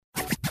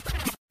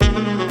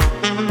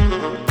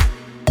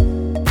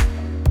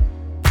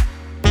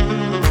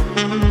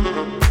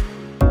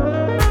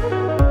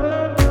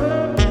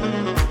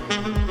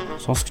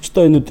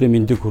Сонсогчдоо энэ өдрийн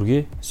мэндийг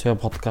хүргэе. SEO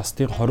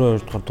подкастын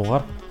 22 дугаар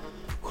дугаар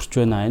хүрч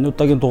байна. Энэ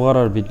удаагийн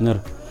дугаараар бид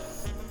нэр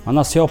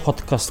манай SEO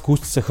подкаст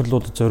гүйцэтгэх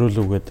захирлуудад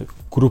зориулв гэдэг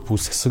групп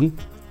үүсгэсэн.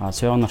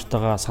 SEO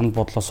нартайгаа санал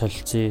бодлоо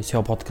солилцъя,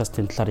 SEO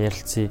подкастын талаар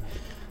ярилцъя.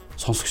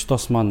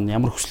 Сонсогчдоос маань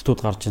ямар хүсэлтүүд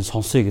гарч ийн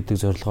сонсъё гэдэг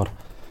зорилгоор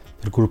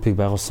тэр группийг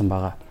байгуулсан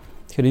байгаа.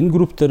 Тэгэхээр энэ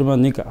групп дээр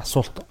маань нэг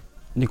асуулт,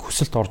 нэг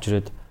хүсэлт орж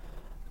ирээд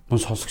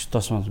мөн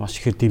сонсогчдоос маань маш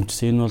ихээр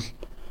дэмжсэн. Энэ бол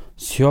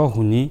SEO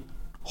хүний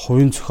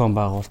хувийн зохион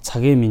байгуулалт,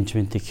 цагийн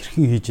менежментийг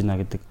хэрхэн хийж гинэ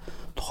гэдэг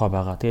тухай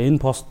байгаа. Тэгээ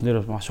энэ пост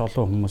дээр маш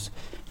олон хүмүүс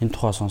энэ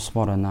тухай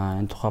сонсомоор байна.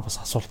 Энэ тухай бас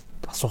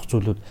асуух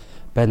зүйлүүд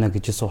байна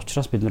гэжсэн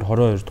учраас бид нэр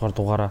 22 дугаар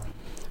дугаараа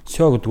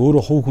SEO гэдэг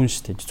өөрөө хувь хүн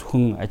шүү дээ.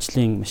 Зөвхөн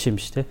ажлын машин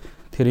биш те.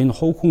 Тэгэхээр энэ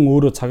хувь хүн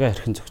өөрөө цагаа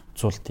хэрхэн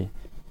зохицуултыг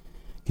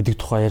гэдэг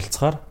тухай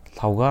ярилцгаар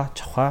лавга,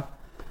 чавха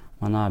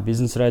манай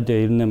бизнес радио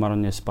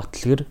 98.9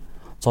 Батлэгэр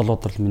зол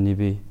бодрол миний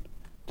бие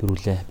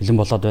дөрүлээ бэлэн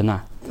болоод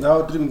байна.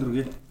 Өдрийн мэнд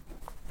хүргэе.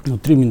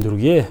 Өдрийн мэнд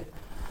хүргэе.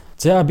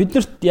 За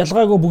биднэрт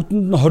ялгаагүй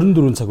бүгдэнд нь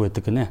 24 цаг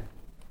байдаг гинэ.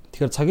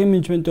 Тэгэхээр цагийн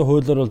менежментийн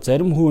хуулиар бол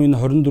зарим хүн энэ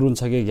 24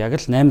 цагийг яг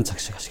л 8 цаг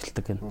шиг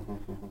ашигладаг гинэ.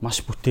 Маш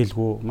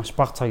бүтээлгүй, маш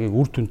бага цагийг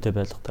үр дүнтэй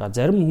байлгадаг.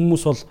 Зарим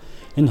хүмүүс бол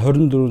энэ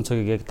 24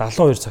 цагийг яг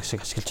 72 цаг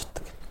шиг ашиглаж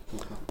чаддаг.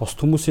 Бус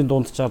хүмүүсийн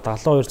дунджаар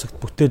 72 цагт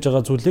бүтээж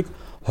байгаа зүйлийг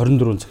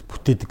 24 цагт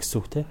бүтээдэг гэсэн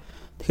үг тийм.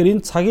 Тэгэхээр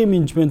энэ цагийн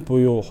менежмент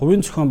буюу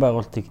хувийн зохион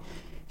байгуулалтыг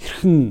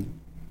хэрхэн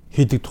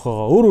хийдэг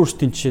тухайга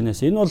өөрсдийн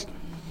жишээнээс энэ бол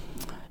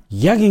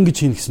яг ингэж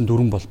хийнэ гэсэн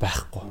дүрэн бол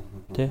байхгүй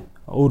тийм.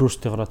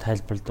 Өөрөөсдийгөө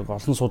тайлбарладаг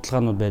олон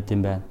судалгаанууд байд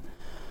юм байна.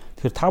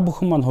 Тэгэхээр та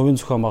бүхэн маань хувийн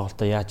зохион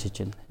байгуулалтаа яаж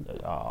хийж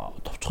байна?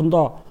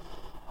 Товчхондоо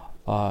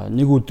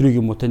нэг өдрийг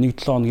юм уу те нэг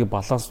 7 хоногийн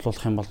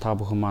баланслуулах юм бол та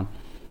бүхэн маань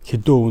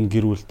хэдэн өвн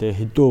гэр бүлтэй,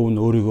 хэдэн өвн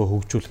өөрийгөө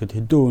хөгжүүлэхэд,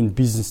 хэдэн өвн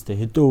бизнестэй,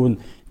 хэдэн өвн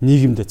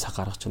нийгэмдээ цаг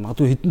гаргаж байна.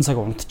 Магадгүй хэдэн цаг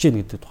унтж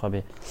гин гэдэг тухай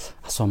би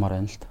асуумаар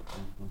байна л да.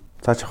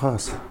 За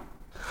чухагаас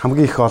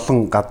хамгийн их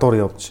олон гадуур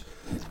явж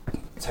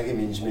цагийн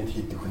менежмент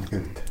хийдэг хүн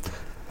гэдэг.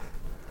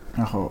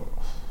 Яг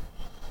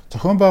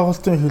зохион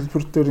байгуулалтын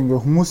хэлбэр дээр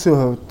ингээ хүмүүсийн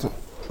хувьд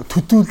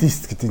to-do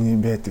list гэдэг юм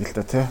байдаг л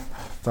да тий.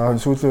 За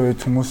сүүлийн үед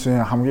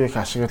хүмүүсийн хамгийн их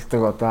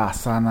ашигладаг одоо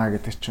Asana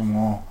гэдэг ч юм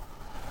уу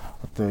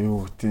одоо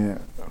юу гэдэг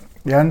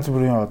янз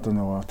бүрийн одоо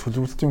нөгөө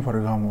төлөвлөлтийн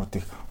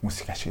програмуудыг хүмүүс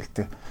их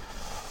ашигладаг.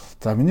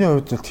 За миний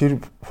хувьд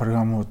тэр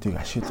програмуудыг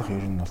ашиглах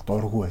ер нь бол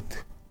дургүй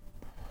байдаг.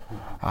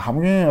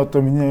 Хамгийн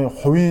одоо миний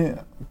хувийн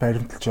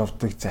баримталж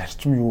явдаг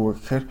зарчим юу вэ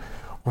гэхээр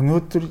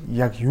өнөөдөр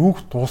яг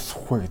юуг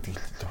дуусгах вэ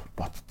гэдгийг л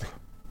боддог.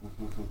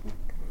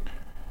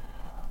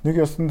 Нэг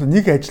ясанд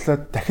нэг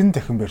ажиллаад дахин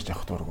барьж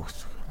явах дурггүй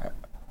гэсэн.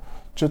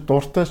 Чи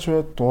дуртай ч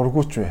бай,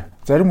 дургүй ч бай.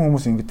 Зарим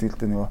хүмүүс ингэдэг л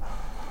дээ нөгөө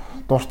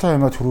дуртай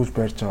юмаа төрүүлж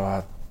барьж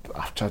аваад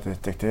авчаад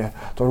байдаг тий.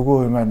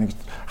 Дургүй юмаа нэг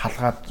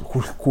халгаад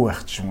хүрхгүй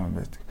байх ч юм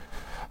байдаг.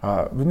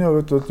 Миний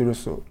хувьд бол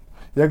ерөөсөө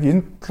яг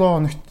энэ 7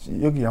 хоногт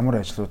яг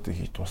ямар ажлуудыг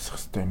хийж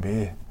дуусгах хэрэгтэй юм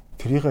бэ?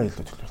 Тэрийгээ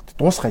илүү төлөвлөлт.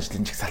 Дуусгах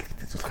ажлын жагсаалт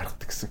гэдэг зүйл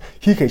гаргадаг гэсэн.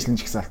 Хийх ажлын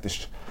жагсаалт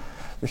шүү.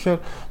 Тэгэхээр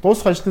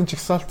дуусгах ажлын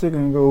жагсаалтыг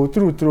ингээ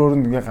өдөр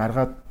ингээ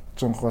гаргаад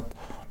зөнгөхөд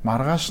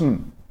маргааш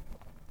нь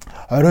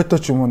оройдоо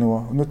ч юм уу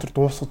нөгөө өнөөдөр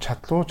дуусгаж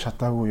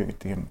чадаагүй юу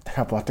гэдэг юм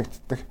дахиад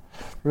бодогддог.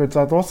 Тэгээд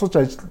за дуусгаж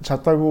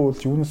чадаагүй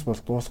бол юунаас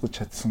бол дуусгаж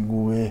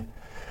чадсангүй вэ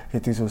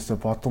гэдэг зүйлсээ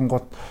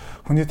бодонгод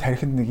хүний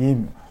тархинд нэг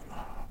ийм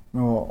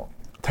нөгөө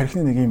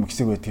тархины нэг ийм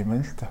хэсэг байдаг юм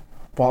байна л та.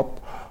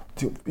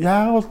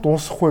 Яавал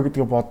дуусгах вэ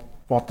гэдгээ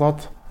бодоод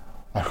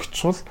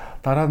орхичвол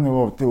дараа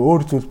нөгөө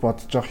өөр зүйл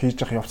бодож явах хийж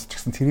явах явц ч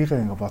гэсэн тэрийг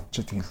ингээ бодож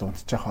байгаа л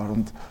унтчих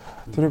оронд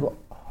тэрийг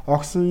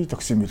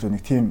оксидоксин билүү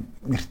нэг тийм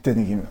нэртэй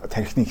нэг юм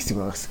тархины хэсэг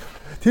байгаа гэсэн.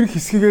 Тэр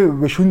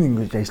хэсгийг шүн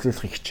ингэж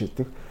ажиллуулахыг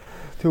хичээдэг.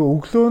 Тэгээ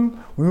өглөө нь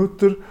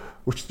өнөөдөр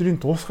өчтөрийн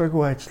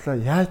дуусгаагүй ажлаа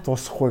яаж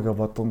дуусгах вэ гэж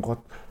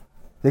бодонгод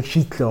яг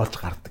шийдлээ олж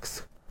гардаг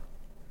гэсэн.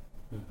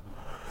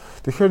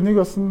 Тэгэхээр нэг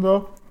басандаа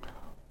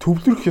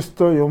төвлөрөх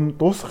ёстой юм,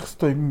 дуусгах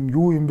ёстой юм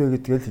юу юм бэ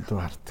гэдгээл илүү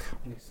хардаг.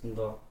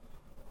 Нэгсэндээ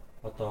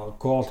одоо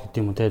goal гэдэг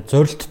юм уу те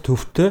зорилт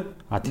төвтэй.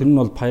 Тэр нь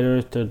бол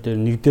priority дээр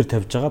нэг дээр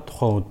тавьж байгаа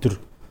тухайн өдөр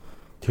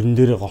тэрэн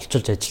дээрээ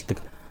голчилж ажилдаг.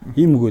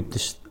 Ийм үг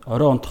өгдөн шүү дээ.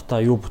 Орой унтахтаа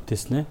юу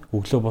бүтээснэ?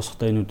 Өглөө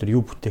босохдоо энэ өдөр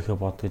юу бүтээхээ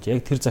бод гэж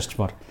яг тэр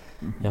зарчмаар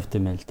явд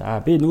юм байна л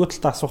да. Би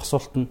нөгөө талд асуух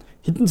асуулт нь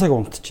хэдэн цаг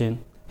унтж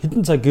чинь?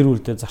 Хэдэн цаг гэр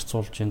бүлдээ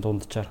зарцуулж чинь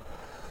дунджаар?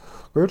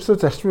 Өөрөөсөө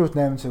зарчмын хувьд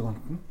 8 цаг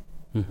унтна.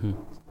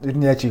 Ер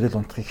нь яаж игээл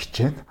унтахыг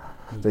хичээнэ.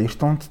 За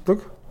эрт унтдаг.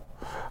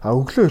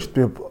 Өглөө эрт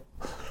би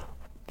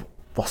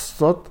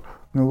боссоод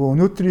нөгөө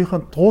өнөөдрийнх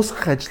нь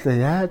дуусгах ажлаа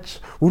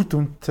яаж үр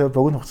дүнтэй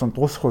богино хугацаанд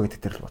дуусгах вэ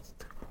гэдэг дээр л боддог.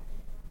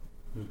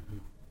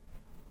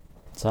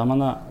 За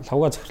манай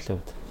лавга захирлын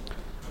хувьд.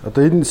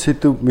 Одоо энэ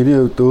сэдв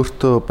миний хувьд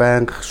өөртөө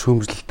байнга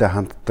шүүмжлэлтэй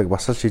ханддаг,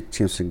 бас л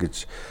шийдчих юмсан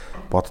гэж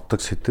боддог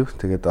сэдв.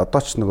 Тэгээд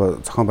одоо ч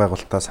нөгөө зохион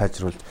байгуулалтаа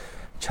сайжруулж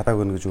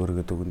чадаагүй нэ гэж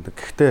өөрийгөө дүгнэдэг.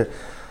 Гэхдээ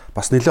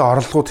бас нэлээд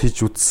орлогууд хийж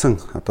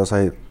үтсэн. Одоо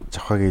сая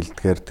жавхагийн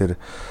илдгээр тэр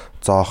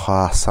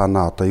зоохоо,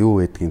 асана одоо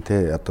юу гэдгийг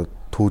те одоо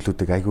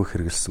төлүүдийг айгүй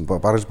хэрэгэлсэн.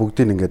 Бараг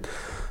бүгдийг ингээд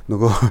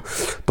нөгөө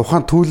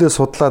тухайн төлөө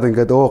судлаад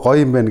ингээд гоё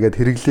юм байна гэд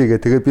хэрэглэегээ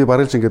тэгээд би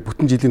бараг ингээд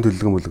бүтэн жилийн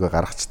төлөвлөгөө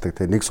гаргацдаг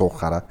те нэг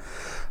суухаараа.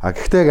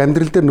 Гэхдээ яг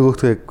амьдрал дээр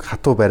нөгөөхдөө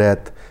хатуу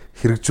бариад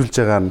хэрэгжүүлж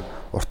байгаа нь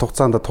урт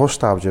хугацаанд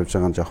тууштай авч явж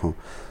байгаа нь жоохон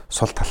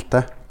сул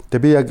талтай.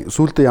 Тэгээ би яг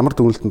сүүлдээ ямар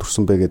дүгнэлтэнд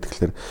төрсөн бэ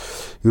гэхээр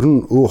ер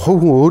нь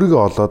хувь хүн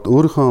өөрийгөө олоод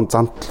өөрийнхөө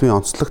зан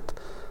төлөвийн онцлогт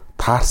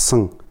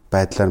таарсан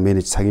байдлаар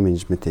цагийн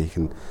менежмент хийх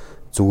нь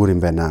зүгээр юм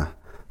байна.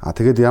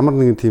 Тэгээд ямар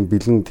нэгэн тийм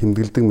бэлэн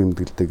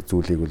тэмдэглэдэг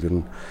зүйлийг бол ер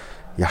нь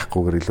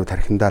яахгүйгээр илүү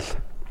тархиндаал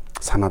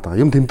санаад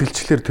байгаа. Юм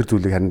тэмдэглэчлэр тэр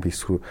зүйлийг харин би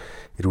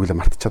эргүүлээ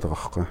мартчихад байгаа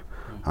байхгүй.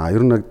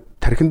 Ер нь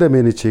тархиндаа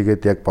менеж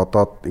хийгээд яг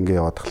бодоод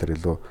ингэ яваад тахлаар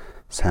илүү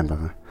сайн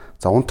байгаа.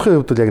 За унтахын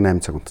хувьд бол яг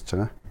 8 цаг унтаж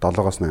байгаа.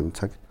 7-оос 8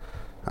 цаг.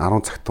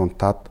 10 цагт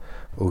унтаад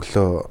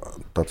өглөө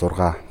одоо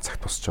 6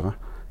 цагт босч байгаа.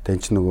 Тэн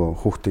чинь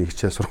нөгөө хүүхдийн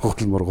хичээл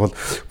сургууль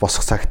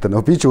босох цагт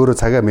нөгөө би ч өөрөө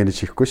цагаа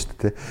менеж хийхгүй шүү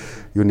дээ.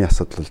 Юуны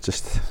асуудал болж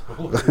шүү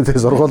дээ.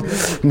 Тэгээ сургууль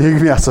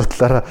нийгмийн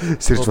асуудлаараа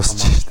сэрж босч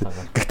шүү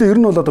дээ. Гэхдээ ер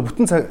нь бол одоо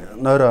бүтэн цаг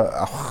нойроо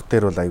авах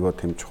дээр бол айгүй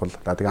тийм чухал.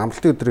 Тэгээ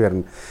амралтын өдрийг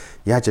харин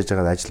яаж яж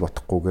байгаад ажил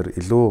бодохгүйгээр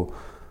илүү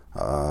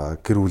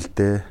гэр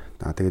бүлдээ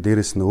тэгээ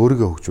дээрэс нь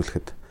өөрийгөө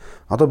хөгжүүлэхэд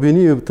одоо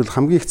биний хувьд л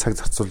хамгийн их цаг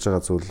зарцуулж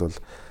байгаа зүйл бол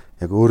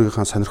яг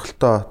өөрийнхөө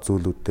сонирхолтой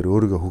зүйлүүд дээр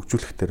өөрийгөө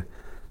хөгжүүлэх дээр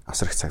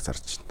асар их цаг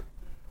зарж байна.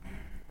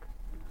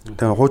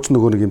 Тэгээ хуучин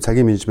нөгөө нэг юм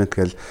цагийн менежмент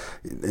гээл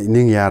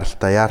нэг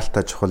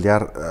яаралтай чухал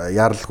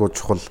яаралгүй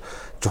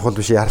чухал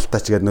биш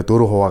яаралтай ч гэдэг нөө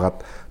дөрөв хуваагаад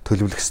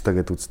төлөвлөх хэрэгтэй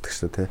гэдэг үздэг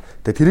шүү дээ.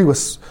 Тэгээ тэрийг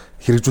бас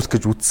хэрэгжүүлэх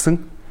гэж үзсэн.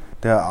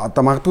 Тэгээ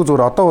одоо магадгүй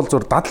зүгээр одоо бол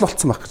зүгээр дадал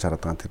болцсон байх гэж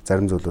хараад байгаа. Тэр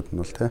зарим зүйлүүд нь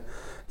бол тий.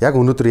 Яг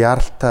өнөөдөр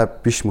яаралтай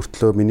биш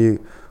мөртлөө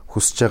миний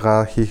хүсэж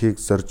байгаа хийхийг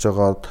зорж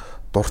байгаа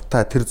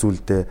дуртай тэр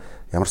зүйлдээ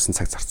ямарсан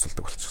цаг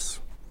зарцуулдаг болчихсон.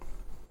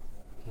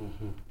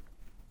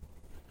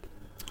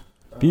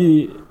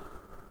 Би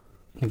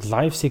нэг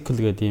life cycle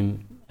гэдэг ийм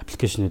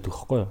аппликейшн гэдэг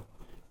байхгүй юу?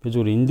 Би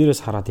зүгээр энэ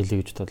дээрээс хараад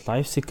хэлье гэж бодоод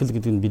life cycle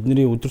гэдэг нь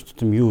бидний өдөр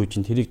тутам юу хийж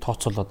ин тэрийг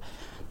тооцоолоод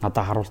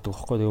надад харуулдаг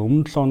байхгүй юу? Тэгээ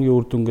өмнө 7 хоногийн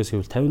үр дүнгээс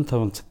хэвэл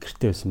 55 цаг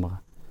гэртээ байсан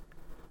байгаа.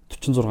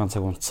 46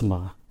 цаг унтсан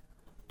байгаа.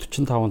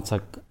 45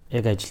 цаг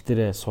яг ажил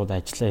дээрээ сууд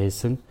ажиллаа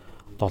хийсэн.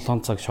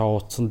 7 цаг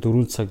шоу утсан,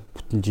 4 цаг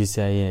бүтэн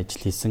GCI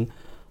ажил хийсэн.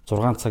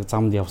 6 цаг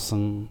замд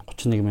явсан,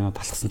 31 минут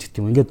талхсан ч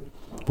гэдэг юм. Ингээд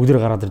бүгдээр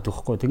гараад ирдэг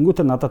байхгүй юу?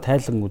 Тэнгүүтээ надад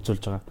тайлан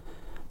үзүүлж байгаа.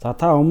 За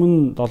та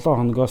өмнө 7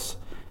 хоногоос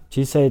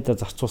GCI-да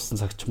зарцуулсан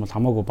цаг ч юм бол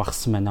хамаагүй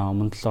багассан байна.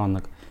 Өмнө 7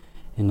 хоног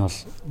энэ бол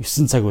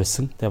 9 цаг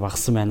байсан. Тэгээ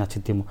багассан байна ч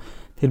гэдэг юм уу.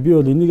 Тэр би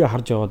бол энийг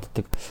харж яваад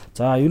ддаг.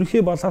 За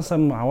ерөнхий балансаар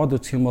аваад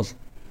үзэх юм бол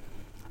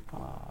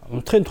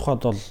унтахын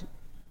тухайд бол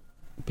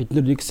бид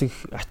нэг хэсэг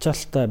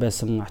ачаалттай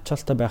байсан.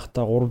 Ачаалттай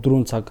байхдаа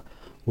 3-4 цаг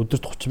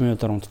өдөрт 30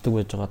 минутаар унтдаг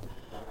байж байгаад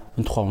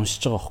энэ тухай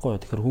уншиж байгаа байхгүй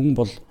юу. Тэгэхээр хүн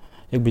бол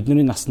яг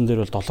бидний насн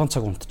дээр бол 7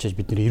 цаг унтчихж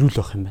бид нэр ирүүл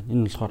байх юм байна.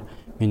 Энэ болохоор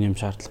миний юм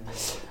шаардлага.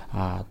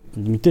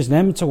 Мэдээж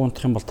 8 цаг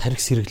унтах юм бол тарих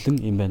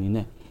сэргэлэн юм байна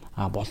гинэ.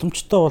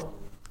 Боломжтой бол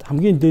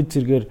хамгийн дээд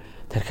зэргээр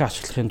тархиа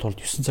ашиглахын тулд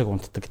 9 цаг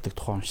унтдаг гэдэг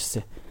тухай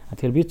уншсан.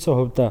 Тэгэхээр би цаа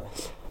хувьда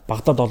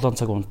багада 7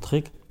 цаг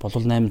унтахыг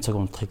болов 8 цаг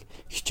унтахыг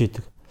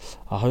хичээдэг.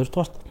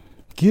 Хоёрдугаарт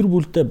гэр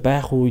бүлдээ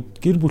байх үед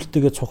гэр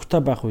бүлтэйгээ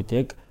цугтаа байх үед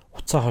яг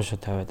уцаа хоошо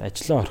тавиад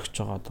ажиллаа орхиж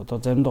байгаа. Одоо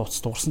заримдаа уц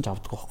дуурсан ч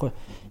авдаг байхгүй.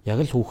 Яг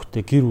л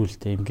хүүхдээ гэр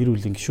бүлтэй юм гэр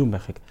бүлийн гишүүн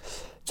байхыг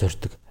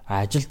зорддог.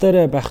 Ажил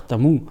дээрээ байхдаа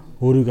мөн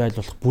өөрийгөө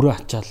айлуулах, бүрэн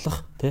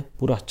ачааллах, тий?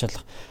 Бүрэн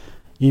ачааллах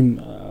ийм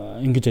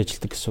ингэж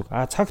ажилладаг гэсэн үг.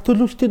 Цаг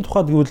төлөвлөлтийн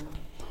тухайд гэвэл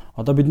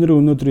одоо бид нэр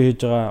өнөөдөр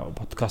хийж байгаа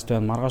подкаст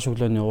байна. Маргааш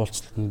өглөөний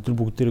уулзалт өнөөдөр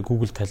бүгдээрээ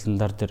Google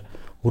календар дээр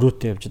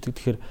өрөөтэй явж байгаа.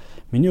 Тэгэхээр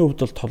миний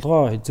хувьд бол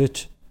толгоо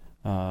хизээч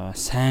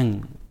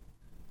сайн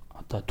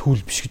одоо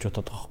түүл биш гэж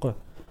бодоод байгаа байхгүй.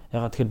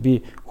 Ягаад тэгэхээр би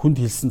хүнд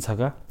хэлсэн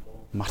цагаа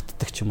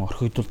мартдаг ч юм уу,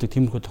 орхигдуулдаг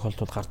тиймэрхүү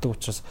тохиолдол гардаг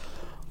учраас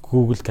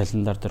Google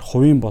календар дээр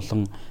хувийн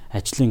болон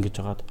ажлын гэж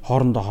байгаад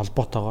хоорондоо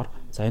холбоотойгоор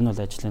за энэ бол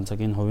ажлын цаг,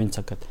 энэ хувийн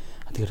цаг гэдэг.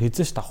 Тэгэхээр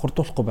хизээш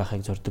давхардуулахгүй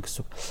байхыг зорддог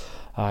гэсэн үг.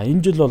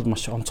 Энэ жил бол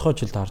маш онцгой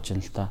жил таарж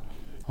байна л да.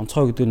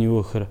 Онцгой гэдэг нь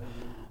юу гэхээр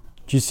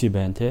GC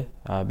байна тий.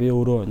 Би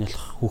өөрөө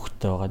нялх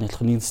хүүхэдтэй байгаа, нялх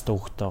нэг настай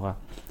хүүхэдтэй байгаа.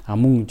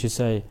 Мөн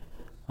GCI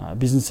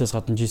бизнесээс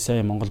гадна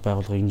GCI Монгол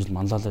байгууллага энэ жил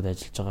манлайлаад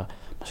ажиллаж байгаа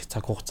маш их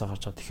цаг хугацаа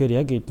гарч байгаа. Тэгэхээр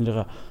яг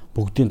эднэрийг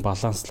бүгдийг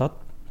баланслаад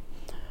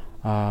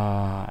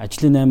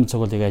ажлын 8 цаг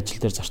бол яг ажил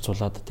дээр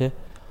зарцуулаад тий.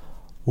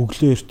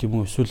 Өглөө эрт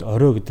юм уу эсвэл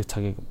орой гэдэг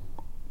цагийг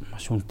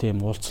маш үнэтэй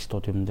юм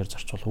уулзалтууд юм дээр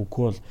зарцуулах.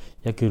 Үгүй бол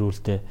яг гэр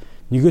бүлдээ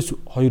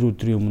 1-2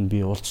 өдрийн өмнө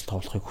би уулзалт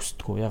тоглохыг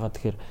хүсдэг. Ягаад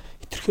тэгэхээр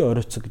хитрхи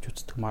оройцог гэж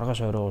үздэг.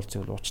 Маргааш орой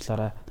уулзъя бол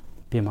уучлаарай.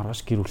 Би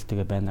маргааш гэр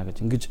бүлтэйгээ байна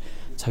гэж ингэж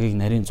цагийг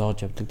нарийн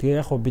зоож явдаг.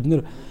 Тэгээ яг хөө бид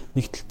нэг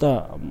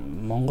талдаа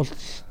Монгол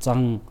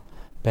зан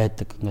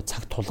байдаг. Ингээ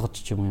цаг тулгаж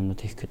ч юм юмнууд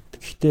хийх гэдэг.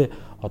 Гэхдээ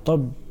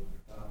одоо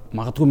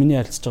магадгүй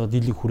миний харилцаж байгаа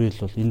дийлэнх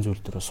хүрээл бол энэ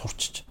зүйл дээр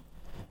сурчиж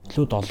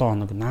илүү 7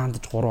 хоног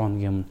наандаж 3 хоног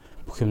юм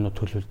бүх юмнууд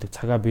төлөвлөдөг.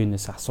 Цагаа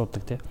биенээс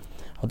асуудаг тий.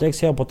 Одоо яг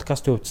сая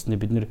подкастын хөвцөснө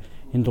бид нэр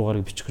энэ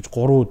дугаарыг бичих гэж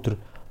 3 өдөр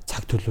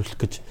цаг төлөвлөх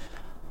гэж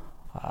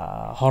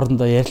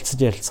хоорондоо ярилцаж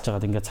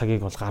байгаад ингээд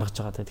цагийг бол гаргаж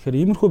байгаа. Тэгэхээр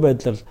иймэрхүү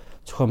байдлаар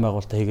зохион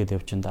байгуулалтаа хийгээд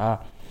явж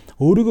байна.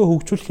 Өөрийгөө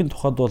хөгжүүлэхийн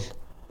тухайд бол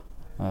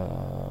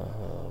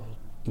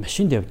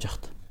машинд явж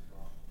байхад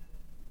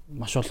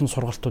маш олон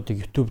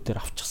сургалтуудыг YouTube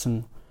дээр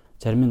авчихсан.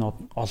 Зарим нь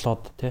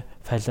олоод тий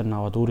файлаар нь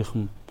аваад өөрийнх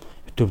нь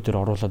YouTube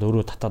дээр оруулаад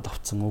өөрөө татаад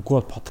авцсан.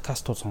 Үгүй бол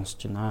подкастууд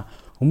сонсож байна.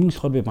 Өмнө нь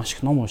болохоор би маш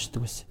их ном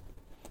уншдаг байсан.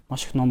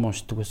 маш их ном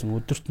уншдаг байсан.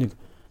 Өдөрт нэг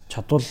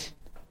чадвал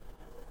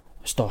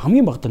өстой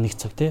хамгийн багадаа 1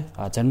 цаг тий.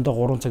 Заримдаа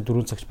 3 цаг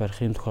 4 цагч барих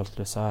юм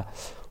тохиолдол байсан.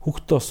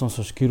 Хүүхдтэй болсноос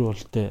хойш гэр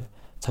бүлдээ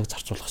цаг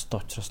зарцуулах хэрэгтэй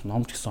учраас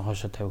ном ч гэсэн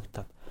хоошоо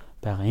тавигдаад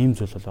байгаа ийм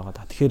зүйл бол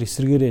байгаа. Тэгэхээр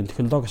эсвэргээрээ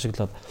технологи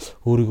ашиглаад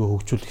өөрийгөө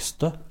хөгжүүлэх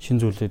хэрэгтэй. Шинэ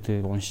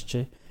зүйлүүдийг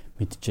уншижээ,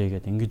 мэдчихээ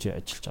гэдээ ингэж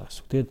ажиллаж байгаа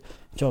гэсэн. Тэгээд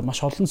энэ маш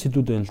олон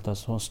сэдвүүд байна л да.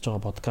 Сонсож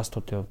байгаа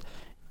подкастуудын хувьд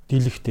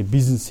дийлэхтэй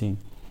бизнесийн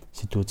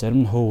сэдвүүд,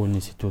 зарим нь хуу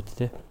үний сэдвүүд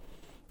те.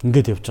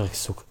 Ингээд явж байгаа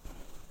гэсэн үг.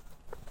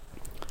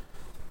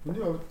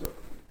 Миний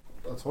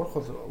хувьд сурах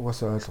бол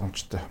угаасаа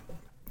ойлгомжтой.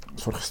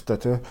 Сурах хэрэгтэй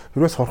тий.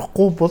 Хэрвээ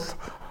сурахгүй бол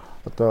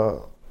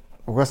одоо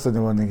угаасаа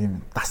нэг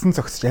юм дасан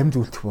зогсож амьд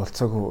үлдэх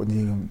болцоогүй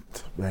нийгэмд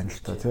байна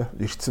л та тий.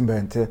 Ирцэн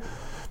байна тий.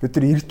 Бид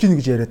нар ирж гин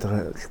гэж яриад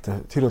байгаа л та.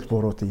 Тэр бол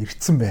буруу тий.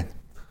 Ирцэн байна.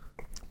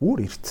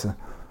 Өөр ирцэн.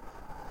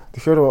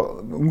 Тэгэхээр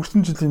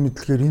өнгөрсөн жилийн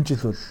мэдлэгээр энэ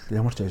жил бол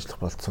ямар ч ажиллах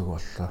болцоогүй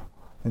боллоо.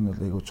 Энэ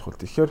бол айгүй чухал.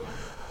 Тэгэхээр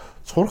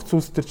сурах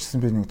зүйлс төр ч гэсэн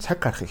би нэг цаг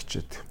гаргахыг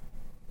хичээд.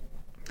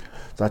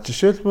 За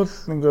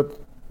жишээлбэл ингээд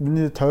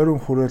миний тойрон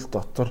хүрээл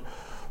дотор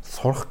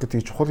сурах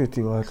гэдэг чухал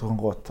гэдгийг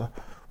ойлгонгоот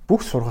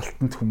бүх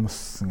сургалтанд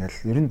хүмүүс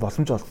ингээл ер нь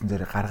боломж олсон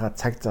дээр гаргаад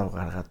цаг зав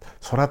гаргаад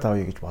сураад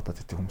авъя гэж бодоод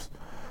идэг хүмүүс.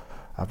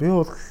 Би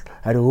бол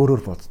арай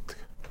өөрөөр боддог.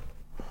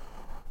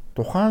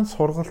 Тухайн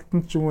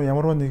сургалтанд ч юм уу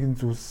ямарваа нэгэн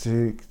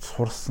зүйлсийг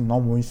сурсан,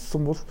 ном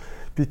уншсан бол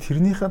би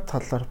тэрнийхээ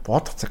талаар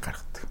бодох цаг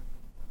гаргадаг.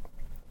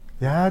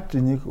 Яаж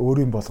энийг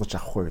өөрийн болгож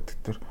авах вэ гэдэг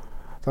тэр.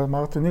 За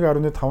магадгүй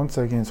 1.5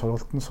 цагийн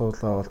сургалтанд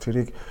суулаа бол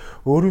тэрийг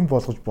өөрийн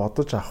болгож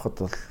бодож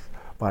авахд бол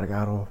баг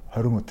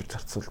 10-20 өдөр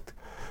зарцуулдаг.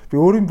 Би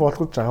өөрийн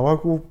болгож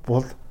аваагүй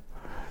бол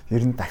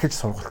ер нь дахиж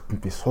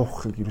сургалтанд би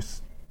суухыг ерөөс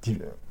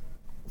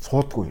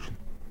суудаггүй ер нь.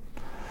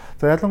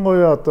 За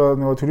ялангуяа одоо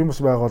нөгөө төрийн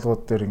бас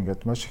байгууллагууд дээр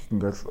ингээд маш их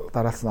ингээд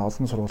дараалсан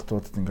олон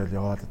сургалтуудад ингээд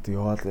яваад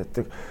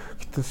байдаг.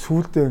 Гэтэл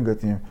сүүлдээ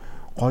ингээд ийм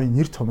гоё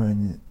нэр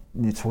томьёоны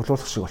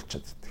цуглуулах шиг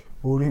болчиход байдаг.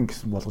 Өөрийн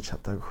гэсэн болгож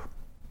чадаагүй.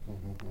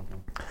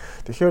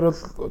 Тэгэхээр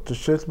бол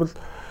жишээлбэл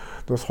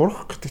тэгээ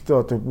сурах гэдэгтээ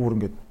одоо бүр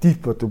ингээд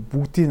deep одоо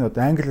бүгдийг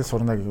одоо англиар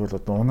сурна гэвэл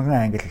одоо унган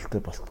англи хэлтэй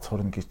болт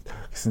сурна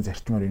гэсэн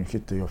зарчмаар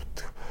ерөнхийдөө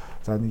явдаг.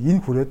 За нэг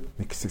энэ хүрээд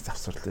нэг хэсэг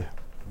завсарлаа.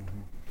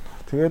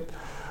 Тэгээд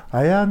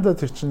аяанда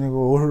тэр чинь нэг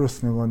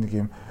өөрөөс нэг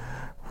юм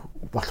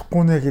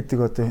болохгүй нэ гэдэг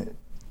одоо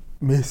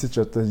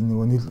мессеж одоо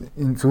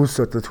энэ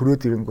зүйлс одоо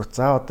төрөөд ирэнгүүт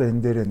за одоо энэ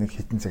дээр нэг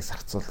хитэн цаг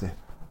зарцуулъя.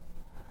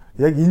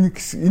 Яг энэ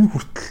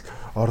хүртэл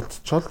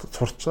оролцоод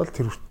сурчаал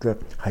тэр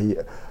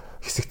хүртлээ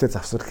хэсэгтээ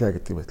завсарлаа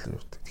гэдэг байдлаар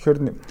явдаг. Тэгэхээр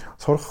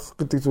сурах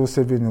гэдэг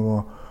зүйлсээ би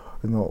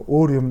нөгөө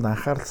өөр юмд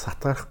анхаарал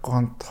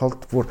сатгахгүй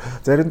тулд бүр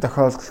зарим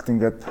тохиолдолд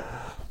ингээд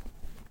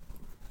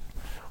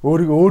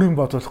өөрийгөө өөрийн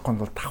бодлохгүй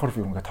бол давхар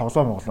би ингээд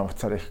тоглоом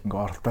уцаараа их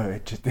ингээд оролдоо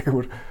байж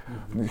байгаа.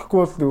 Тэгэхгүй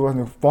бол нөгөө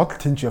нэг бодол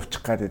тэнж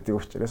явчих гад байдаг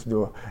учраас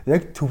нөгөө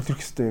яг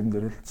төвлөрөх ёстой юм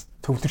дээр л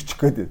төвлөрчих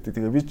гээд байдаг.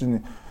 Тэгээ би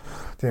чинь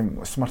тийм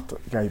смарт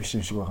гай биш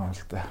юм шиг байгаа юм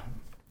л да.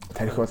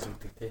 Тарих бол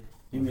тийм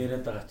юм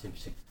яриад байгаа ч юм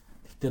шиг.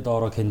 Гэтэ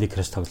доороо Candy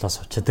Crush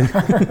тоглоос очоод.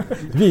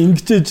 Би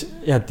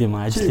ингэжээж яад юм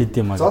ажил хийд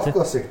юм аа гэдэг.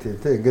 Золгоос яг тийм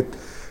ингээд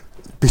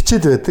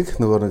бичээд байдаг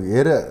нөгөө нэг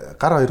яриа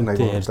гар хоёр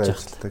аяг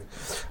ажилладаг.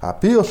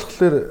 Би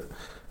болохоор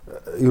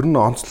ер нь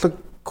онцлог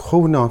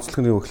хувийн онцлог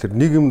нь юу гэхээр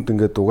нийгэмд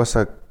ингээд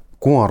угаасаа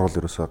гүн оруул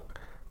ерөөсөө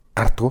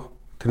гардггүй.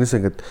 Тэрнээсээ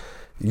ингээд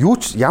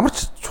ямар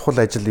ч чухал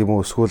ажил юм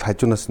уу эсвэл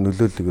хажуунаас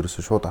нөлөөлөл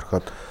ерөөсөө шууд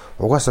ороход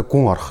угаасаа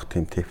гүн орох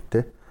тийм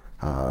төвтэй.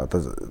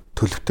 Одоо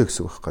төлөвтэй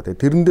гэсэн үг байхгүй.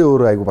 Тэрэндээ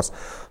өөрөө айгу бас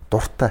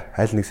дуртай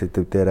аль нэг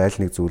сэдв дээр аль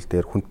нэг зүйл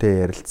дээр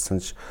хүнтэй ярилцсан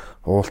ч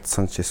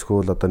уулзсан ч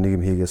эсвэл одоо нэг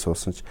юм хийгээ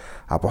суусан ч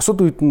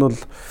босод үед нь бол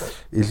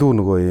илүү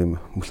нөгөө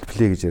юм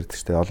мультиплей гэж ярьдаг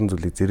шүү дээ. Олон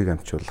зүйлийг зэрэг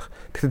амжуулах.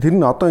 Тэгэхээр тэр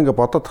нь одоо ингээд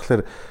бодоод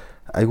тахлаар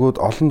айгуу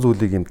олон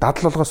зүйлийг юм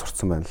дадлалгаа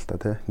сурцсан байна л да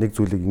тий. Нэг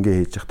зүйлийг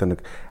ингээ хийж явахдаа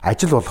нэг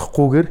ажил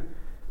болохгүйгээр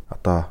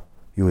одоо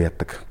юу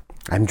яадаг,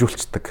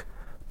 амжуулцдаг,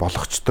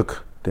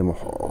 болгочдөг тийм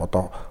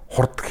одоо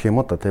хурд гэх юм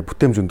уу да тий.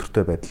 Бүтээмж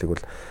өндөртэй байдлыг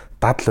бол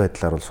дадал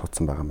байдлаар бол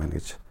суудсан байгаа маань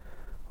гэж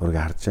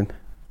өөргөө харж байна.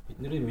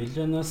 Бидний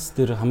миллионаас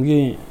дээр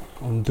хамгийн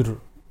өндөр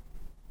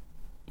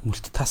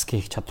мультитаск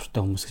хийх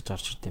чадвартай хүмүүс гэж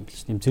гарч ирдэг юм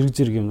биш. Тийм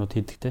зэрэг юмнууд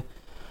хийдэг те.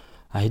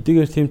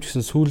 Хэдийгээр тийм ч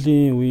гэсэн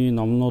сүүлийн үеийн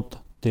номнууд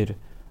дээр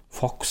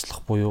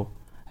фокуслах буюу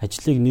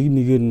ажлыг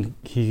нэгээр нь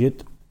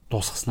хийгээд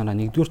дуусгаснараа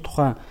нэгдүгээр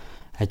тухайн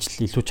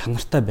ажил илүү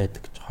чанартай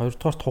байдаг гэж.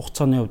 Хоёрдугаар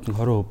хугацааны хувьд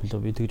 20%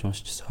 билүү би тэгж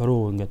уншижсэн.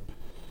 20% ингээд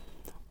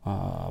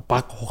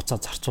баг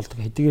хугацаа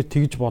зарцуулдаг. Хэдийгээр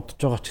тэгж бодож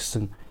байгаа ч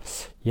гэсэн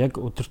яг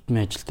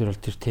өдөртмийн ажил дээр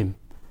бол тэр тийм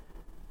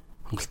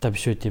хангалттай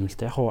биш байт юм л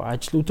та. Яг хуу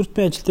ажил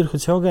өдөртмийн ажил дээр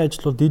сёгийн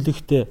ажил бол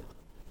дийлэхтэй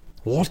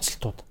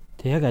уулзалтууд.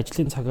 Тэг яг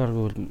ажлын цагаар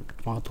гэвэл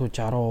магадгүй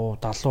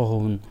 60%,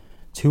 70% нь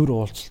цэвэр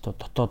уулзалтууд,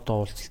 дотооддоо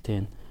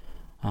уулзалтын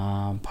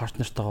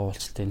партнертайгаа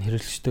уулзалтын,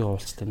 хэрэглэгчтэйгээ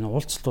уулзалтын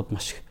уулзалтууд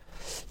маш их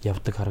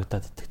явдаг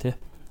харагдаад байдаг тий.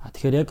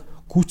 Тэгэхээр яг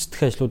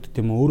гүйцэтгэх ажлууд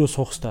гэдэм өөрөө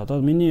суух хэрэгтэй.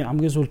 Одоо миний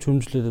хамгийн сүүл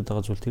чөмжлөдөд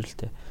байгаа зүйл тэр л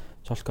тий.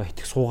 Цолко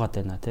хитэх суугаад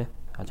байна тий.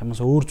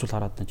 Чамаас өөр зүйл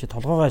хараад байна. Чи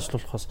толгоогоо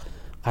ажилуулахаас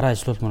гараа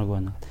ажилуулмаарг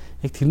байна.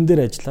 Яг тэрэн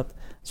дээр ажиллаад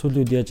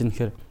сүүлийн үед яаж юм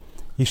гэхээр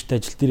эрт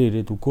ажил дээр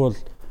ирээд үгүй бол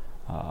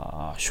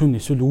шүн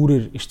эсвэл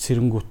үүрээр эрт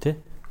сэрэнгүүтэй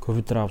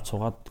ковидээр авч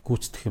суугаад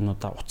гүйцэтгэх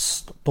юмнуудаа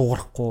уцс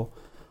дуугарахгүй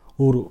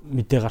өөр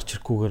мэдээ гарч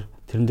ирэхгүйгээр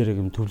тэрэн дээр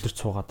юм төвлөрч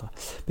суугаад байгаа.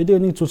 Би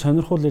тэгээ нэг зүйл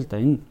сонирхуулъя л да.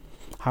 Энэ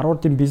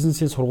Харвардын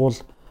бизнесийн сургууль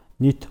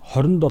нийт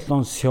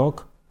 27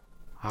 SEO-г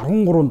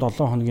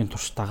 13-7 хоногийн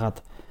турш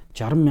дагаад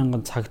 60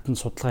 мянган цагт нь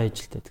судалгаа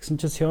хийж л дээ. Тэгсэн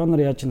чинь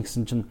SEO-нор яаж ийн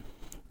гэсэн чинь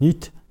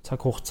нийт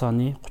цаг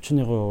хугацааны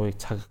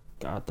 31%-ийг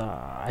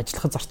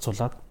ажиллахад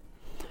зарцуулаад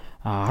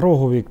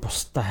 10%-ийг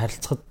бусдад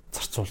харилцахад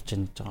зарцуулж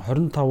байна гэж байгаа.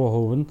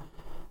 25% нь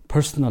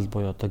personal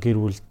буюу одоо гэр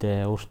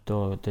бүлдээ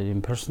өөртөө одоо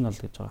юм personal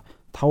гэж байгаа.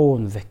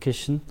 5%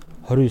 vacation,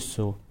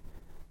 29%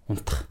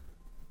 унтах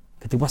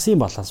гэдэг бас ийм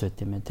баланс байт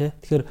юм байна тий.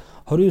 Тэгэхээр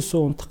 29%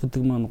 унтах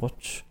гэдэг маань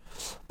 30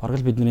 бараг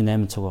л бидний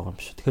 8 цаг байгаа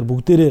юм шиг. Тэгэхээр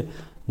бүгдээрээ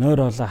нойр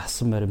олоо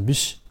хасан барин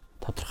биш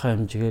тодорхой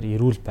хэмжээгээр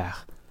эрүүл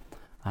байх.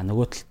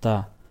 Нөгөө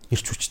талдаа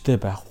эрч хүчтэй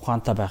байх,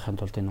 ухаантай байхын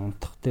тулд энэ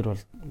унтах дээр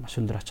бол маш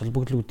өндөр ач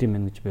холбогдол үүдийн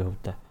мэн гэж би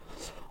хувьдаа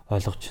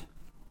ойлгож байна.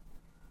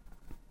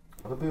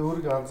 Одоо би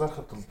өөрийгөө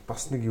анзаархад бол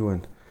бас нэг юу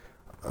байна.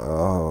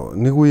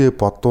 Нэг үе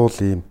бодвол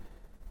ийм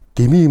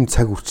дэмий юм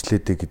цаг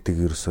үрчлээдэ гэдэг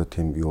ерөөсөө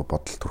тийм юу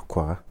бодол төрөхгүй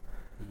байгаа.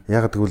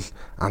 Яг гэвэл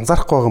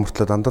анзаарахгүй байгаа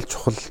мөртлөө дандаа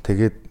чухал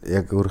тэгээд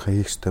яг өөрийнхөө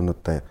хийх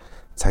ёстойнуудаа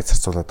цаг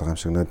зарцуулаад байгаа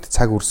юм шиг. Нэг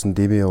цаг үрсэн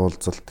дэмий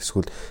уулзалт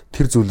эсвэл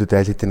тэр зүйлүүд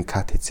аль хэдийн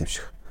кат хийсэн юм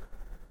шиг.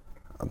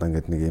 Одоо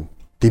ингээд нэг юм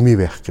дэмий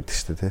байх гэдэг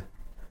шүү дээ тий.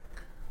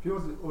 Би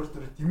бол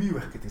өөртөө дэмий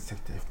байх гэдэг цаг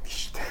тавьдаг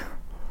шүү дээ.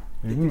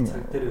 Энэ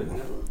цаг дээр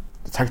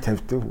цаг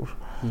тавьдаг бүр.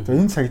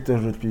 Тэгээ энэ цаг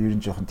дээр би ер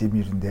нь жоохон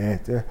дэмийрэндээ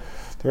тий.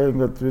 Тэгээ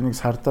ингээд би нэг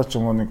сардаа ч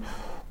юм уу нэг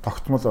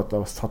тогтмол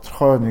одоо бас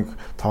тодорхой нэг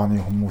тооны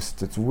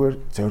хүмүүстэй зүгээр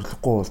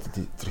зориглохгүй уулзалт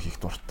тэр хийх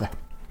дуртай.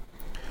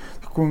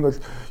 Тэгэхгүй ингээд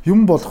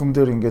юм болгон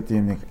дээр ингээд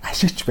ийм нэг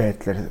ашигч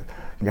байдлаар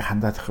ингээд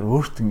хандаад ихэр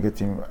өөртөө ингээд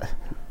ийм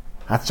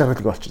ад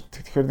жаргалыг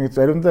олчихдээ. Тэгэхээр нэг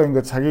заримдаа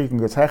ингээд цагийг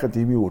ингээд сайхан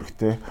дэмий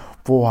өрхтэй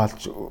буу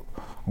хаалж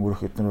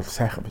өнгөрөх эднэр бол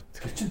сайхан бит.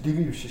 Тэр чинь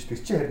дэмий биш шүү дээ.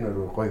 Тэр чинь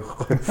харин гоё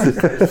байхгүй.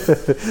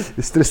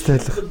 Стресс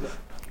тайлах.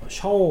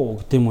 Шоу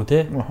гэдэг юм уу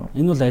те?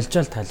 Энэ бол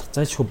альжаал тайлах.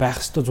 Зайлшгүй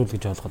байх ёстой зүйл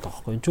гэж ойлгоод байгаа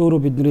байхгүй. Энд чинь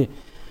өөрөө бидний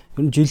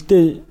ер нь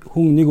жилдээ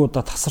хүн нэг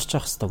удаа тасарч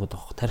явах хэрэгтэй гэдэг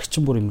байхгүй.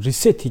 Тархичин бүр юм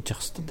ресет хийж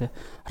явах хэрэгтэй те.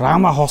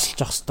 Рама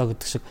хоосолж явах хэрэгтэй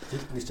гэдэг шиг.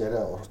 Жилд нэг ч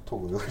арай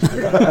уртгүй юу.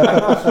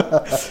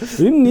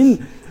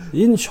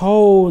 Энэ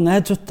шоу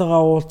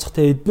найзуудтайгаа уулзах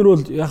те эднэр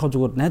бол яг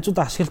зүгээр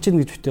найзуудаа ашиглаж гин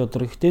гэж битээ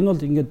одоо. Гэхдээ энэ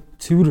бол ингээд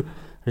цэвэр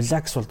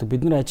релакс болдог.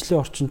 Бид нар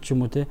ажлын орчин ч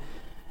юм уу те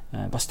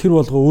бас тэр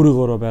болго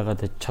өөрөөгөөрөө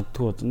байгаад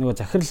чаддгүй. Нөгөө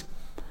захирал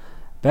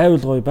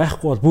байвал гоё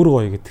байхгүй бол бүр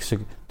гоё гэдэг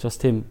шиг бас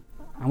тийм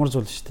амар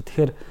зүйл шүү дээ.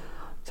 Тэгэхээр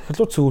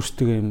захирлууд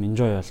өөрсдөө юм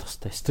enjoy ойлгох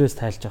хэрэгтэй. Стресс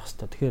тайлж явах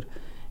хэрэгтэй. Тэгэхээр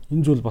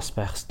энэ зүйл бас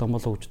байх хэрэгтэй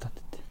болоо гэж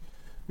боддог.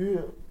 Би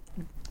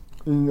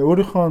энэ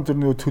өөрийнхөө тэр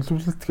нэг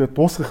төлөвлөлтгээ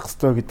дуусгах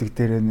хэрэгтэй гэдэг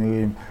дээр нэг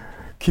юм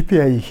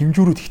KPI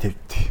хэмжүүрүүд их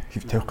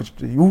тавих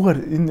гэж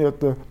юугаар энэ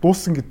одоо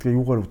дууссан гэдгээ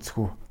юугаар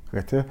үзэх үү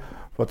гэх тий.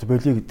 Бод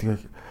болиё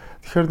гэдгээ.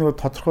 Тэгэхээр нэг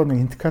тодорхой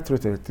нэг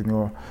индикаторууд байдаг.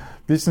 Нөгөө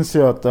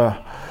бизнесийн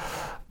одоо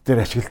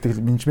дээр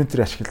ашигладаг,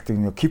 менежментээр ашигладаг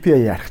нэг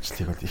KPI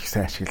аргачлалыг бол их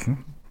сайн ашиглана.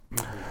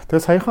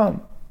 Тэгээ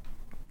саяхан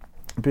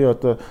би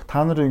одоо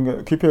та нар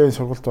ингээ KPI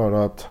сургуульд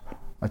ороод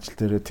ажил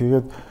дээрээ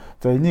тэгээд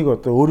за энийг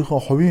одоо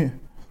өөрийнхөө хувийн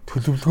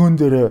төлөвлөгөөн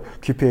дээр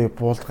KPI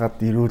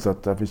буулгаад ирүүл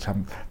одоо би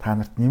та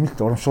нарт нэмэлт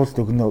урамшуулалт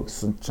өгнө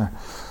гэсэн чинь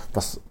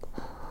бас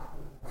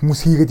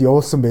хүмүүс хийгээд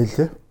явуулсан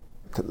байлээ.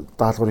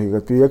 Даалгавар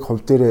хийгээд би яг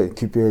хувь дээр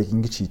KPI-г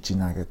ингэж хийж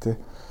гинэ гэдэг.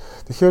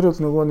 Тэгэхээр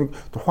бол нөгөө нэг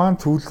тухайн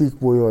төлөвлөлийг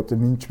буюу одоо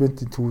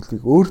менежментийн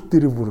төлөвлөлийг өөр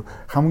дээрээ бүр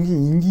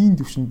хамгийн энгийн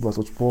түвшинд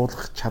болгож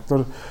буулгах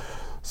чадвар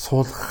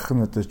суулгах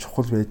нь одоо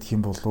чухал байдаг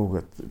юм болов уу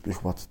гэд би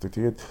их боддог.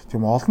 Тэгээд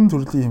тийм олон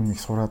төрлийн юм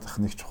их сураад ах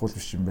нэг чухал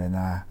биш юм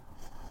байна.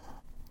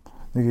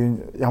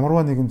 Нэг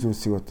ямарваа нэгэн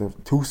зүйлсийг одоо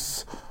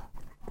төгс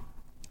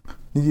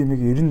нэг юм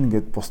ер нь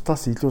ингээд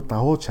бусдаас илүү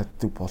давуу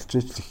чаддаг болж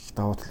иж их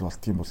давуу тал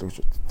болдгийм болов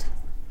гэж боддог.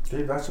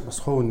 Тэгээд наач бас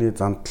хувь хүний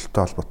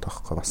зандалтай холбоотой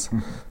байхгүй бас.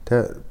 Тэ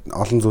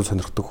олон зүйл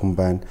сонирхдаг хүн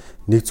байна.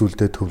 Нэг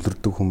зүйлдээ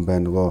төвлөрдөг хүн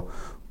байна. Нөгөө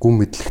гүн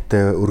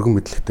мэдлэгтэй, өргөн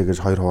мэдлэгтэй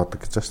гэж хоёр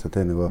хуваадаг гэж байна шүү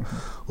дээ. Нөгөө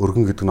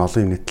өргөн гэдэг нь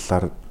олон юмны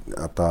талаар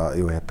одоо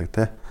юу яадаг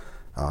те.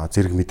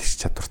 Зэрэг мэдчих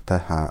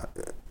чадвартай.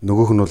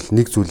 Нөгөөх нь бол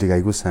нэг зүйлийг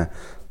аягүй сайн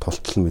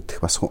тултал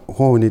мэдэх бас хүн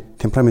хүний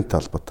темпераменттай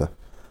холбоотой.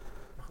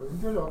 Энэ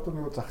дээр одоо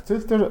нэг зах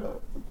зээл дээр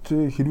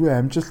хэрвээ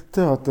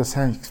амжилттай одоо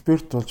сайн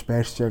эксперт болж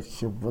байршаа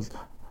гэх юм бол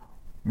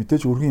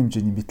мэдээж өргөн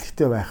хэмжээний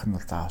мэдлэгтэй байх нь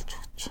бол заавалж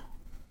өгч.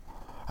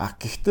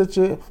 Гэхдээ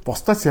чи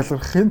бусдаас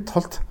ялгархын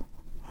тулд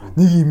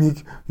нэг имийг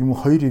юм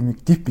хоёр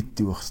имийг дип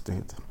мэддэг байх хэрэгтэй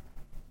гэдэг.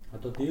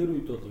 Одоо дээр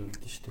үед бол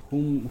ингэдэж шүү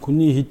дээ.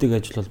 Хүний хийдэг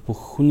ажил бол бүх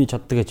хүний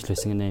чаддаг ажил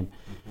байсан гэнэ юм.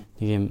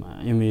 Нэг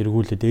юм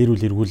эргүүлээд,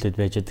 эргүүлээд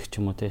байж байгаа ч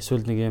юм уу те.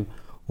 Эсвэл нэг юм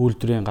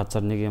үйлдвэрийн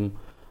газар нэг юм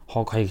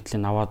хог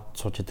хаягдлыг аваад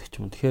сууж байгаа ч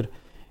юм уу. Тэгэхээр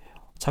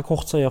цаг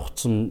хугацаа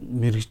явахсан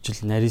мэрэгжил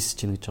нарийсж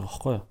гин гэж байгаа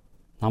байхгүй юу?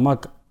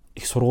 Намайг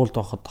их сургуульд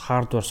байхад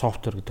хардвер,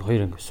 софтвер гэдэг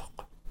хоёр анги байсан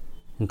байхгүй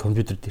юу? Энэ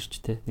компьютер дээр ч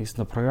те. Нэгс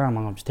нь програм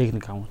хангамж,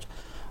 техник хангамж.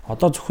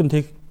 Одоо зөвхөн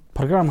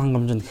програм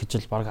хангамжинд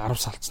хичээл баг 10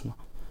 салцсан.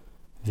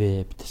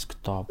 Веб,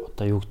 десктоп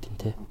одоо юу гэдэг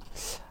те.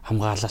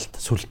 Хамгаалалт,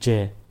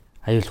 сүлжээ,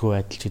 аюулгүй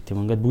байдалч гэдэг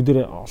юм. Ингээд бүгдээр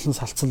олон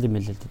салцсан юм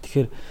байлээ л дээ.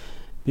 Тэгэхээр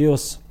би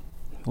бас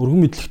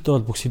өргөн мэдлэгтэй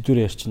бол бүх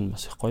сэдвэрээ ярьчихна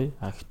бас их гоё.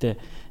 Гэхдээ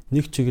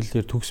нэг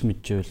чиглэлээр төгс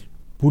мэдчихвэл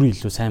бүр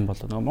илүү сайн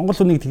болоо. Монгол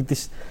хүнийг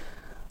тэгдэж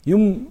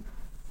юм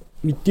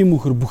мэддэм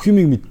мөхөр бүх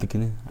юмыг мэддэг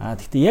гинэ.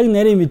 Гэхдээ яг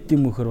нарийн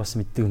мэддэм мөхөр бас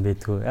мэддэг юм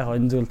байдгүй. Яг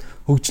энэ зүйл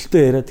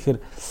хөгжилтэй яриа тэгэхээр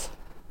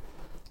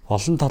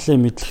олон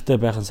талын мэдлэгтэй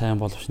байх нь сайн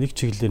боловч нэг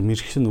чиглэлээр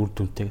мэрэгшин үр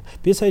дүнтэй.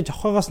 Би сая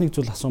жавхаагаас нэг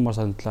зүйл асуумаар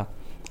санагдлаа.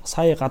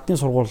 Сая гадны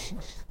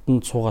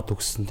сургуультанд суугаад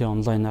төгссөн тий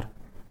онлайнаар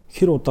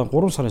хэр удаан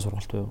 3 сарын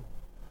сургалт байв.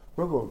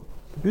 Үгүй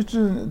би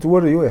ч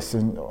зүгээр юу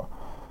яасан.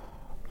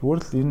 Зүгээр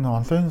л энэ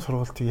онлайн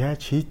сургалтыг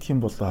яаж хийх юм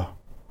болоо.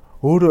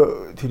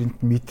 Өөр тэрэнд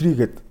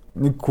мэдрийгээд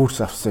нэг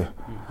курс авсан.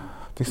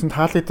 Тэгсэн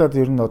таалагдаад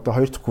ер нь одоо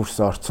 2 дахь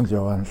курсаа орцсон л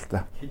яваана л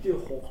да. Хэдийн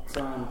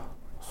хугацаанд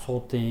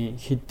суудын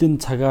хэдэн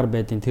цагаар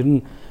байдیں۔ Тэр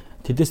нь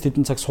тэдэс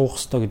тэдэн цаг суух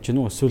хэрэгтэй гэж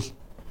байна уу? Эсвэл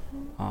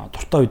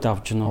дуртай үед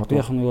авч байна уу? Би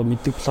яг нөгөө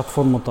мэддэг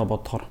платформудаа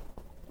бодохоор.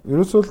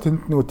 Ерөөсөө л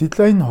тэнд нөгөө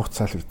дедлайн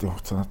хугацаа л гэдэг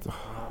хугацаанд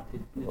байна.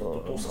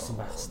 Дуусгасан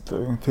байх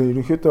хэрэгтэй. Тэгээ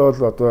ерөнхийдөө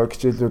бол одоо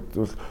хичээлүүд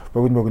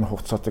бол богино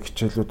хугацаатай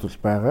хичээлүүд бол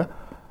байгаа.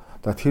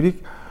 За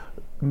тэрийг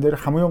энэ дээр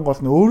хамгийн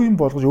гол нь өөрийн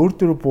болгож өөр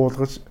дөрөв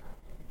буулгаж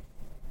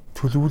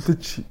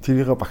төлөвлөж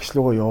тэрийг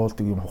багшлуугаа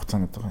явуулдаг юм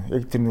хугацаанд байгаа.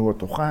 Яг тэр нөгөө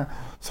тухайн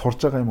сурж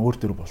байгаа юм өөр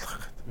дөрөв болгох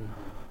гэдэг.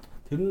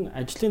 Тэр нь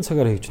ажлын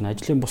цагаар хийж байна.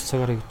 Ажлын бус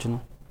цагаар хийж байна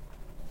уу?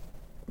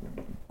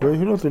 Гэхдээ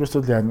хэрвээ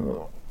ерөөсөө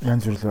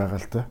янз бүр байгаа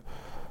л да.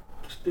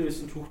 Гэртээ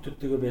байсан ч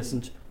хүүхдүүдтэйгээ байсан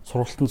ч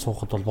сургалтанд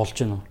суухад бол болж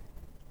байна уу?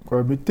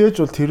 Гэхдээ мэдээж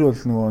бол тэр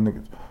бол нөгөө нэг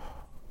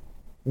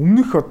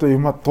өмнөх одоо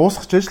юмаа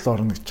дуусгаж л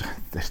орно гэж байгаа.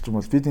 Зарчим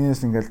бол бид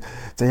энэс ингээл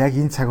за яг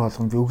энэ цаг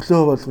болгоно би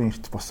өглөө болгон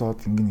эрт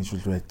босоод ингэн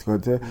хийж байдгаа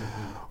тий.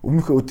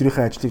 Өмнөх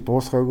өдрийнхөө ажлыг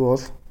дуусгаагүй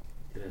бол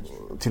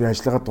тэр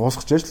ажлаагаа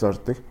дуусгаж л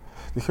ордог.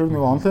 Тэгэхээр нэг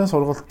онлайн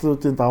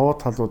сургалтуудын давуу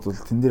талууд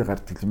бол тэн дээр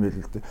гардаг юм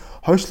байл л дээ.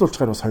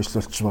 Хойшлуулчаар бас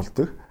хойшлуулч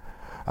болдог.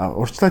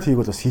 Урьдчилан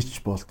хийгэл бас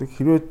хийчих болдог.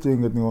 Хэрвээ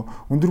ингээд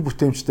нөгөө өндөр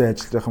бүтээмжтэй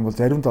ажиллах юм бол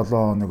зарим 7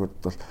 хоногуд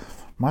бол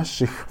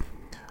маш их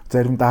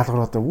зарим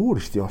даалгавруудаа өөр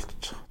ихтэй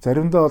болчих.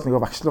 Заримдаа бол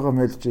нөгөө багшлуугаа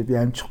мэлж би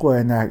амжихгүй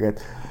байна гэд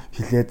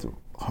хэлээд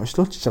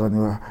хойшлуулчихж байгаа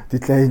нөгөө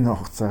дедлайн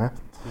хугацаа.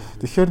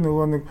 Тэгэхээр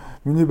нөгөө нэг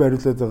миний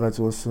бариулаад байгаа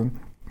зүйлс нь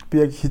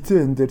би яг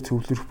хизээ энэ дээр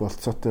төвлөрөх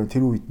болцоотой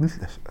тэр үед нь л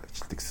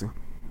ажилтдаг гэсэн.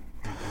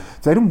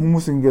 Зарим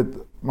хүмүүс ингээд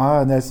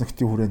маа найз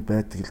нөхдийн хүрээнд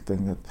байдаг л да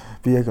ингээд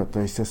би яг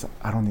одоо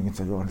 9-11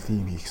 цагаар л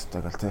юм хийх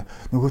хэрэгтэй гал тий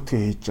нөгөөтгөө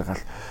хийж байгаа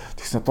л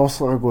тэгсэн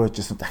дуусгаагүй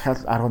байжсэн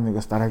дахиад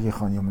 11-аас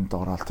дараагийнхоо юмд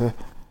ороод тий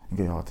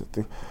ингээд яваад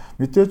байдаг.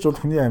 Мэдээж бол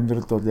хүний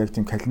амьдралд бол яг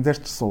тийм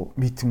календарчсан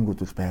митингүүд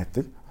бол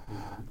байдаг.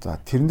 За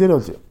тэрэн дээр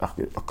бол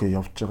окей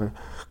явж байгаа.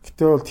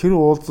 Гэтэ бол тэр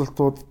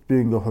уулзалтууд би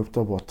ингээд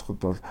хувьдаа бодоход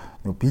бол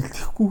нэг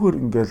бэлтгэхгүйгээр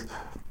ингээд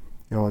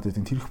яваад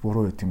байдаг тэр их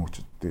буруу байт юм уу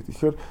ч гэдэг.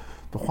 Тэгэхээр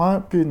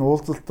тухайн би энэ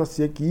уулзалтаас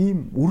яг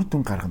ийм үр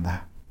дүн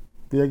гаргана.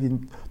 Би яг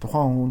энэ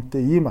тухайн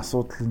хүнтэй ийм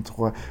асуудлын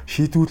тухай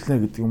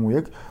шийдвэрлэнэ гэдэг юм уу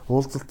яг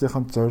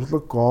уулзалтынхаа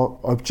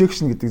зорилго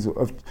objection гэдэг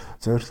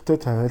зорилттой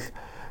тавиал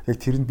яг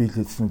тэр нь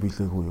биелээдсэн үү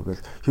биелээгүй юу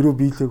гэл хэрвээ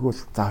биелээгүй бол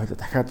за хоёлаа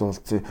дахиад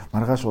уулзъя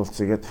маргааш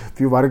уулзъя гэд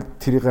би баг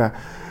тэрийг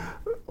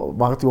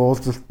магадгүй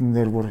уулзалтын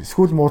дээр бүр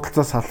эсвэл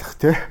муудалцаа салах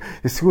те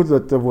эсвэл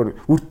одоо бүр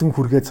үр дүн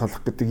хүргээд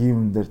салах гэдэг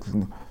юм дээр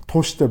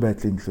тууштай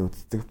байдлыг нөлөө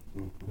үздэг.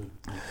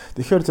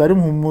 Тэгэхээр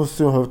зарим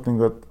хүмүүсийн хувьд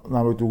ингээд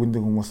намайг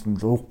дүгндэг хүмүүс нь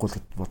л уухгүй л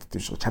боддог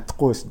юм шиг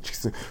чадахгүй байсан ч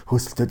гэсэн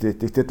хөөсөлтөд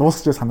байдаг. Тэгээ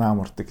дуусчих санаа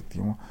амардаг гэдэг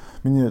юм уу.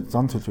 Миний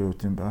зан төлөв юу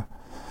юм бэ?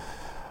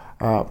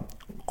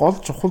 Гол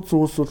чухал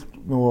зүйлс бол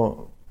нөгөө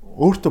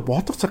өөртөө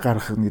бодох цаг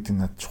гаргах гэдэг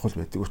нь надад чухал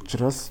байдаг.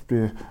 Учираас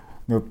би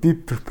нөгөө be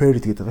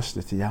prepared гэдэг байгаа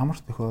шүү дээ. Ямар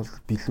тохиол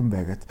бэлэн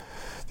байгаад.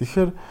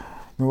 Тэгэхээр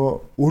нөгөө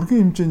өргөн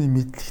хэмжээний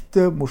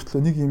мэдлэгтэй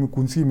мөртлөө нэг юм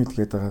гүнзгий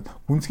мэдлгээд байгаа.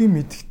 Гүнзгий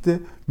мэдлэгтэй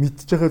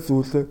мэдж байгаа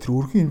зүйлээ тэр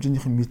өргөн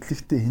хэмжээнийхэн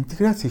мэдлэгтэй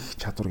интеграц хийх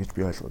чадвар гэж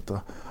би ойлгоод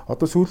байгаа.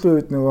 Одоо сүүлийн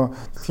үед нөгөө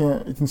дэлхийн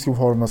эдийн засгийн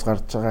форумоос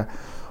гарч байгаа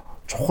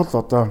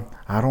чухал одоо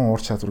 10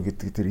 уур чадвар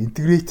гэдэг дээр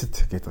integrated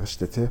гэдэг байгаа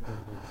шүү дээ тий.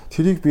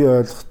 Тэрийг би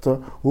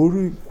ойлгохдоо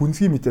өөрийн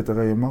гүнзгий мэдээд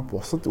байгаа юм а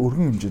бусад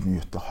өргөн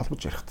хэмжээний юутай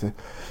холбож ярих тий.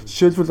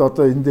 Жишээлбэл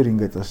одоо энэ дээр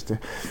ингэж байгаа шүү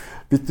дээ.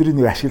 Бидний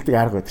нэг ашигладаг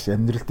арга байдаг ш.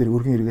 Амьдрал дээр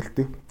өргөн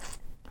хэрэгэлдэг.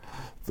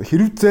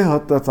 Хэрвээ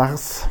одоо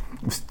загас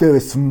өстэй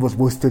байсан бол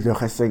бөөстэй л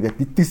байхаасаа ингээд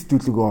бидний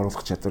сэтгүүлгөө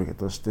оруулах чадвар гэдэг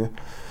байна шүү дээ.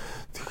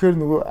 Тэгэхээр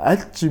нөгөө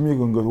аль жимийг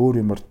ингээд өөр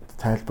юмар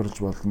тайлбарлаж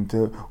болно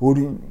те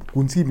өөрийн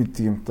гүнзгий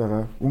мэддэг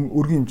юмтайгаа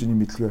өргөн хэмжээний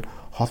мэдлэгээ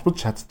холбож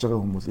чадж байгаа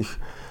хүмүүс их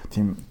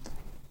тийм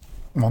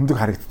мондөг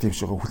харагддаг юм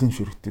шиг хүлэн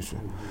шүрэгтэй шүү.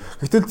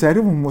 Гэтэл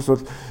зарим хүмүүс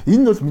бол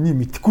энэ бол миний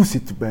мэдхгүй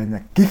сэдв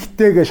байна.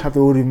 Гэхдээ шал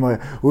өөр юм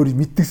өөр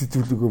мэддэг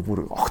сэтгүүлгөө бүр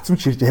огцом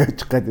ширж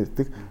явж байгаа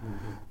гэдэг.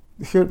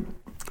 Тэгэхээр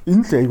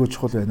энэ л айгүй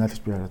чухал байна л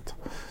гэж би хараад.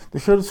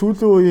 Тэгэхээр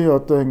сүүлийн үеийн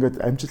одоо ингээд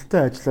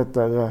амжилттай ажиллаад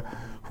байгаа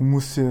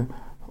хүмүүсийн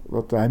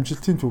одоо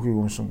амжилтын түүхийг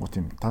уншингууд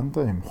юм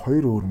дандаа юм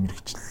хоёр өөр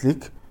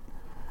мэрэгчлэлийг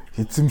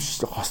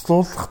эзэмш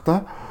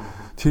хослуулахдаа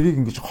тэрийг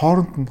ингэж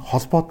хооронд нь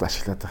холбоод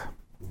ашиглаад байгаа.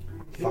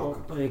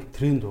 Одоо яг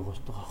тренд байгаа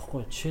шүү дээ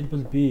аахгүй.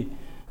 Жишээлбэл би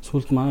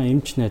сүүлд манай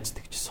эмч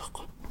найздаг гэсэн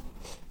аахгүй.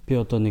 Би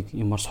одоо нэг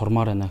юмар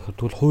сормоор байна гэхээр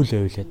тэгвэл хууль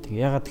явуулаад.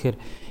 Ягаад тэгэхээр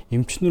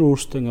эмчнэр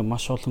өөрсдөө ингээ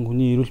маш олон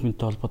хүний эрүүл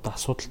мэндтэй холбоотой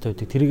асуудалтай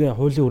байдаг. Тэрийг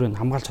хуулийн хүрээнд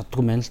хамгаалж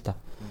чаддгүй байна л да.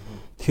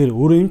 Тэгэхээр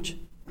өөрөө эмч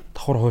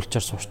давхар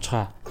хуульчаар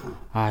сурчгаа.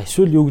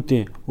 Эсвэл юу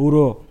гэдэг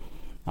өөрөө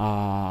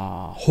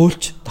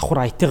хуульч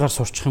давхар IT-гаар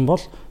сурчих юм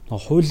бол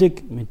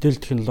хуулийг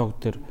мэдээлэл технологи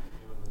дээр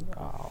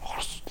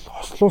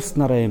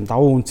цуглуулснараа юм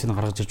давуу үнцийг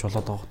гаргаж ирж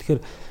болоод байгаа.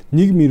 Тэгэхээр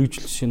нэг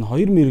мэрэгжил шинэ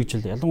хоёр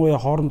мэрэгжил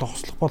ялангуяа хоорондоо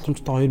хослох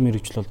боломжтой хоёр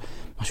мэрэгжил бол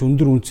маш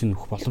өндөр үнцийг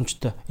нөх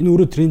боломжтой. Энэ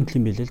өөрөө тренд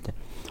юм билээ л дээ.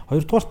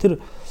 Хоёрдугаар тэр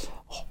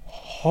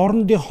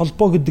хоорондын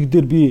холбоо гэдэг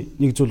дээр би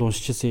нэг зүйл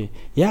уншижсэн.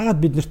 Яагаад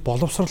биднэрт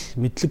боловсрал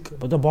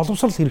мэдлэг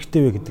боловсрал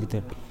хэрэгтэй вэ гэдэг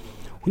дээр.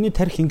 Хүний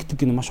тарих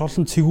ингэдэг гэнэ маш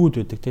олон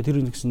цэгүүд байдаг. Тэр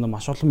нэгсэн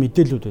маш олон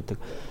мэдээлүүд байдаг.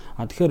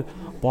 Тэгэхээр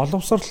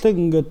боловсралыг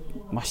ингээд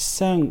маш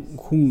сайн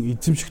хүн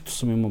эзэмших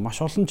тусам юм уу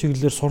маш олон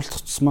чиглэлээр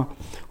суралцах тусмаа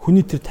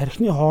хүний тэр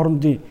тархины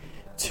хоорондын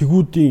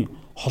цэгүүдийн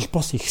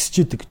холбоос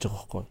ихсэж идэг гэж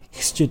байгаа байхгүй.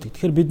 Ихсэж идэг.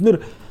 Тэгэхээр бид нэр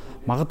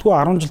магадгүй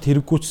 10 жилд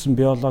хэрэггүйчсэн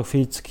биологи,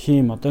 физик,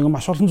 хим одоо ингээд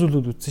маш олон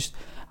зүйлүүд үзсэн шүү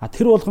дээ.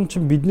 Тэр болгон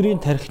чинь бидний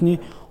тархины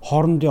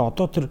хоорондын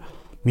одоо тэр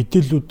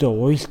мэдээллүүдэд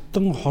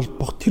уялдан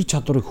холбох тэр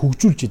чадварыг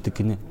хөгжүүлж идэг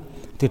гинэ.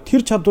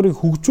 Тэр чадварыг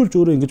хөгжүүлж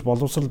өөрөө ингэж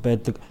боловсрал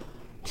байдаг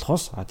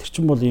болохоос тэр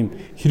чинь бол ийм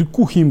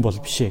хэрэггүй хийм бол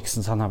биш ээ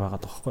гэсэн санаа байгаа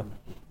байхгүй.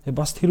 Тэгээ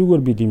бас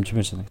тэрүүгээр би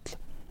дэмжмээр санагдлаа.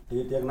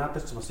 Тэгээд яг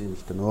надад ч бас юм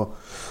л дээ нөө.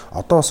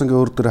 Одоо бас ингээ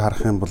өөр дөрөөр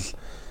харах юм бол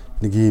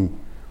нэг ийм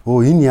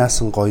энэ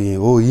яасан гоё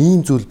юм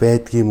ийм зүйл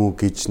байдгийм үү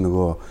гэж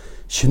нөгөө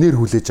шинээр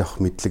хүлээж авах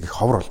мэдлэг их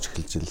ховор олж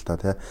эхэлж байна л да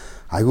тий.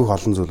 Айгүй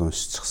олон зүйл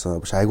уншчихсан.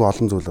 Биш айгүй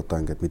олон зүйл одоо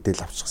ингээд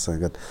мэдээлэл авчихсан.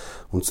 Ингээд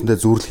үндсэндээ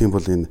зүүрлэх юм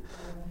бол энэ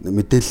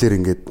мэдээллээр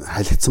ингээд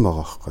халигдсан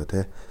байгаа байхгүй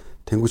тий.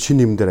 Тэнгүү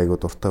шинэ юм дээр айгүй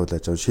дуртай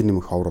байлаа жаа шинэ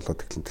юм ховор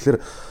болоод эхэлнэ. Тэгэхээр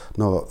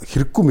нөө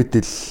хэрэггүй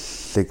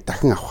мэдээллийг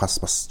дахин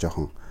авахаас бас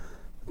жоохон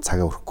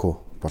цагаа өрөхгүй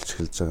болж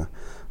эхэлж байгаа.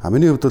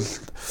 Миний хувьд бол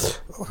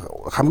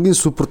хамгийн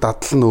супер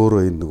дадал нь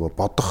өөрөө энэ нөгөө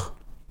бодох.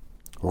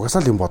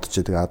 Угаасаа л юм бодож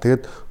байдаг.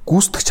 Тэгээд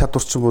гүйцэтгэх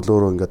чадвар чинь бол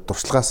өөрөө ингээд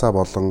дуршлагаасаа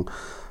болон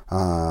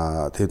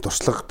тэгээд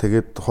дуршлага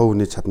тэгээд хов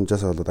хүний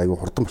чадамжаасаа болоод айгүй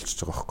хурдан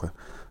болчихж байгаа байхгүй.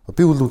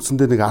 Би бол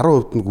үндсэндээ нэг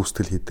 10% нь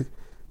гүйцэтгэл хийдэг,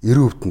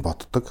 90% нь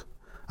боддог.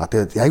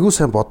 Тэгээд айгүй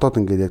сайн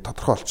бодоод ингээд яг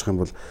тодорхой олчих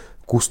юм бол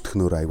гүйцэтгэх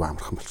нөр айгүй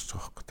амархан болчихж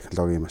байгаа байхгүй.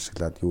 Технологи юм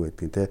ашиглаад юу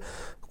гэдгийг те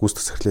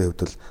гүйцэтгэх сахилын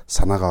хувьд бол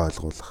санаагаа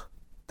ойлгуулах,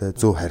 те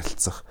зөв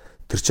харилцах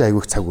тэр чинь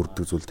айгүй цаг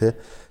үрдэг зүйл те.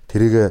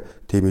 Тэрийг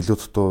тийм илүү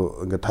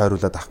дутуу ингээд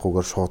тойруулаад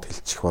авахгүйгээр шууд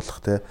хэлчих болох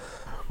те.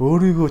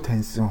 Өөрийгөө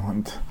таньсан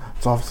хүнд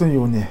зовлон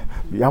юуны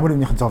ямар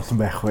нэгэн зовлон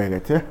байх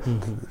вэ гэх те.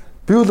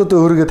 Би бол одоо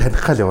өөрийгөө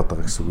таних гал яваад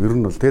байгаа гэсэн үг. Ер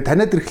нь бол тэгээ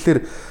таниад ирэхлээр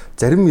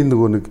зарим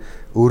нөгөө нэг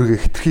өөрийгөө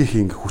хитрхийх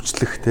ингээ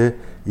хүчлэх те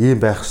ийм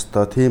байх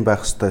хэвээр, тийм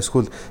байх хэвээр,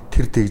 эсвэл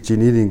тэр тэгж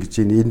ийн, ингэж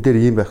ийн, энэ дээр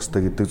ийм байх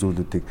хэвээр гэдэг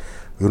зүйлүүдийг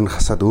ер нь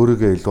хасаад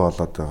өөрийгөө илүү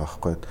олоод байгаа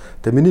байхгүй.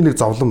 Тэгээ миний нэг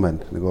зовлон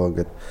байна. Нөгөө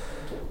ингээд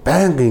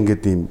байнга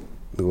ингээд ийм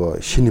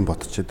нөгөө шин юм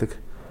бодож байдаг.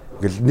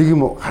 Ингээл нэг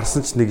юм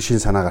харсан ч нэг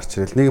шин санаа гарч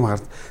ирэл, нэг юм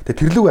хар. Тэгээ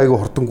тэрлэг айгүй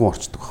хурдангуй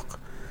орчдөг байхгүй.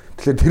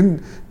 Тэгэхээр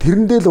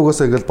тэрэндээ л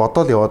угаасаа ингээл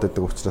бодоол яваад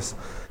байдаг учраас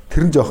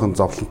тэр нь жоохон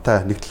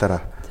зовлонтой нэг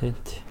талаараа. Тийм.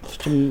 Тэр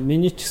чинь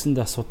миний ч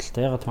гэсэндээ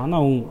асуудалтай. Ягаад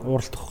манай хүн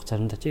ууралдах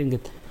заримдаа чи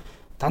ингээд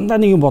дандаа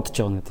нэг юм бодож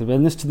явна гэдэг.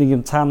 Биднээс ч нэг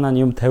юм цаанаа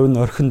юм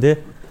 50 орхин дээ.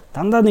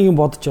 Дандаа нэг юм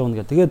бодож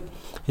явна гэдэг. Тэгээд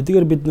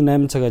хэдийгээр бид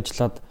 8 цаг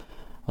ажиллаад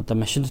одоо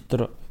машин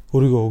дотор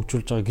өөрийгөө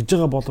хөгжүүлж байгаа гэж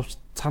байгаа боловч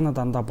цаанаа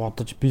дандаа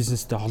бодож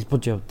бизнестэй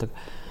холбож явдаг.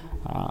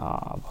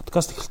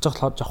 Подкаст эхэлж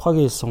байгаа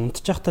Жавхагийн хэлсэн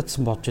унтж байхдаа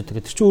ч бодож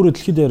байдаг. Тэр чинь өөрөө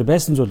дэлхийд дээр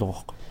байсан зүйл байгаа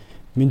байхгүй.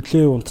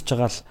 Ментлээ унтж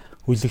байгаа л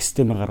хүлэг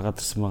системээр гаргаад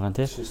ирсэн байгаа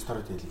тийм.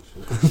 Стори хэлэх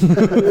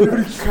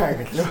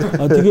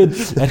шүү. Тэгээд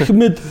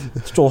Архимед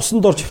чи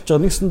усанд орж хөвч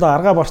байгаа нэгсэндээ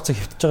аргаа барцаг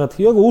хөвтж байгаа.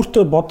 Яг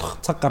өөртөө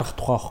бодох цаг гаргах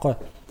тухай байхгүй.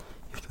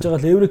 Хөвтж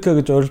байгаа л Еврика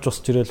гэж орж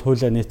усч ирээл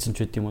хуйлаа нээсэн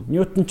ч гэдэм юм.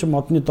 Ньютон ч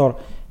модны доор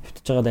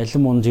хөвтж байгаа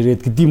алим унж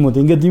ирээд гэдэм юм.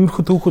 Ингээд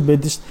иймэрхүү түүхүүд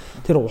байдаг шүү.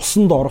 Тэр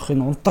усанд орох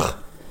энэ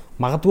унтах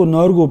магадгүй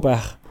нойргүй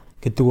байх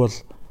гэдэг бол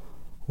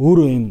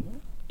өөрөө юм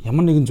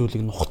ямар нэгэн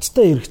зүйлийг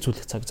нухацтай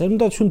эргэцүүлэх цаг.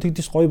 Заримдаа шүн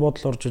тэгдэж гоё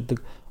бодол орж ирдэг.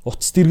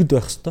 Утас дэргэд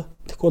байх хэвээр.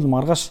 Тэгвэл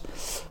маргааш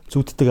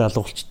зүуддэг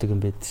алга болчдөг юм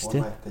байдаг шүү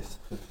дээ.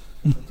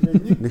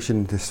 Нэг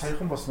шинэ тест.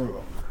 Саяхан бас нэг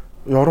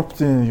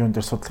Европын юун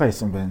дээр судалгаа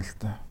хийсэн байна л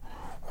да.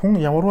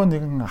 Хүн ямарваа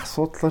нэгэн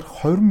асуудлаар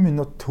 20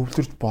 минут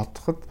төвлөрж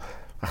бодоход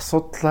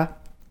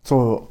асуудлаа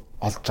 100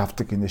 олж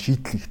авдаг гинэ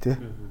шийдлийг те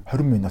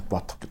 20 минут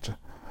бодох гэж.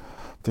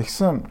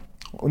 Тэгсэн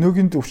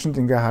өнөөгийн төвшөнд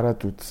ингээ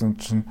хараад үзсэн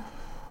чинь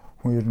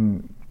хүн ер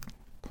нь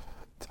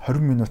 20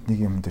 минут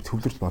нэг юм дээр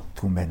төвлөрж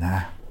боддог юм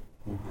байна.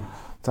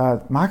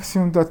 За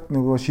максимумдаа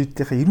нөгөө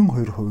шийдлийнхаа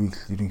 92%-ийг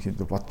л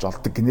ерөнхийдөө бодож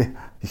олдог гинэ.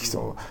 Их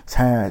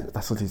сайн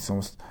дасгал хийсэн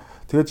хүмүүс.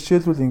 Тэгээд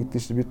жишээлбэл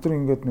ингэдэж шүү. Бид нар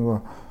ингээд нөгөө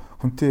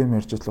хүнтэй юм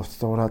ярьж л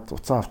уцаа ураад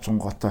уцаа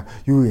авчингуудаа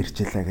юу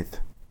ярьжээлаа гэд.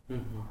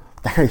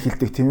 Дахиад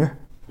эхэлдэг тийм ээ.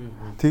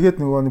 Тэгээд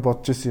нөгөө нэг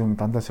бодож исэн юм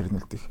дандаа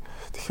сэрнэлдэг.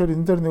 Тэгэхээр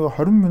энэ дээр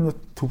нөгөө 20 минут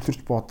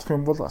төвлөрж бодох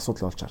юм бол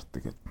асуудал олж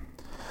хардаг гэд.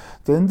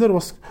 За энэ дээр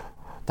бас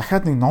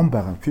дахиад нэг ном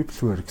байгаа.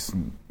 Peopleware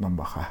гэсэн ном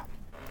баха.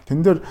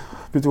 Тэн дээр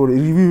би зүгээр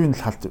ревювийн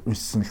талд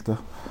уншсан л да.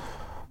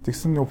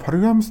 Тэгсэн нөгөө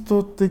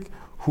программистуудыг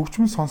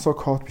хөгжмөн сонсоо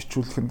код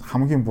бичүүлэх нь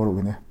хамгийн буруу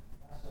гинэ.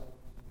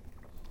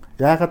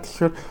 Яагаад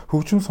тэгэхээр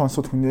хөгжмөн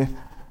сонсоод хүний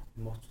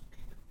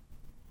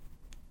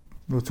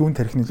нөгөө зүүн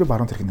тархины илүү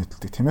баруун тархины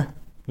хөдөлдөг тийм ээ.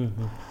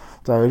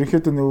 За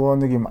ерөнхийдөө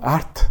нөгөө нэг юм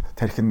арт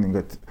тархин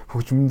ингээд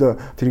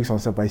хөгжмөндөө тэрийг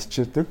сонсоо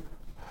баяжчихдаг.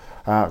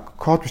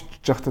 Код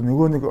бичиж байхдаа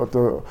нөгөө нэг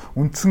одоо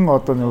үндсэн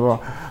одоо нөгөө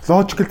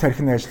логикал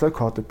тархины ажиллаа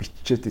код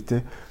биччихэд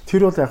тий.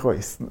 Тэр бол яг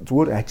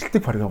зүгээр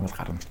ажилтдаг програм бол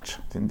гарна гэж.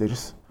 Тэн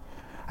дээрээс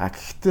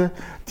Гэхдээ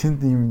тэнд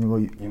ийм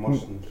нэг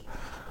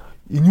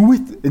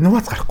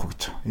инновац гарахгүй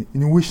гэж.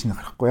 Инновашн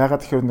гарахгүй.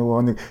 Ягаад тэгэхээр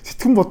нөгөө нэг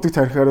сэтгэн боддог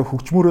тарихаараа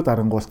хөгжмөрөө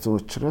дарангуулсан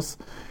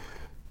учраас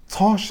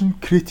цоошин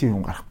креатив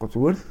юм гарахгүй.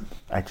 Зүгээр л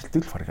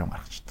ажилтдаг програм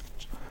гаргачдаг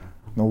гэж.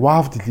 Нөгөө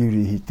wow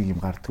delivery хийдэг юм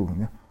гардгүй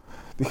гэнэ.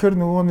 Тэгэхээр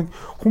нөгөө нэг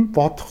хүн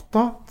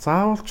бодохдоо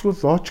заавалчгүй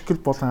logical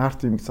болон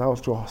арт юмыг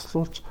заавалчгүй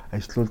хослуулж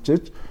ажиллуулж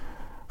яаж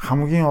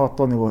хамгийн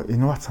одоо нөгөө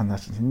инновац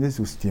санаа чинь тэндээс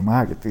үүсдэг юм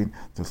аа гэдэг энэ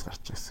зүйлс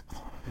гарч ирсэн.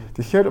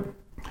 Тэгэхээр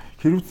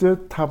хэрвээ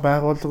та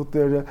байгууллага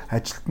дээр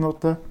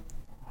ажилтнуудаа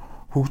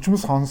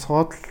хөгжмөс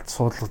сонсгоод л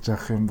суулгаж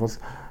явах юм бол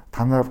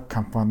танай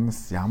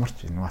компаниас ямар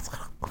ч инновац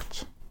гарахгүй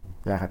ч.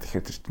 Яагаад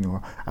тэгэхээр тэр чинь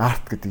нөгөө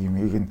арт гэдэг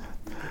юмыг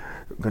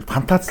ингээд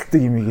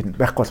фантазилдаг юмыг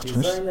байхгүй болгочих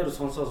юм шүү. Дизайнер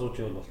сонсоо сууж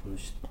явал болно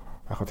шүү дээ.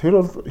 Яг тэр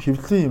бол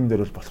хэвлэлийн юм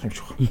дээр бол болох юм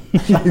шиг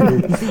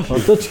байна.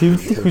 Одоо ч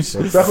хэвлэх биш.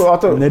 Яг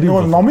одоо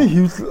нөгөө номын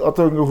хэвлэл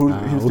одоо ингээ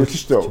хэвлэлж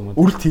шүү дээ.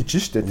 Үрэлт хийж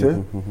шүү дээ тий.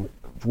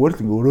 Зүгээр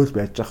л ингээ өрөөл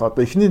байж байгаа.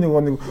 Одоо эхний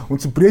нөгөө нэг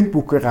үнсэн брэнд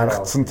бүкээ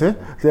гаргацсан тий.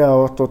 Тэгээ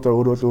аваатуудаа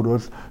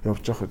өрөөл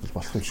явж байгаа хэд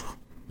болох юм шиг.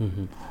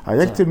 А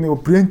яг тэр нөгөө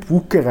брэнд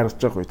бүкээ гаргаж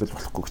байгаа үед л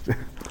болохгүй гэж.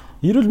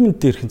 Эрүүл мэнд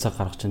дээр хэн цаг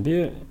гаргаж байна.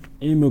 Би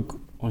иймэг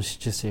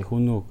уншижээсэй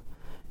хүнөө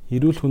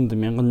эрүүл хүнд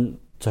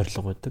 1000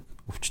 зорилго байдаг.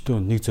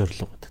 Өвчтөн нэг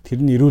зорилго байдаг. Тэр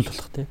нь эрүүл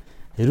болох тий.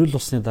 Эрүүл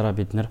усны дараа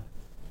бид нэр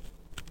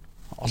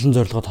олон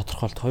зорилгоо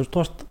тодорхойлдог.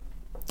 Хоёрдугаарт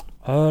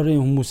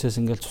ойрын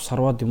хүмүүсээс ингээл цус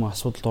харваад юм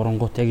асуудалд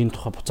оронгууд яг энэ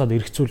тухай буцаад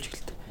эргцүүлж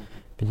эхэлдэг.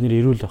 Бид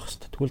нэр эрүүл байх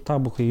хэрэгтэй. Тэгвэл та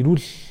бүхэн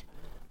эрүүл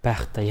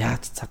байхдаа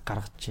яаж цаг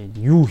гаргаж чинь,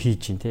 юу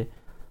хийж чинь те?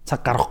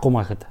 Цаг гаргахгүй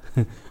маа гэхэд.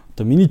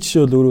 Одоо миний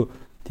жишээ бол өөрөө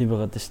тийм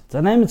байгаад шүү дээ.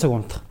 За 8 цаг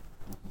унтах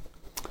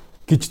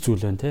гэж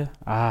зүйл байна те.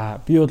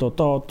 Би бол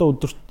одоо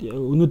өдөрт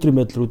өнөөдрийн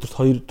байдлаар өдөрт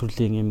 2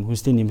 төрлийн юм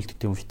хүнсний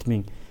нэмэлттэй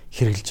витамин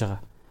хэрэглэж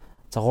байгаа.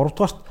 За 3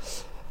 дугаарт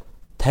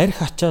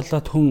тарих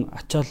ачаалаад хүн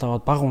ачаал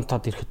аваад баг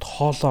унтаад ирэхэд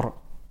хоолоор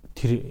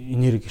тэр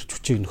энерги ирч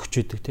хүчийг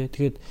нөхчөөдөг тий.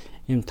 Тэгээд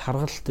ийм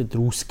таргалтай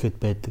дөр үүсгээд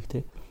байдаг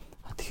тий.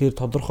 Тэгэхээр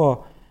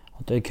тодорхой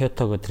одоо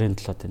кетого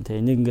трендлоод байна тий.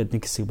 Энийг ингээд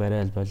нэг хэсэг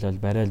барайл болоод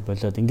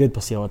ингээд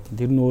бас яваад байна.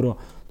 Тэр нь өөрөө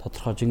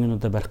тодорхой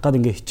жингэнүүдээ барих гад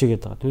ингээд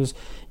хичээгээд байгаа. Тэгээс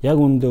яг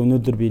үүндээ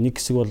өнөөдөр би нэг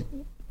хэсэг бол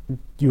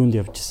юунд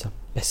явж исэн.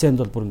 Бассейнд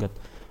бол бүр ингээд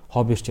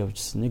хоббирч явж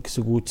исэн. Нэг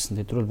хэсэг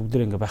үүдсэн. Тэр бол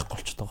бүгдээ ингээд байхгүй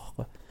болчиход байгаа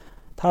байхгүй.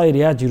 Та хоёр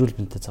яаж эрүүл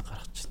мэндэд цаг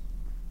гаргаж байна?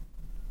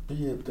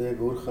 Би одоо яг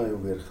өөрийнхөө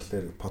юу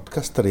ярихлаар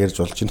подкастаар ярьж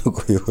болж байна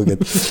үгүй юу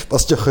гэдэг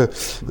бас жоох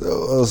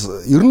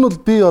ер нь бол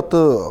би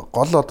одоо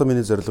гол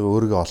миний зорилго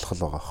өөрийгөө олох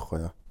л байгаа байхгүй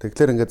юу.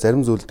 Тэгэхээр ингээд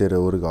зарим зүйл дээр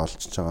өөрийгөө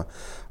олчихж байгаа.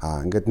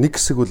 Ингээд нэг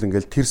хэсэг бол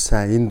ингээд тэр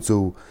сайн энэ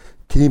зөв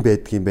тийм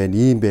байдгийм байна,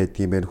 ийм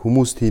байдгийм байна,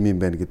 хүмүүс тийм юм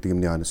байна гэдэг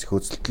юмны анаас их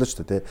хөдөлтлөө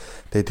шүү дээ.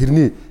 Тэгээ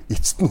тэрний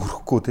эцэст нь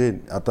хүрэхгүй те.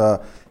 Одоо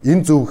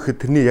энэ зөв гэхэд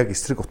тэрний яг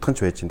эсрэг утганч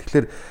байж байна.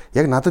 Тэгэхээр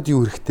яг надад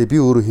юу хэрэгтэй, би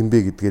өөрөө хинбэ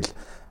гэдгээл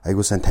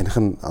айгуу сайн таних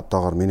нь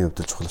одоогоор миний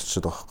хувьд чухал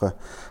болчиход байгаа байхгүй.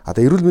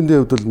 Одоо эрүүл мэндийн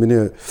хувьд бол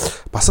миний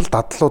бас л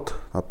дадлууд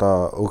одоо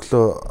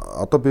өглөө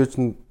одоо би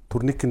чинь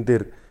турникэн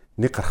дээр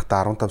нэг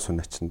гарахтаа 15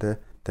 сунаачин те.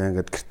 Тэгээ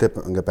ингээд гэртээ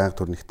ингээд банк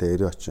турниктэй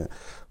өрөө очив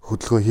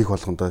хөдөлгөөн хийх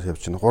болгондоо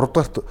явж байна. 3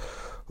 дахь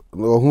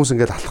хүмүүс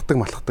ингээд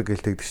алхдаг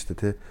гэж тэгдэг шүү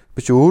дээ те.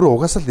 Би чи өөрөө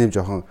угаасаа л ийм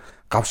жоохон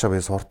гавшаа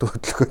бай сурдаг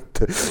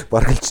хөдөлгөөнтэй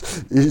баргалж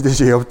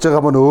ийшээ явж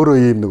байгаа маань өөрөө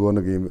ийм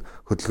нэг ийм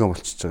хөдөлгөөн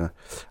болчихж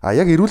байгаа.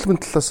 Яг эрүүл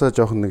мэндийн талаас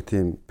жоохон нэг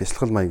тийм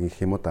бясалгал маяг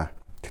гэх юм уу да.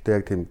 Гэхдээ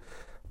яг тийм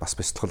бас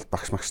бясалгал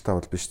багш магчтай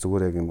бол биш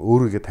зүгээр яг юм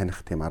өөрийгөө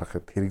таних тийм арга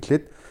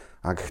хэрэглээд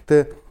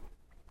гэхдээ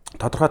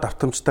тодорхой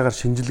давтамжтайгаар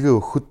шинжилгээ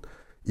өгөхөд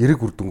эрэг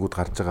үр дүнгууд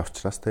гарч байгаа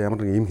учраас та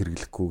ямар нэг юм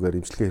хэрэглэхгүйгээр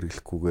имчилгээ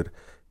хэрэглэхгүйгээр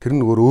тэр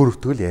нь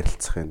өөрөвтөө л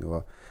ярилцах юм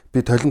нөгөө би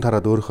толон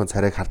тараад өөрийнхөө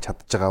царайг харж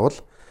чадж байгаа бол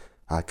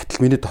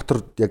гэтэл миний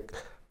дотор яг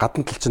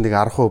гадна тал чинь нэг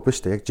 10%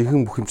 биш үү яг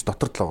жинхэнэ бүх юмч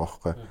дотор л байгаа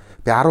байхгүй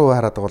би 10%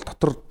 хараад байгаа бол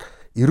дотор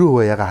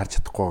 90% яга харж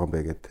чадахгүй байгаа юм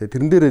бэ гэдэг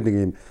тэрэн дээрээ нэг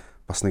юм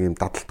бас нэг юм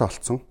дадалтай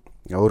болцсон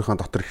өөрийнхөө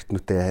дотор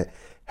ихтнүүтэй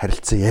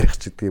харилцан ярих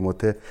ч гэдэг юм уу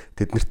те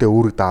тэд нартэй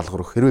үүрэг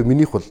даалгаврах хэрвээ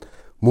минийх бол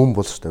мөн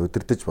бол шүү дээ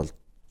өдөрдөж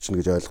болчихно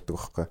гэж ойлгодог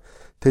байхгүй.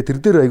 Тэгээ тэр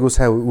дээр айгүй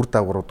сайн үр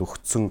дагаврууд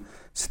өгцсөн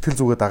сэтгэл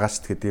зүгээ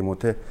дагаачд гэдэг юм уу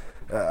те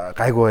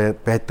гайгүй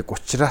байдаг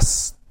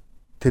учраас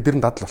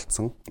тэдэр нь дадал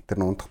болцсон. Тэр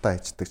нь унтахтаа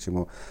хайчдаг ч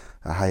юм уу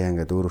хаяа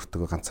ингээд өөр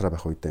өөртөө ганцаараа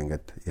байх үедээ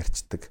ингээд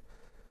ярьцдаг.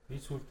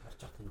 Би сүүлд харж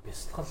байгаа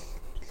бясалгал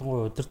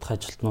ялангуяа удирдах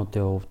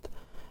ажилтнуудын хувьд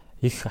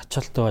их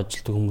ачаалттай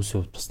ажилтдаг хүмүүсийн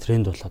хувьд бас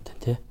тренд болоод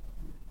байна те.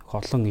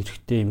 Олон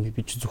эрэгтэй юм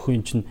би ч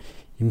зөвхөн чинь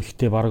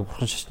эмэгтэй баг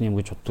бурхан шашны юм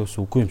гэж боддог ус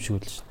үгүй юм шиг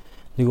байл шин.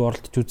 Нэг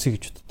оролдож үзье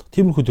гэж боддог.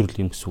 Тиймэрхүү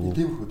төрөл юм гэсэн үг.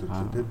 Тиймэрхүү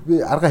төрөл. Би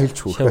арга хэлж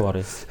хүү. Шав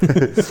орё.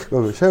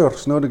 Шав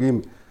орч нэг юм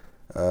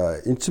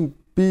эн чин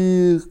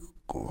би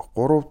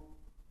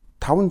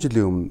 3-5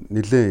 жилийн өмнө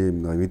нэлээ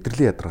юм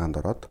мэдрэлийн ядаргаанд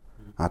ороод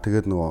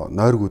тэгээд нөгөө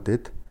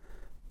нойргуудээд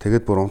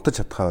тэгээд бүр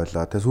унтаж чадхаа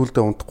байлаа. Тэгээд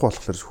сүүлдээ унтахгүй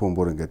болохоор зөвхөн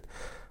бүр ингээд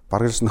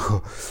баргаж нөгөө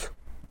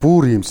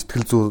бүр юм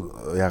сэтгэл зүй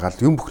ягаал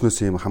юм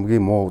бүхнөөс юм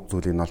хамгийн муу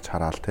зүйлийг нь олж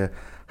хараал те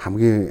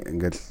хамгийн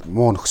ингээд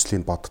муу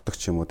нөхцөлийг боддог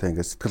ч юм уу те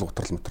ингээд сэтгэл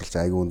готрол материалч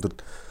айгүй өндөр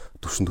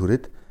төвшөнд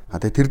хүрээд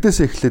тэгээ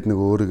тэрдээсээ эхлээд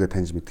нөгөө өөрийгөө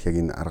таньж мэдэх яг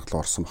энэ арга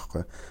руу орсон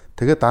байхгүй.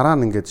 Тэгээд дараа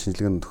нь ингээд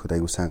шинжилгээнд өгөхөд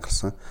айгүй сайн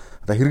гарсан.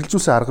 Одоо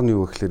хэрэгжүүлсэн арга нь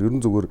юу гэхээр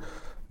ерөн зүгээр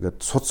ингээд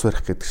суц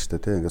барих гэдэг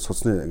штэ тий. Ингээд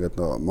суцны ингээд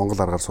Монгол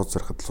аргаар суц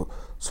барихад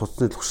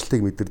суцны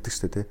төвшлтийг мэдэрдэг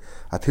штэ тий.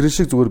 Тэр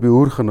шиг зүгээр би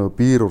өөрийнхөө нөгөө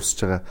биеэр урсж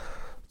байгаа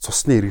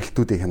цусны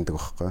эргэлтүүдийг хяндаг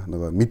байхгүй.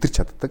 Нөгөө мэдэрч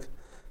чаддаг.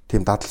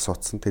 Тийм дадал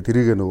суудсан. Тэгээ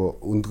тэрийг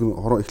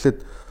нөгөө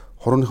эхлээд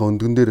хурууныхаа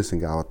өндгөн дээрээс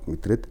ингээд аваад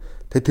мэдрээд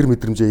тэгээ тэр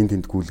мэдрэмжээ энд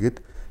тэнд гүйлгээд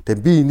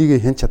тэгээ би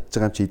энийг хянч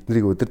чадчих юм чи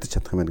эднэрийг удирдах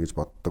чадах юм байна гэж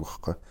боддог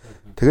байхгүй.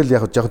 Тэгэл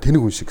яг жоохон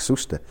тэнэг хүн шиг гэсэн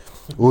үг шүү дээ.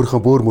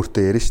 Өөрийнхөө бөөр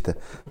мөртөө ярина шүү дээ.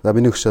 За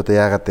миний хөш одоо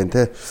яагаад вэ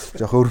те?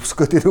 Жоохон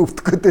өрөвсгөө дээр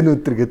өвдөхгөө дээр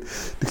өдр гэд.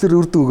 Тэгэхээр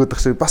үрдэн өгöd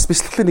ах шиг бас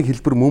бяцлаглын нэг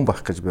хэлбэр мөн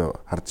байх гэж би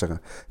харж байгаа.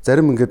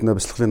 Зарим ингээд нөө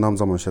бяцлаглын ном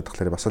зам уншаад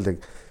тахлаар бас л яг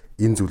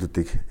энэ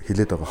зүйлүүдийг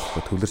хэлээд байгаа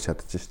байхгүй төвлөрч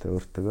чадчих шүү дээ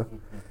өөртөө.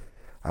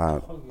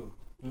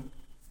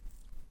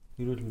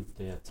 Эрүүл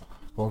мэндтэй яац.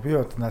 Би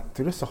одоо над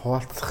тэрээс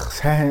хуваалцах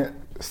сайн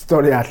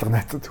стори алга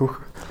надад түүх.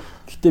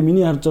 Гэтэ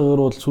миний харж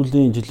байгаагаар бол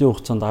сүүлийн жилийн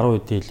хугацаанд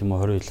 10 үдэ хэл юм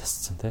уу 20 хэл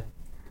асцсан те.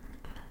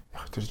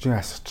 Тэр чинь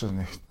асууж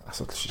нэг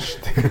асуудал шүү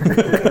дээ.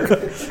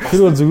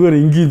 Тэр бол зүгээр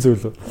энгийн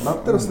зүйл үү?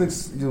 Над дээр бас нэг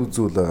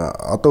зүйл байгаа.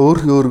 Одоо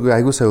өөрийгөө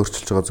аягүй сайн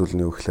өөрчилж байгаа зүйл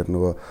нь юу гэхээр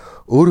нөгөө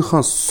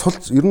өөрийнхөө сул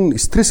ер нь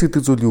стресс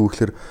гэдэг зүйл юу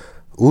гэхээр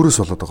өөрөөс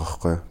болоод байгаа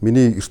байхгүй юу?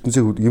 Миний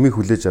ертөнцийн юмыг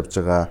хүлээж авч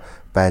байгаа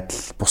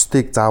байдал,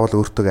 бусдыг заавал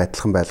өөртөө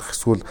адилхан байлгах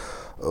эсвэл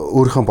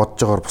өөрийнхөө бодож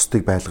байгаагаар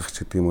бусдыг байлгах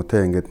гэдэг юм уу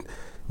те ингээд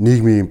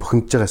нийгмийн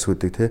бухимдж байгаа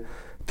асуудыг те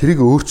тэрийг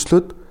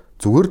өөрчлөөд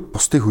зүгээр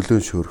бусдыг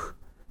хүлээн шөөрөх,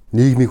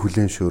 нийгмийг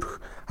хүлээн шөөрөх.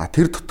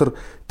 Тэр дотор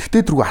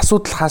тэгтээ тэргүй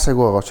асуудал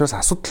хаасаагүй байгаа учраас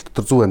асуудал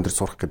дотор зөв амьдрал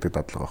сурах гэдэг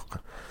дадлага байхгүй.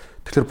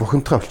 Тэгэхээр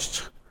бухимдгаа болчихж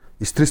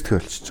байгаа. Стресстэй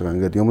болчихж байгаа.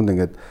 Ингээд юмд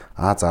ингээд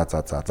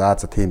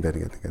за тийм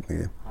байна гэдэг нэг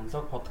юм.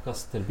 Анлог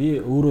подкаст дээр би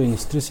өөрөө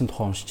энэ стрессийн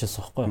тухай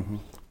уншижсэн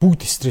байхгүй.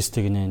 Бүгд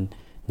стресстэй гинэ.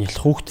 Нялх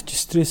хүүхэд ч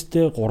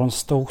стресстэй, 3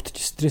 настай хүүхэд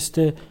ч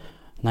стресстэй,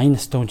 80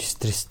 настай хүн ч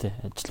стресстэй.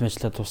 Ажил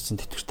мэжлээ дууссан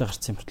тэтгэвртэй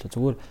гарсан юм болтлоо.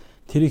 Зүгээр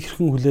тэрийг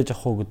хэрхэн хүлээж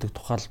авах уу гэдэг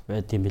тухай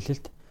байд юм билээ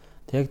л дээ.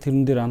 Тэг яг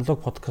тэрэн дээр анлог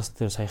подкаст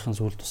дээр саяхан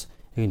сүлд бас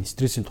яг энэ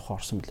стрессийн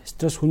тухай орсон билээ.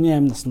 Стресс хүний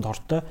амь насанд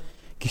ортой.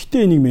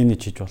 Гэхдээ энийг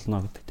менеж хийж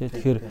болно гэдэг тийм.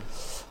 Тэгэхээр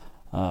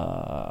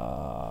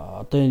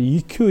одоо энэ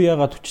EQ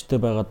яагаад хүчтэй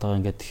байгаад байгаа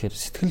ингээд тэгэхээр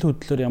сэтгэл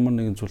хөдлөлөөр ямар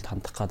нэгэн зүйлд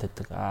хандах гад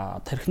байдаг.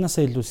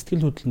 Тархинасаа илүү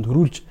сэтгэл хөдлөлөнд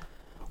хөрвүүлж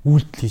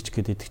үйлдэл хийч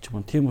гэдэг ч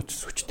юм уу. Тийм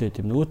учраас хүчтэй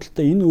гэдэг юм. Нөгөө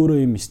талдаа энэ өөрөө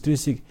юм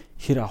стрессийг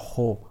хэр авах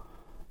уу?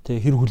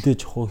 Тэг хэр хүлээж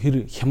авах уу? Хэр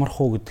хямрах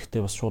уу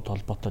гэдэгтэй бас шууд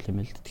холбоотой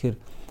юм л. Тэгэхээр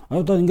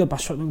одоо ингээд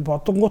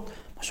бодонгууд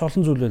маш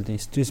олон зүйл байл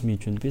стресс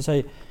мэж байна. Би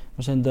сая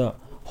машинд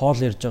хоол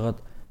ярьж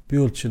байгаад би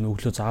бол чинь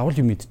өглөө заавал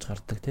юм идэж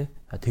гардаг тий.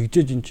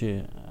 Тэгжээж эн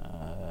чи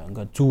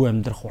ингээд зөв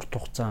амьдрах урт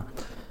хугацаа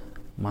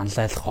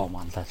манлайлах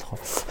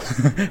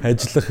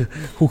ажиллах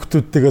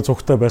хүүхдүүдтэйгээ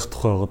цугтай байх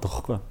тухай байгаа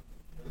байхгүй.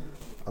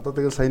 Одоо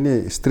тэгэл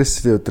саяны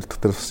стрессийн өдөр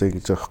дотор бас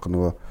ингэж байгаа байхгүй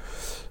нөгөө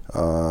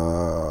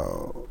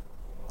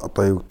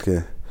одоо юу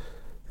гэдгийг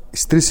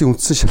стрессийн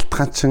үндсэн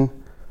шалтгаан чинь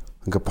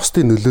ингээд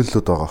бусдын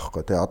нөлөөллөд байгаа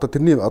байхгүй тий. Одоо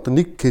тэрний одоо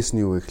нэг кейс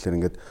нь юу вэ гэхээр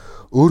ингээд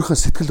өөрийнхөө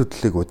сэтгэл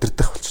хөдлөлийг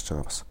удирдах болчихж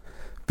байгаа бас.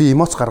 Би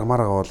эмоц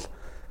гаргамаар байгаа бол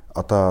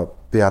одоо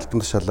би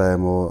альбан тушаалаа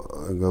юм уу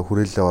ингээ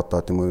хүрээлээ одоо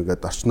тийм үү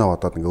ингээд орчноо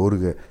одоод ингээ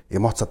өөрийгөө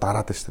эмоцоо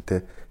дараад байна шүү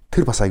дээ.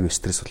 Тэр бас аюу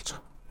стресс болж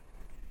байгаа.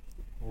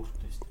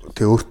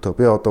 Тэ өөртөө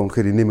би одоо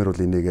үнэхээр инээмэр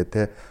бол инээгээ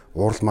те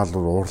ууралмал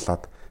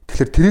уурлаад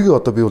тэгэхээр тэрийг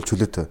одоо би бол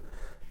чөлөөтэй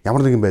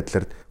ямар нэгэн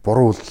байдлаар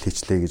буруу үйлдэл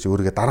хийчлээ гэж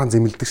өөрийгөө дараа нь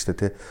зэмлэдэг шүү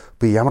дээ те.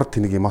 Би ямар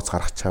тэнэг эмоц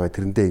гаргах чаваа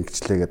тэрэндээ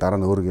ингэчлээ гэ дараа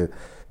нь өөрийгөө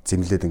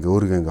зэмлээд ингээ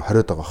өөрийгөө ингээ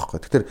хориод байгаа байхгүй.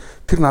 Тэгэхээр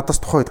тэр надаас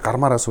тухайд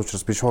гармаараас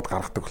учраас би шууд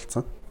гаргадаг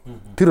болсон.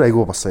 Тэр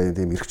айгуу бас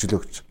тийм эрхчлөө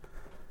өгч.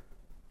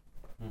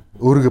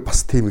 Өөрийгөө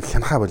бас тийм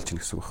хянахаа болж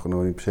ийн гэсэн үг байхгүй.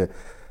 Нөгөө юм бишээ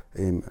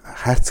ийм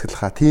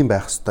хайрцаглахаа тийм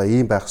байх хэвээр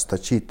ийм байх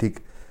хэвээр чи тийг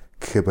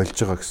гэхэ болж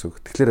байгаа гэсэн үг.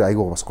 Тэгэхээр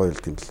айгуу бас гоё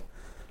л тийм л.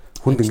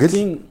 Хүнд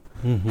ингээл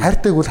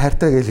хайртайг бол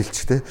хайртай гэж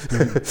хэлчих те.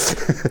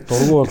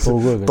 Дургу бол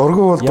дургу гэж.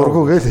 Дургу бол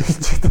дургу гэж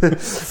хэлчих те.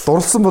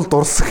 Дурлсан бол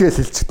дурсан гэж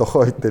хэлчих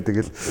тохоо хойтой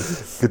тэгэл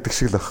гэдэг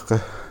шиг л байхгүй.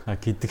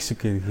 Гэдэг шиг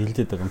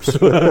хэлдээд байгаа юм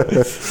шүү.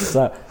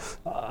 За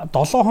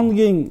 7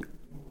 хоногийн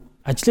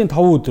ажлын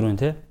 5 өдөр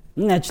байна те.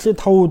 Энэ ажлын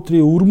 5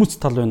 өдрийн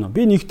өрмөц тал байна.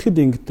 Би нэгтгэхэд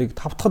ингэдэг,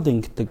 5 дахад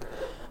ингэдэг,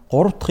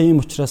 3 дахь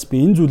ийм учраас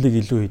би энэ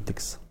зүйлийг илүү хийдэг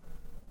гэсэн.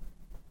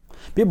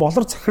 Би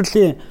болор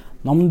захирлын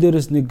номон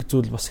дээрээс нэг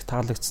зүйл бас их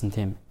таалагдсан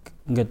тийм.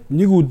 Ингээд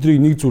нэг өдрийг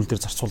нэг зүйл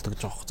дээр зарцуулдаг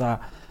гэж байгаа. За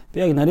би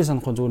яг нарийн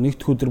санахгүй зүгээр нэг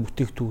дахь өдөр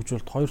бүтээгдэхүүн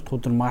хөгжүүлэлт, 2 дахь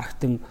өдөр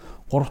маркетинг,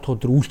 3 дахь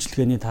өдөр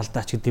үйлчлэгээний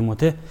талдаа ч гэдэг юм уу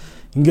те.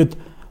 Ингээд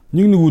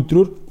нэг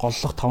өдрөөр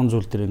голлох 5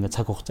 зүйл дээр ингээд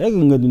цаг хугацаа яг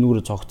ингээд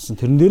энүүгээр зогтсон.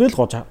 Тэрэн дээрээ л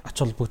гож ач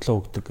холбогдлоо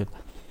өгдөг гэдэг.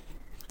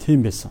 Тийм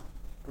байсан.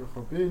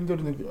 Би энэ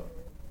дээр нэг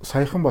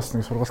саяхан бас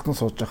нэг сургалтанд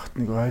сууж байхад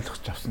нэг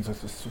ойлгож авсан зүйл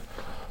байсан.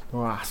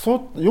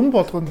 Нөгөө юм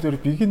болгон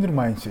дээр beginner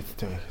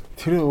mindsetтэй байх.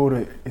 Тэр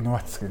өөрөө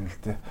инновац гэнэ л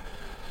дээ.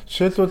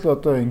 Жишээлбэл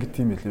одоо ингэ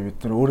тийм билээ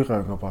бид нар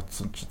өөрийгөө ингэ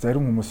бодсон чи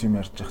зарим хүмүүс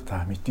юм ярьж явах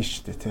та мэдэн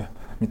штэ тий.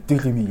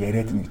 Мэддэг юм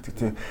яриад нэг гэдэг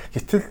тий.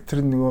 Гэтэл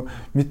тэр нөгөө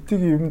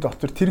мэддэг юм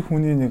дотор тэр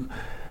хүний нэг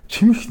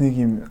чимэх нэг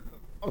юм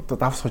одоо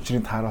давс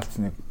хожрын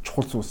тааруулсан нэг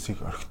чухал зүйлсийг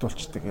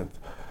орхитуулчдаг гэдэг.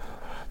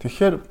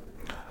 Тэгэхээр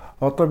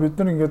одоо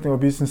бид нар ингээд нөгөө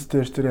бизнес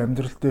дээр тэр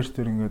амьдрал дээр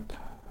тэр ингээд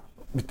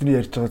бидний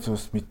ярьж байгаа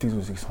зүйлс мэддэг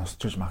зүйлсийг сонсч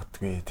байж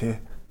магадгүй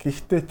тий.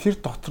 Гэхдээ тэр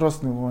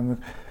дотроос нөгөө нэг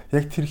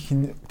яг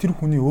тэр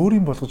хүний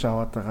өөрийн болгож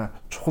аваад байгаа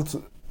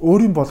чухал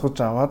өөрийн болгож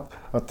аваад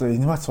одоо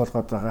анимац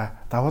болгоод байгаа,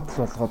 даваа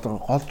тал болгоод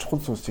байгаа гол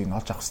чухал зүйлсийг нь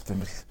олж авах хэрэгтэй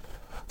юм байна.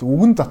 Тэг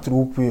үгэн дотор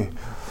үг би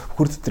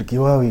хөр дотор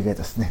giveaway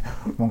гэдэг бас нэг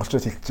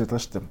монголчууд хэлчихэж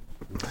байгаа шүү дээ.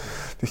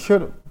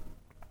 Тэгэхээр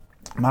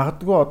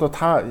магадгүй одоо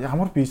та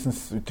ямар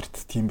бизнес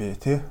удирдах тийм бэ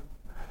те?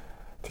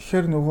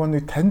 Тэгэхээр нөгөө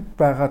нэг танд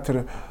байгаа тэр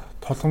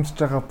тулгамдж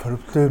байгаа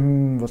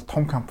проблем бол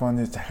том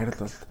компани захирал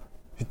бол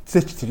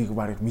эзээч тэрийг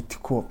барыг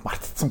мэдэхгүй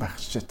мартцсан байх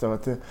шижтэй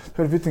байгаа тий.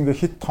 Тэгэхээр бид ингээ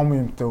хит том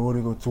юмтай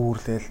өөрийгөө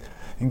зүүрлээл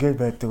ингээд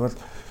байдаг бол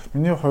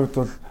миний хувьд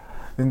бол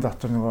энэ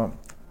дотор нөгөө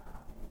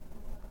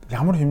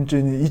ямар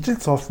хэмжээний ижил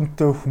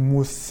зовлонтой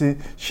хүмүүсийн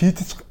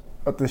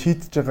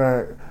шийдэж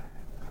байгаа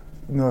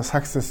нөгөө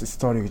success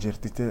story гэж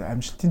ярьдаг тий.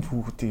 Амжилтын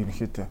түүхүүдийг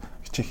ихэд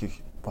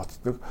хичээхийг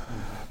боддог.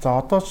 За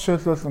одоо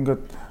жишээлбэл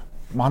ингээд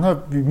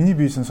миний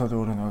бизнес бол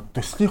өөрөө нөгөө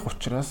төслийнх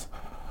учраас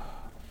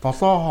 7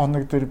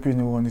 хоног дээр би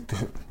нөгөө нэг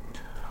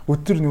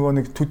өдөр нөгөө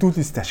нэг to-do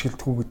list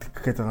ашигладаг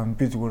гэдэг байгаа юм.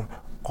 Би зүгээр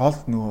гол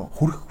нөгөө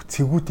хүрэх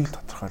цэгүүдийг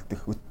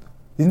тодорхойлдог.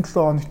 Энэ 7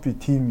 хоногт би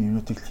team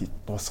юмнуудыг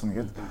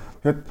дуусгана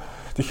гэдэг.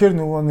 Тэгэхээр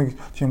нөгөө нэг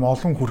тийм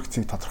олон хүрэх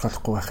цэг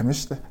тодорхойлохгүй байх нь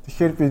шүү дээ.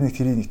 Тэгэхээр би нэг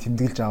тэрийг нэг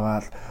тэмдэглэж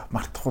аваад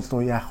мартах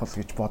уу яах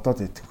вэ гэж бодоод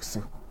идэх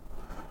гэсэн.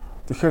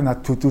 Тэгэхээр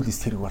над to-do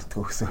list хэрэг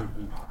болтгоо гэсэн.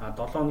 7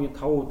 хоногийн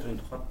 5 өдрийн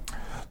тухайд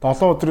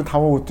 7 өдрийн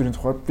 5 өдрийн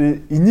тухайд би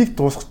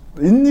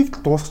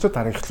энийг дуусгачаад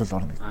дараа ихлүүл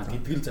орно.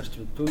 Тэтгэл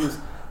зарчим. Түүнээс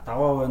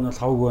даваа байна уу,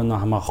 хавг байна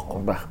уу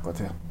хамаахгүй байхгүй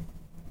тийм.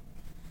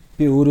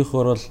 Би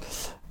өөрийнхөө бол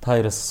та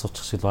яраас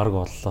асуучих шиг баг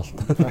боллоо л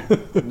та.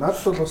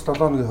 Надад бол бас 7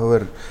 хоногийн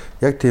хуваар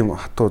яг тийм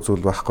хатуу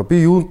зүйл байхгүй.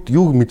 Би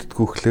юуг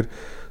мэддэггүй гэхээр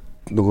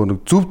нөгөө нэг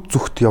зөв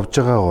зүгт явж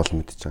байгаа бол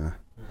мэдчихэж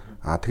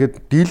байгаа.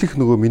 Тэгээд дийлэх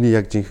нөгөө миний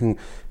яг жинхэнэ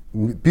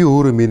би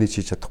өөрөө менеж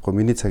хийж чадахгүй.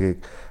 Миний цагийг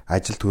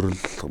ажил төрөл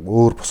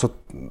өөр бусад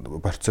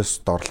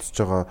процессд оролцож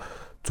байгаа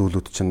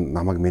зүйлүүд чинь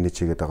намайг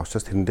менеж хийгээд байгаа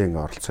учраас тэрэндээ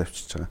ингээ оролцоо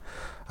авчиж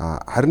байгаа.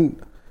 Харин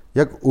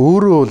яг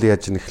өөрөө бол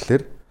яаж юм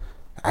гэхэлэр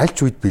аль ч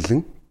үед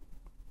бэлэн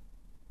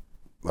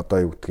одоо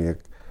юу гэдгийг яг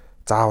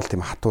заавал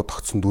тийм хатуу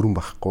тогтсон дүрэн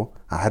байхгүй.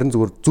 Харин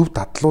зүгээр зөв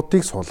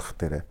дадлуудыг суулгах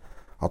дээрээ.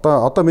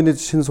 Одоо миний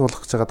шинэ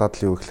суулгах гэж байгаа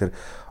дадал юу гэхэлэр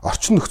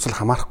орчин нөхцөл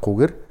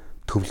хамаарахгүйгээр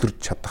төвлөрч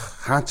чадах,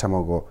 хаач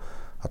хамаагүй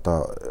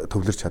одоо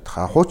төвлөрч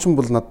чадах. Хуучин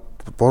бол над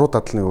буруу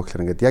дадал нь юу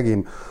гэхээр ингээд яг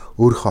ийм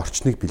өөрийнхөө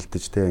орчныг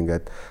бэлдэж те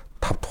ингээд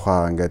тав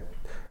тухай ингээд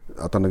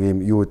одоо нэг ийм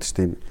юу гэдэг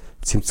чинь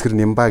цэмцгэр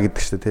нямба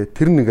гэдэг чинь те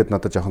тэр нь ингээд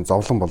надад жоохон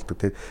зовлон болдог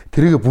те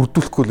тэрийгэ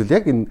бүрдүүлэхгүй л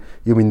яг энэ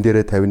юм энэ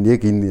дээрээ тавина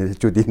яг энэ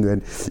хэлжүүд энэ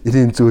байна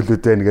энэ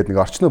зүйлүүд байна гэдэг нэг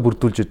орчноо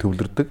бүрдүүлж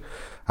төвлөрдөг.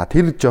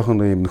 Тэр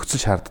жоохон ийм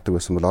нөхцөл шаарддаг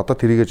байсан бол одоо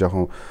тэрийгэ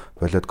жоохон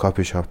болоод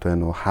кофе шопт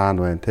байна уу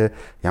хаана байна те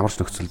ямар ч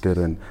нөхцөл дээр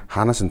байна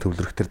хаанаас нь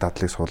төвлөрөх тэр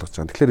дадлыг суулгаж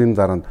байгаа. Тэгэхээр энэ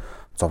дараа нь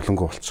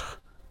зовлонгоо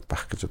болчих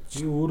байх гэж бодож.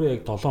 Би өөрөө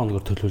яг 7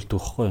 хоногор төлөвлөдөг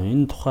байхгүй юу.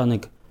 Энэ тухай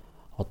нэг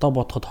одоо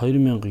бодоход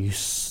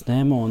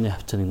 2009-8 оны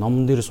хавцааны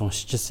номон дээрээс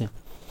уншиж ирсэн.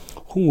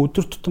 Хүн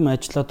өдөр тутам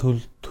ажиллаа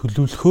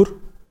төлөвлөхөөр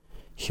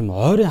их юм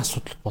ойрын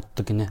асуудал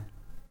боддог гинэ.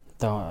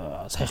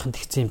 Одоо сайхан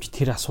тэгсэн юм чи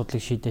тэр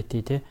асуудлыг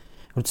шийдэтий те.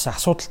 Өөрөөс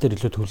асуудал дээр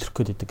илүү төвлөрөх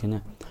гээд байдаг гинэ.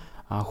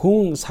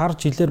 Хүн сар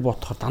жилээр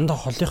бодохоор дандаа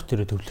холынх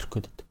дээр төвлөрөх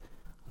гээд байдаг.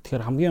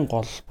 Тэгэхээр хамгийн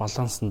гол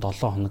баланс нь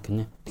 7 хоног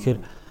гинэ. Тэгэхээр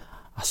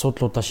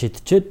асуудлуудаа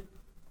шийдчихэд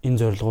энэ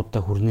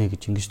зорилгоудаа хүрнэ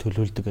гэж ингэж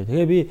төлөвлөдөг.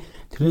 Тэгээ би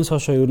тэрнээс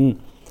хойш ер нь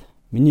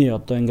миний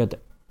одоо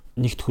ингээд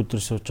нэгд өдөр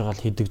сууж байгаа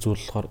л хийдэг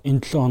зүйл болохоор энэ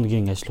 7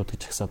 хоногийн ажлууд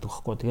гэж хасаад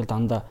байгаа байхгүй. Тэгэл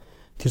дандаа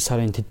тэр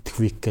сарын тэддэх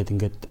вик гэдэг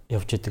ингээд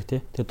явж идэг тий.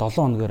 Тэгээ 7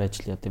 хоногоор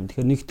ажил яд юм.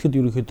 Тэгэхээр нэгдэхэд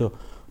ерөнхийдөө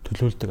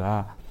төлөвлөдөг.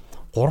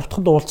 3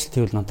 дахьд уулзалт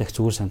хийвэл надад их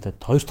зүгээр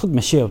санагдаад 2 дахьд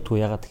машин явдггүй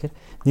ягаад тэгэхээр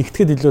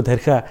нэгдэхэд илүү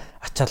тархиа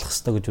ачаалах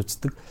хэрэгтэй гэж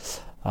үздэг.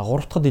 3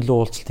 дахьд илүү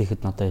уулзалт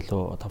хийхэд надад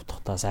илүү 5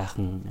 дахьтаа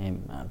сайхан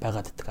юм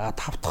байгаад идэг. 5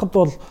 дахьд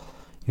бол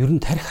ер нь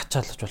тарих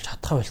ачаалж болж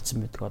чадхаа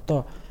болцсон байдаг. Одоо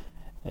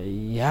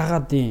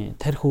яагаад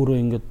тарих өөрөө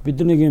ингээд бид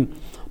нар нэг юм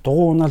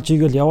дугуй унаал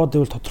жигээл яваад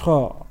байвал тодорхой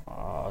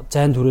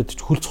зайн түрээд ч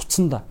хөл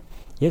цуцсан да.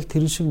 Яг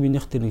тэр шиг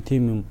минийх тэр нэг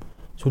тийм юм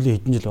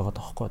сүүлийн хэдэн жил байгаа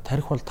даахгүй.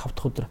 Тарих бол 5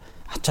 дахь өдөр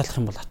ачаалах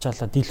юм бол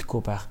ачаалаа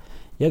дийлэхгүй байх.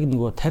 Яг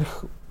нөгөө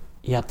тарих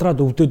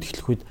ядраад өвдөд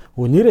эхлэх үед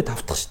нэрээ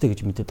 5 дахь штэ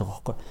гэж мэдээд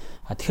байгаа байхгүй.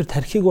 Тэгэхээр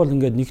тарихыг бол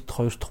ингээд 1 дахь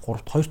 2 дахь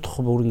 3 дахь 2 дахь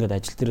бүр ингээд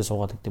ажил дээрээ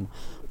суугаад гэдэг юм.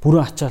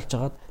 Бүрэн ачаалж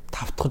агаад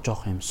 5 дахь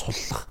жоох юм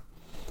суллах.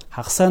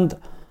 Хагасанд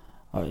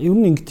ер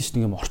нь ингэдэж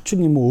нэг юм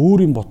орчин юм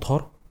өөр юм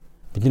бодохоор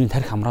бидний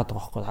тарих амраад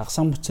байгаа байхгүй.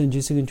 Хагасан бүцэн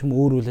жисгийн ч юм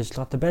өөр үйл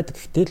ажиллагаатай байдаг.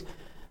 Гэтэл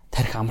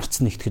тарих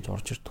амарцсан нэгтгэж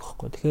орж ирдэг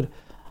байхгүй. Тэгэхээр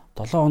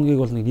 7 хоногийг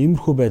бол нэг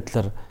иймэрхүү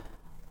байдлаар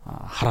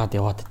хараад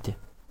яваад идэв.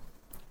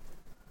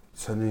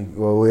 Сони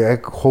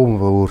яг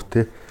хувь өөр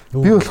те.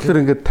 Би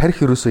болохоор ингээд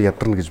тарих ерөөсөө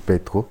ядарна гэж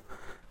байдгүй.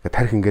 Ингээд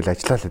тарих ингээд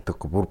ажиллаад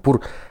байдаггүй.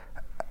 Бүр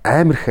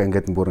амар их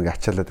ингээд бүр ингээд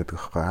ачаалаад байдаг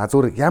байхгүй.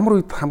 Зүгээр ямар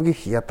үед хамгийн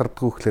их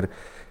ядардггүй гэхээр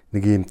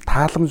нэг юм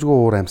тааламжгүй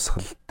уур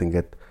амьсгалд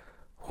ингээд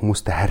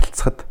хүмүүстэй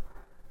харилцахад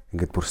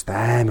ингээд бүрст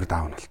амар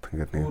даун болт.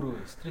 Ингээд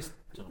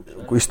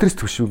нэг стресс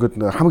төш ингээд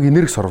хамаг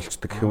энерги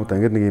соруулцдаг гэх юм уу да.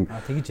 Ингээд нэг юм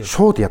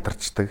шууд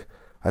ядарчдаг.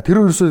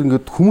 Тэр ерөөсөө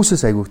ингээд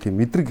хүмүүсээс айгүйх тийм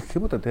мэдрэг гэх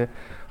юм уу да тий.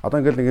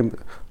 Одоо ингээд нэг юм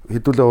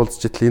хэдүүлээ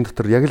уулзч итл энэ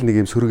дотор яг л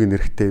нэг юм сөрөг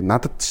энергитэй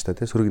надад ч та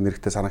тий сөрөг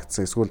энергитэй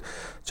санагдсан. Эсвэл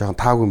жоохон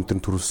таагүй өмдөн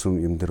төрүүлсэн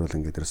юм дээр бол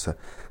ингээд ерөөсөө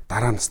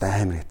дараа нь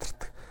амар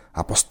ядардаг.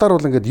 А бусдаар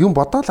бол ингээд юм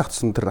бодоол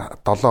авцсан тэр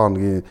 7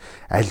 хоногийн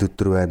аль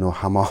өдөр байна уу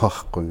хамаа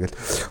байхгүй ингээд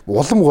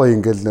улам гоё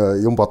ингээд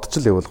юм бодож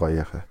л явал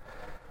гоё яхаа.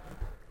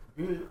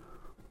 Би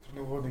тэр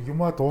нөгөө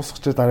юмаа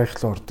дуусгачаа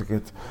дарааглаа ордог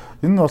гэд.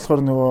 Энэ нь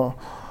болохоор нөгөө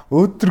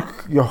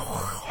өдрөг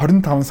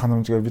 25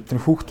 санамжгаар бид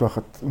нар хүүхэд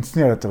байхад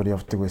үндэсний яриагаар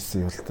явдаг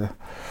байсан юм л та.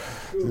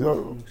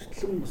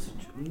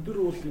 Өндөр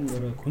уулын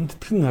өрөө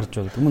хүндэтгэн харж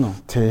байна юм уу?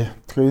 Тий.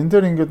 Тэгэхээр энэ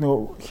дээр ингээд нөгөө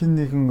хин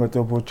нэгэн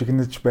одоо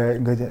буужигнаж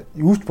бай ингээд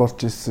юу ч болж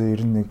ирсэн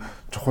ер нь нэг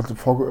чухал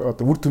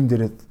одоо үр дүн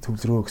дээрээ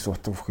төвлөрөө гэсэн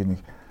утга бүхий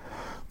нэг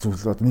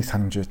зүйл одоо нэг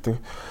санамж байдаг.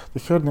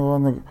 Тэгэхээр нөгөө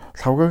нэг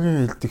лавгагийн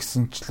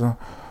хэлдэгсэнчлэн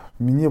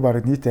миний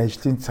баг нийт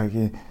ажлын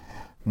цагийн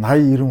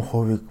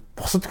 80-90%-ийг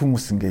бусад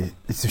хүмүүс ингээд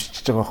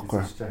эзэмшиж байгаа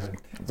байхгүй.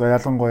 За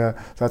ялангуяа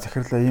за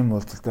захирлаа ийм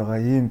уулзалт байгаа,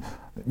 ийм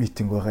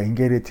митинг байгаа,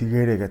 ингээрээ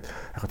тэгээрээ гэдэг.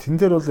 Яг тэн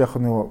дээр бол яг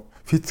нөгөө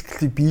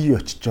физикли бие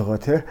очиж байгаа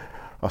тий.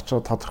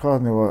 Очоод тодорхой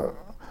нөгөө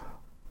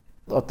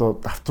одоо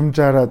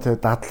давтамжаараа тий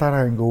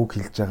дадлаараа ингээ үг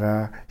хэлж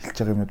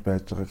байгаа юмуд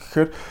байж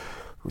байгаа.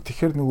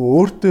 Тэгэхээр нөгөө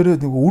өөр дээрээ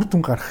нөгөө үр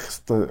дүн гарах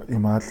хэвээр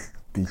юм аа л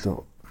биелөө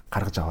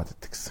гаргаж аваад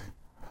идэг гэсэн.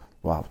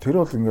 Вау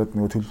тэр бол ингээд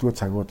нөгөө төлөвлөгөө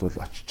цагууд бол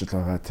очиж л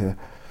байгаа тий.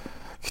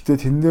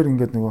 Гэтэ тэн дээр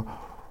ингээд нөгөө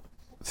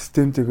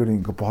системтэйгээр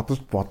ингээ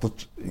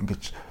бодож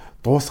ингэж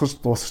дуусгаж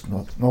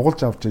нугалж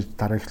авч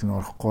дараагийн нь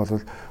орохгүй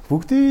бол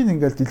бүгдийг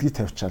ингээл дэлгий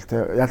тавьчаал тий.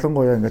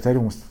 Ялангуяа ингээ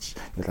зарим хүмүүс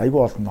ингээл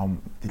айгүй олон ном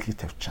дэлгий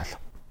тавьчаал.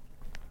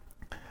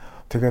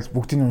 Тэгэл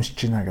бүгдийг нь уншиж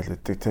гинэ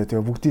гэлээдэг тий.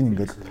 Тэгээ бүгдийг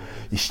ингээл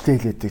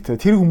ишлээлээдэг тий.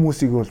 Тэр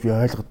хүмүүсийг бол би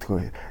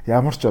ойлгодгоо.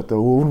 Ямар ч одоо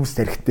өөр хүмүүс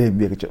тарихтай юм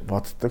бэ гэж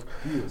боддог.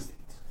 Би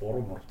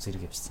 3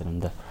 зэрэг явсан юм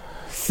да.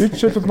 Би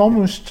жишээлбэл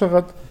ном уншиж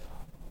хагаад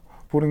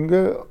бүр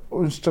ингээ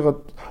уншиж хагаад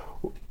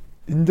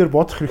энэ дээр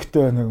бодох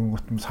хэрэгтэй байна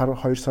гэнгүүт сар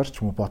 2 сар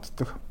ч юм уу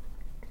боддог.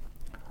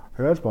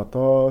 Тэгэл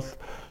бодоол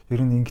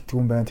ер нь ингэдэггүй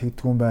юм байна,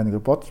 тэгдэггүй юм байна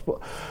гэж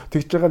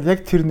тэгж байгаа л яг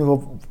тэр нөгөө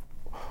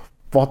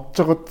бодож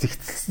байгаа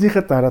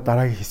зэгцэлснийхээ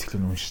дараагийн хэсгийг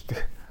нь уншдаг.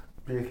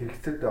 Би яг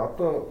хэрэгцээтэй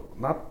одоо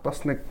над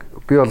бас нэг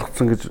би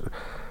болгоцсон гэж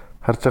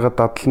харж байгаа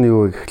дадал нь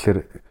юу вэ гэхлээр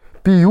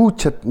би юу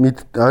ч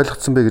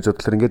ойлгоцсон бэ гэж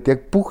бодлоор ингээд яг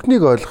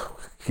бүхнийг ойлгох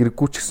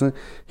хэрэггүй ч гэсэн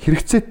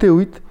хэрэгцээтэй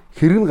үед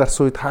хэрэг нь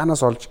гарсан үед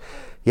хаанаас олж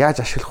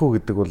яаж ашиглах уу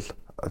гэдэг бол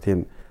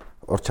тийм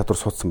ур чадвар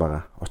суудсан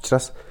байгаа.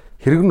 Учираас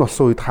хэрэг нь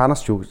болсон үед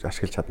хаанаас ч юу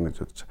ашиглаж чадна гэж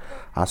бодож.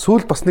 А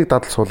сүүл бас нэг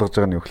дадал суулгаж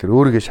байгаа нь юу гэхээр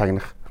өөрийгөө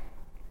шагнах.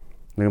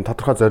 Нэг юм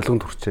тодорхой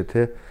зорилгонд хүрчээ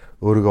те.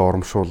 Өөрийгөө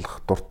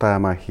урамшуулах, дуртай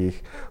юмаа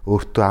хийх,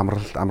 өөртөө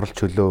амралт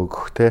чөлөө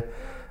өгөх те.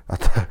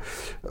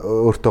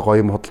 Өөртөө гоё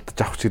юм худалдаж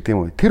авах гэдэг юм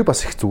уу. Тэр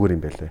бас их зүгээр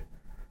юм байлээ.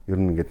 Ер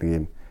нь ингээд нэг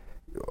юм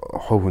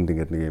хов хүнд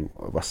ингээд нэг юм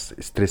бас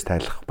стресс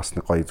тайлах бас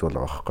нэг гоё зүйл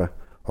байгаа байхгүй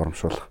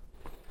урамшуулах.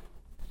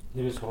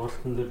 Нэрээ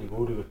сургалтын дээр нэг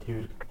өөрийгөө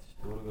тэрвэрдэг шүү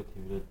дээ. Өөрийгөө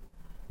тэрвэрээд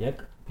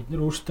яг бид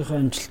нар өөрсдийнхөө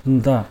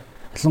амжилтандаа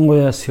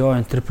ялангуяа SEO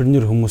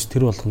энтерпренeur хүмүүс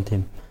тэр болгон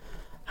тийм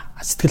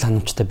сэтгэл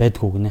ханамжтай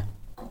байдгүй гинэ.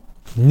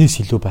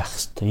 Энээс илүү байх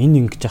хэрэгтэй. Энэ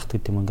ингэж яхад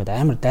гэдэг юм ингээд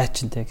амар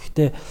дайчинтай.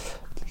 Гэхдээ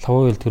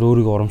лавгал тэр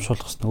өөрийгөө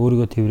урамшуулах хэрэгтэй.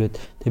 Өөрийгөө тэрвэрээд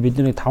тэгээ бид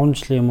нэг 5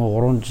 жилийн юм уу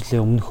 3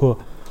 жилийн өмнөхөө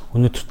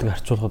өнөөдөртөг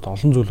харьцуулахад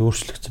олон зүйл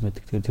өөрчлөгдсөн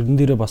байдаг. Тэгэхээр тэрэн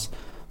дээрээ бас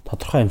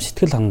тодорхой юм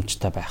сэтгэл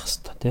ханамжтай байх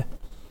хэрэгтэй тий.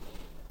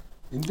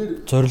 Энэ дээр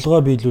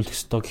зорилгоо биелүүлэх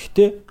хэрэгтэй.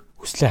 Гэхдээ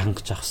хүслээ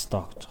хангаж явах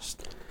хэрэгтэй гэж байна шүү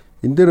дээ.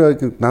 Энэ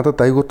дээр надад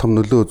айгүй том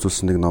нөлөө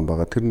үзүүлсэн нэг ном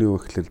байгаа. Тэрний юу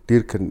гэхэлэр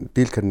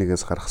Дейл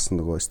Карнегиас гаргасан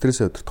нөгөө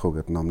стрессээ өдөртөх үү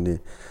гэдэг номны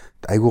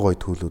айгүй гоё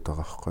төлөвлөд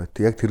байгаа байхгүй.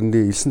 Яг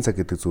тэрэндээ элсэн цаг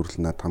гэдэг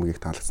зөвлөл надад хамгийн их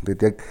таалагдсан.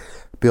 Тэгэд яг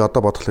би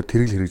одоо бодглохоор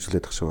тэрийг л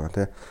хэрэгжүүлээд тах шиг байна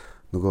тий.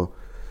 Нөгөө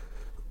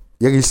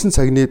яг элсэн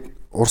цагны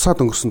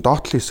урсаад өнгөрсөн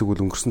доотлын хэсэг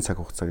үл өнгөрсөн цаг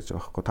хугацаа гэж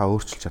байгаа байхгүй. Та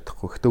өөрчилж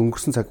чадахгүй. Гэтэ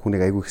өнгөрсөн цаг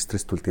хүнийг айгүй их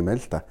стресстүүлдэг юм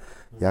байна л да.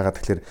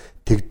 Ягаад тэгэхээр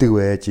тэгдэг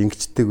байж,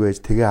 ингэждэг байж,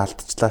 тэгээ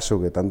алдчихлаа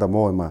шүү гэдэг дандаа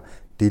муу юм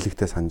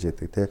дийлэгтэй санаж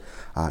яадаг тий.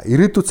 А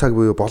ирээдүйн цаг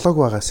буюу болоог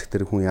байгаа хэсэг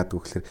дээр хүн яадаг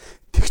вэ гэхээр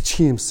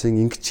тэгчих юмсан,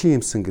 ингэчих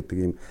юмсан гэдэг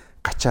юм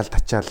гачаал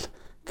тачаал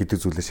гэдэг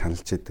зүйлээр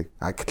шаналж яадаг.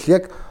 А гэтэл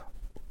яг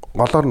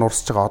голоор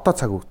нурсж байгаа одоо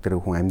цаг үед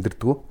дээр хүн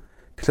амьдрдаггүй.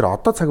 Тэгэхээр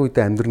одоо цаг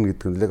үедээ амьдрна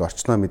гэдэг нь л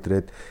орчноо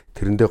мэдрээд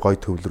тэрэндээ гой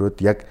төвлөрөөд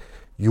яг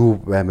юу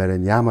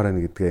баймаар нь яамаар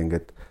нь гэдгээ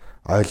ингээд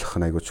ойлгох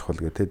нь айгүй чухал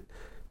гэдэг.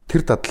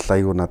 Тэр дадал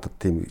айгүй надад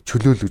тийм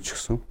чөлөөлөж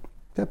өгсөн.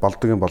 Тэ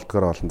болдгоор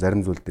болон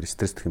зарим зүйл дээр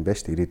стресстэх юм байна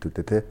шүү дээ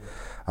ирээдүйдээ тэ.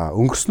 А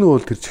өнгөрснөө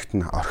бол тэр чигт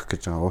нь орох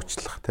гэж байгаа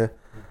уучлах тэ.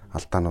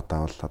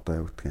 Алдаануудаа бол одоо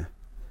юу гэдгийг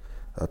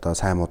одоо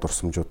сайн муу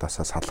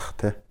дурсамжуудаасаа салах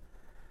тэ.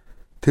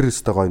 Тэр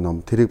өстой гоё ном.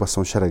 Тэрийг бас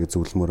уншаарай гэж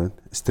зөвлөмөр байна.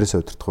 Стрессээ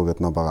удирдах уу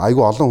гэдэг ном байгаа.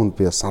 Айгүй олон хүнд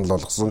би санал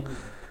болгосон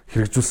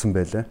хэрэгжүүлсэн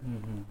байлаа.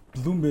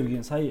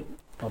 Bloomberg-ийн сая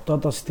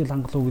одоо сэтгэл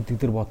хангалуун гэдэг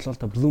дээр бодлоо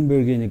л да.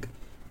 Bloomberg-ийн нэг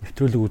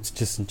нэвтрүүлэг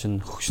үзчихсэн чинь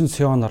хөгшин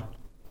SEO-нар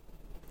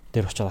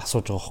дээр очиад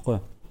асууж байгаа байхгүй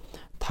юу?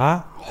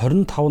 Та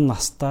 25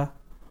 настай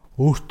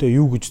өөртөө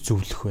юу гэж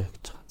зөвлөх вэ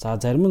гэж байгаа. За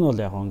зарим нь бол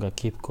яг ингээ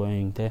keep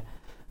going те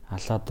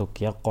алаад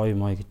үг яг гоё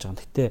мой гэж байгаа.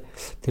 Гэтэ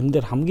тэрэн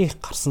дээр хамгийн их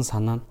гарсан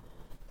санаа нь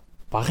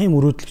багын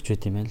мөрөөдлөгч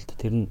байт юм байна л да.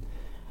 Тэр нь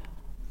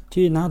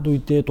чи наад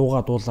үедээ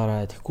дуугаа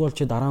дуулаарай. Тэгэхгүй бол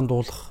чи дараа нь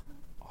дуулах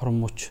орон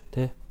мөч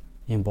те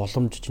ийм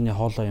боломж чиний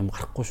хоолой юм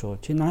гарахгүй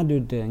шүү. Чи наад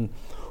үедээ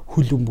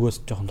хөл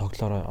өмбгөөс жоохон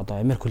тоглоорой. Одоо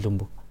Америк хөл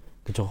өмбөг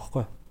гэж байгаа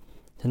байхгүй.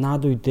 Тэг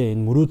наад үедээ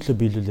энэ мөрөөдлөө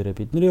биелүүлээрэ.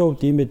 Бидний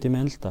хувьд ийм байт юм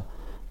байна л да.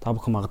 Та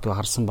бүхэн магадгүй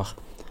харсан бах.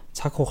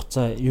 цаг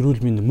хугацаа,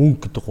 эрүүл мэнд,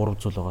 мөнгө гэдэг гурав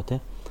зүйл байгаа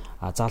тийм.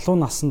 Залуу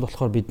наснд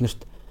болохоор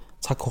биднэрт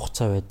цаг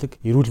хугацаа байдаг,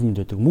 эрүүл мэнд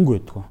байдаг, мөнгө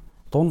байдаг.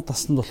 Дунд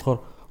наснд болохоор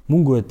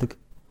мөнгө байдаг,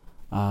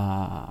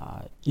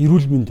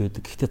 эрүүл мэнд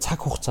байдаг. Гэхдээ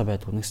цаг хугацаа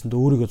байдаг. Нэгсэндээ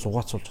өөрийгөө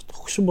зугаацуулж чаддаг.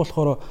 Хөгшин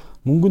болохоор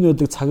мөнгө нь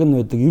байдаг, цаг нь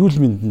байдаг, эрүүл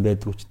мэнд нь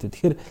байдаг үстэй.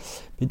 Тэгэхээр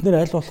бид нэр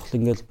аль болох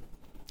ингээл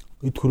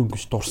эд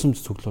хөрөнгөж дурсамж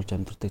цуглуулж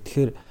амьдардаг.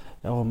 Тэгэхээр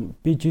яг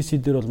би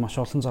GC дээр бол маш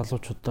олон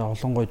залуучуудаа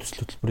олон гоё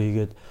төсөл хөтөлбөр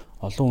хийгээд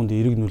олон хүнд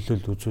эерэг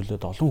нөлөөлөл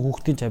үзүүлээд олон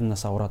хүүхдийн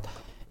чамнаас аваад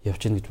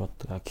явж гин гэж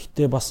боддог.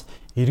 Гэхдээ бас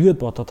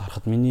эргээд бодоод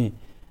харахад миний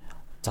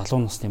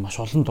залуу насны маш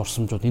олон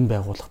дурсамжууд энэ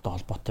байгууллагатай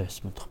холбоотой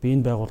байсан байдаг. Би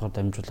энэ байгууллагаар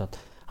дамжуулаад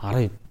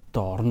арын эдтэй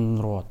орон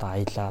руу одоо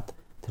аялаад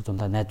тэр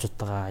дундаа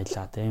найзуудтайгаа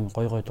аялаад ийм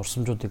гоё гоё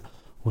дурсамжуудыг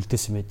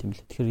үлдээсэн байт юм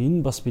л. Тэгэхээр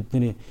энэ бас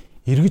бидний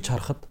эргэж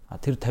харахад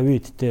тэр 50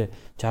 эдтэй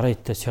 60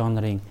 эдтэй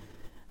сионерын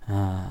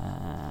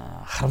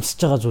харамсаж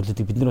байгаа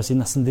зүйлүүдийг бид нар бас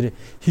энэ насан дээр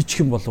хийчих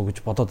юм болов уу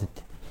гэж бодоод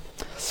идэв.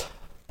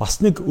 Бас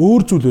нэг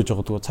өөр зүйл байж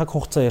байгаа дөө цаг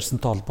хугацаа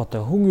ярьсантай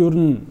холбоотой. Хүн ер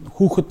нь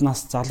хүүхэд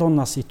нас, залуу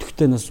нас,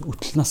 идэвхтэй нас,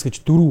 үтэл нас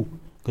гэж дөрөв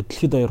гэдэг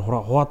дэлхийд даяар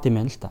хуваад юм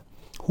байна л да.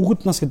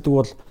 Хүүхэд нас гэдэг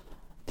бол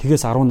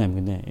тэгээс 18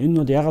 гинэ. Энэ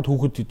бол ягаад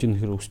хүүхэд гэж юм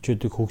хэр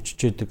өсчөөдөг,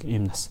 хөгжчөөдөг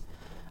юм нас.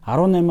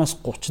 18-аас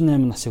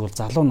 38 насыг бол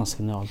залуу нас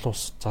гинэ, олон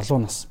залуу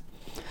нас.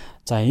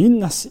 За энэ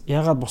нас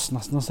ягаад бус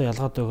наснаасаа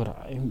ялгаатай гэхээр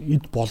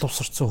эд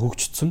боловсрцсан,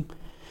 хөгжсөн,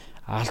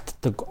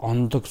 алддаг,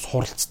 ондог,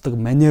 суралцдаг,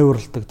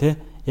 маневралдаг тий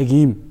яг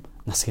ийм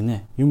нас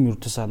гинэ. Юм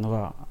ердөөсөө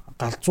нөгөө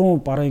галзуу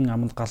барын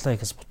аманд галаа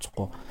ихээс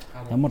буцахгүй.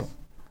 Ямар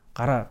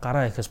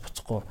гараа ихээс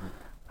буцахгүй.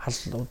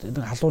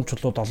 Халуун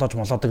чулууд олоож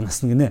молоодаг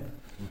нас нь гинэ.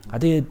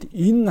 Тэгээд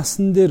энэ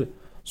насан дээр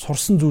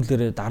сурсан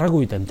зүйлээрээ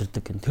дараагийн үед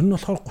амьдэрдэг гэн. Тэр нь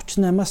болохоор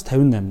 38-аас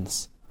 58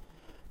 нас.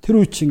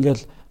 Тэр үед чи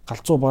ингээл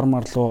галзуу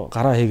бармаар руу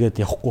гараа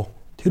хийгээд явахгүй.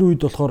 Тэр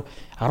үед болохоор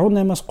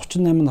 18-аас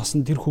 38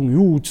 наснд тэр хүн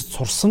юу үзэж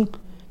сурсан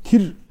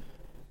тэр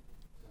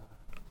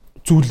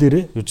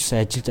зүйлээрээ юуж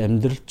ажиллаж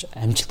амьдралж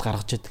амжилт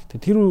гаргаж яадаг.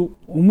 Тэр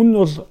өмнө нь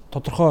бол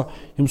тодорхой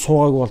юм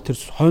суугааг бол тэр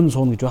хойно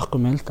сууна гэж байхгүй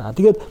юм байна л да.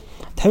 Тэгээд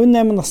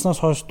 58 наснаас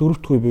хойш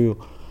дөрөвт үе буюу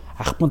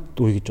Ахмад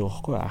үе гэж байгаа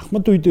байхгүй.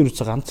 Ахмад үе дээр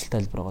үсэ ганц л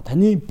тайлбар байгаа.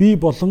 Таны бие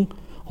болон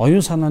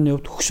оюун санааны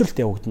хувьд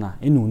хөгшрөлт явагдана.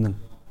 Энэ үнэн.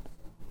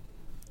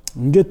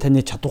 Ингээд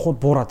таны чадварууд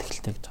буураад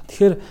эхэлдэг гэж.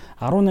 Тэгэхээр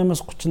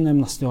 18-аас 38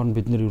 насны хооронд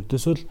бид нэр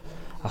ердөөсөө л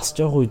асж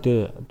явах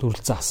үедээ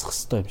дүрлцэн асах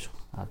хэрэгтэй юм шиг.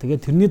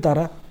 Тэгээд тэрний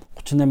дараа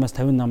 38-аас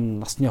 58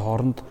 насны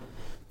хооронд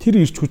тэр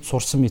ирч хүч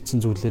сурсан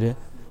мэдсэн зүйлээрээ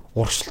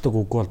урагшилдаг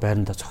үг бол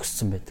байрандаа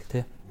зогссон байдаг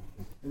тий.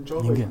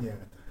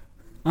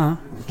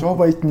 Жо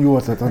Байден юу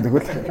болоод байгаа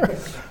тэгвэл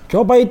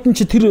Жо Байден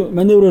чи тэр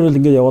маневраар л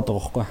ингээд яваад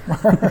байгаа байхгүй.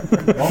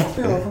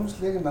 Монголын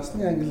уламжлал яг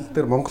насны англи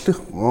дээр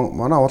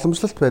манай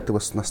уламжлалт байдаг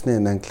бас насны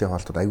английн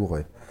хоолтод айгүй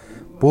гоё.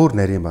 Бөөр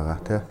нарийн байгаа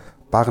тий.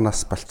 Бага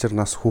нас, балчир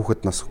нас,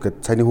 хүүхэд нас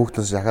гэдэг цааны хүүхэд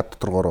нас яхаад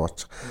дотор гороо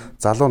очих.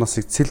 Залуу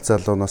насыг цэл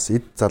залуу нас,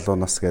 эд залуу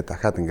нас гэдэг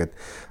дахиад ингээд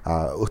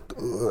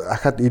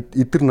ахаад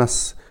эдэр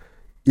нас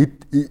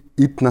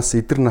эд нас,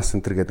 эдэр нас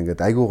энэ төр гэдэг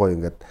ингээд айгүй гоё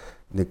ингээд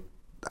нэг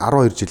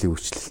 12 жилийн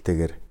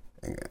үрчлэлтэйгээр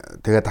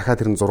тэгээд дахиад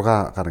тэр нь 6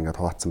 гар ингээд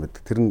хуваацсан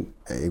байдаг. Тэр нь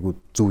айгүй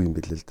зөв юм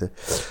билээ л дээ.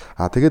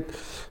 Тэгээд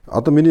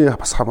одоо миний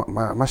бас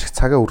маш их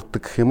цагаа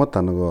үрдэг гэх юм да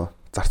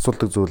нөгөө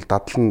зарцуулдаг зүйл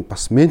дадал нь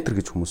бас ментор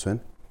гэж хүмүүс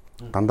байна.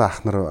 Дандаа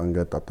ах нар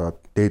ингээд одоо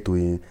дээд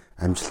үеийн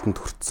амжилтанд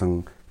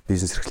хүрсэн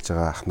бизнес эрхэлж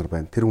байгаа ах нар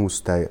байна. Тэр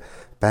хүмүүстэй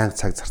байнга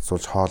цаг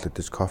зарцуулж хоол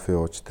идэж, кофе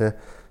ууж те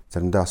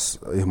заримдаа бас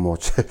юм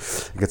ууж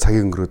ингээд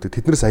цагийг өнгөрөөдөг.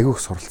 Тэднээс аягүй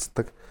их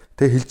суралцдаг.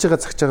 Тэгээ хэлж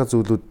байгаа цагж байгаа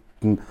зүйлүүд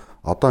нь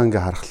одоо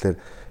ингээд харахаар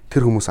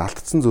тэр хүмүүс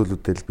алдсан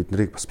зүйлүүдээ л бид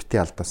нарыг бас бити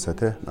алдаасаа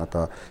те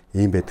одоо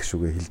ийм байдаг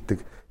шүүгээ хэлдэг.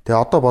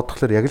 Тэгээ одоо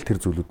бодглохлоор яг л тэр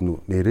зүйлүүд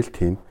нэрэл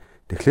тийм.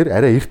 Тэгэхээр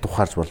арай эрт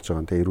ухаарж болж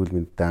байгаа юм те эрүүл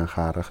мэндэд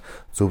анхаарах,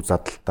 зөв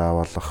задалтай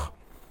болох,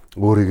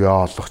 өөрийгөө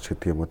олох ч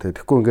гэдэг юм уу те.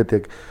 Тэгэхгүй ингээд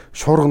яг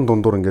шуурган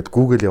дундуур ингээд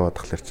Google яваад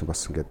тахлаар чинь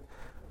бас ингээд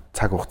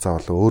цаг хугацаа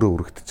болоо өөрөө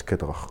өргөдчих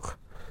гээд байгаа байхгүй.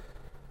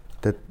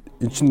 Тэгээд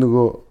эн чинь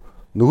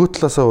нөгөө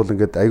талаасаа бол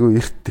ингээд айгүй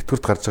эрт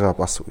тэтгэврт гарч байгаа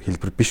бас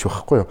хэлбэр биш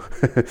байхгүй юу.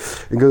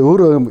 Ингээд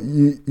өөрөө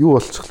юу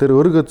болчихлоор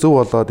өөрийгөө зөв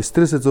болоод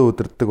стрессээ зөв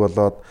өдөрдөг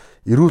болоод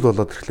эрүүл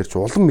болоод ирэхлээр чи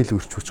улам илүү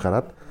ирч хүч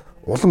гараад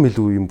улам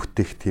илүү юм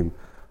бүтээх тийм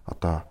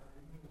одоо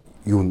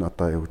юу н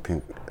одоо юу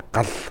гэдгийг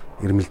гал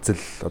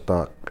ирмэлзэл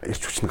одоо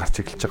ирч хүч нь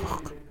гарч эхэлж байгаа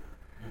байхгүй.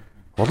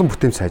 Улам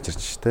бүтээн сайжирч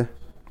штэ.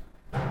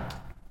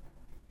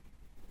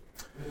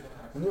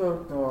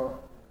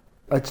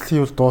 Ажил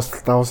хийвэл дуустал,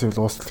 даваас хийвэл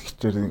дуустал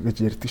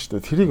гэж ярьдаг шүү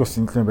дээ. Тэрийг бас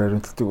нэлээд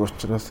баримталдаг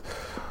учраас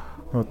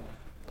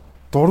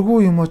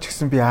дургүй юм уу ч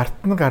гэсэн би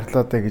арт нь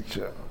гарлаа даа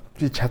гэж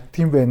би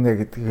чаддгийм байна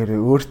гэдгээр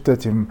өөртөө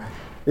тийм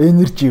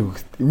энерги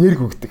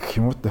өгдөг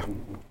гэх юм уу та.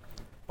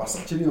 Бас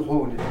л чиний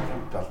хувь хүний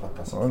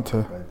талбайтаас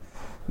байна.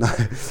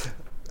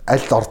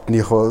 Аль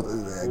ордныхоо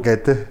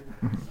гэдэг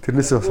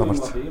тэрнээсээ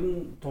самарч. Ер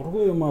нь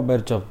дургүй юмаа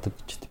барьж авдаг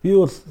гэж. Би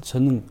бол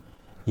сонин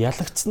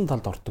ялагдсан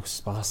талд ордог ус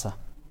багасаа.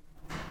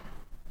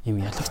 Ийм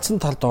ялагдсан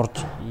талд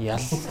орж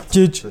ялж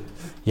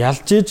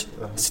иж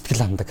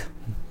сэтгэл хандаг.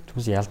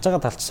 Түнс ялж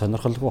байгаа талч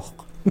сонирхолгүй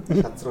байхгүй.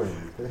 Шац руу юм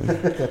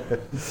тий.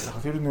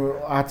 Тэр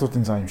нэг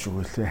Азуудын зам юм шиг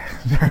үлээ.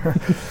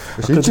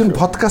 Энэ чинь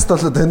подкаст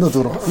болоод байна уу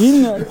зүгээр.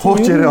 Энэ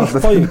хууч яриа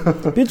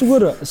болоод. Би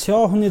зүгээр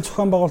SEO хүний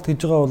зохион байгуулалт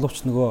гэж байгаа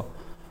боловч нөгөө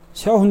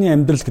SEO хүний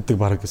амьдрал гэдэг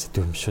баг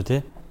сэдв юм шүү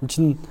тий. Энэ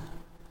чинь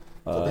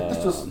бид нар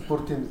ч бас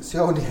бүр тийм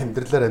SEO-ны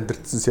амьдралаар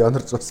амьдрсан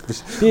SEO-нор ч бас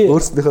биш.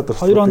 Өөрснийхөө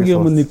дуртай. 2 хоногийн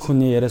өмнө нэг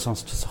хүний яриа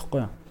сонсчихсан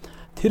байхгүй юу?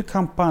 Тэр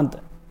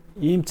компанид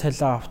ийм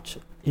цалин авч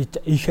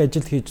их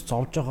ажил хийж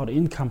зовж байгаагаар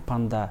энэ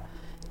компанида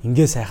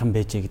ингээ сайхан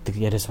байжээ гэдэг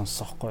яриа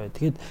сонссон байхгүй юу.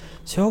 Тэгээд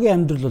SEO-гийн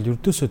амьдрал бол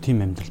ердөөсөө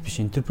тийм амьдрал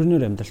биш.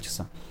 Энтерпренeur амьдрал ч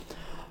гэсэн.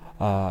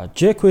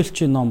 Джек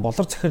Welch-ийн ном,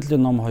 болор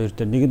захирлын ном хоёр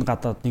дээр нэг нь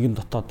гадаад, нэг нь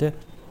дотоод тий.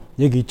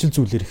 Яг ижил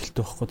зүйлэр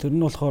эхэлдэг байхгүй. Тэр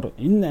нь болохоор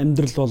энэ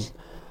амьдрал бол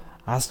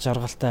аз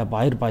жаргалтай,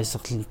 баяр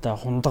баясгалантай,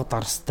 хундаг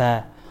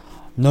дарстай,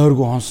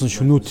 нойргүй хонсон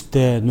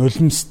шүнүүдтэй,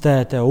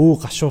 нулимстай, тий,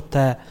 өвөг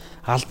гашуутай,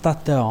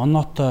 алдаатай,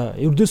 оноотой,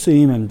 ердөөсөө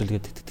ийм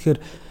амьдрал гэдэг. Тэгэхээр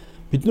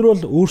бид нар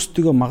бол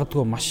өөрсдөө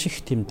магадгүй маш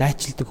их тийм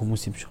дайчилдаг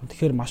хүмүүс юм шиг.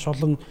 Тэгэхээр маш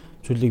олон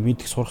зүйлийг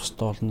мэдэх сурах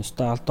хэрэгтэй болно.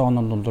 Өстой алдаа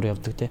оноо дундуур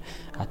явдаг тий.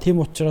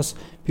 Тийм учраас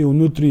би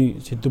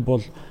өнөөдрийн сэдв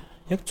бол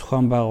яг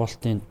зохион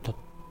байгуулалтын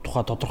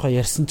тухай тодорхой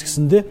ярьсан ч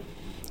гэсэндээ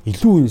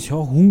илүү энэ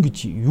SEO хүн гэж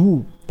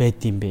юу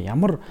байд юм бэ?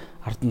 Ямар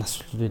ард нь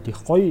асуудлууд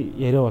их гоё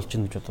яриа болж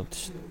байна гэж бодоод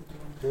шүү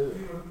дээ.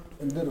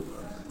 Энд дээр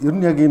ер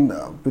нь яг энэ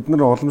бид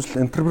нар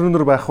уламжлал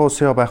энтерпренeur байх уу,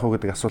 SEO байх уу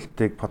гэдэг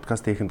асуултыг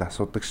подкаст хийхэд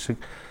асуудаг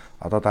шиг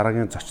одоо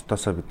дараагийн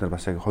зочдоосоо бид нар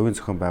бас яг хувийн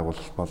зохион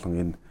байгуулалт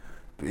болон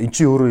энэ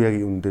чи өөрөө яг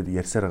үүндэд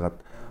ярьсаар хагаад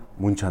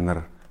мөн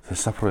чанар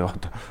философи руу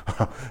яваад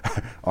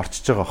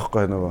орчиж байгаа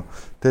байхгүй нөгөө.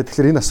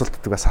 Тэгэхээр энэ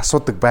асуултыг бас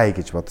асуудаг бай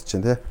гэж бодож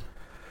байна тий.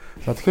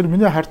 За тэгэхээр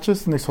миний харж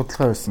байсан нэг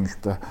судалгаа байсан л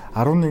да.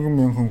 11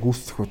 мянган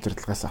гүйцэтгэх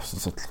удирдлагаас авсан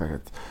судалгаа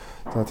гэдэг.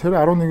 За тэр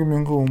 11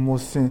 мянган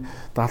хүмүүсийн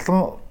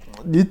 70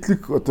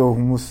 нийтлэг одоо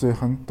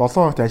хүмүүсийнх нь 7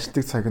 хоногт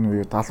ажилладаг цаг нь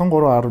буюу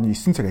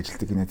 73.9 цаг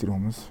ажилладаг гинэ тэр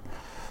хүмүүс.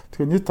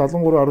 Тэгэхээр нийт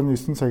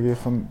 73.9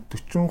 цагийнх нь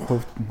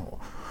 40% нь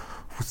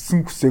хүссэн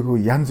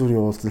хүсээгүй янз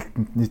бүрийн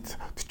уулзалтанд нийт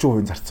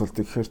 40%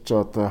 зарцуулдаг. Тэгэхээр ч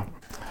одоо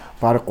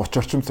бараг 30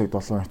 орчим цаг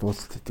 7 хоногт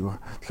уулзалт хийдэг ба.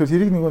 Тэгэхээр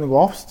тэрийг нэг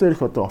офис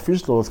дээрх одоо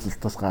official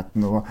уулзалтаас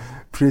гадна нөгөө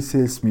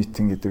pre-sales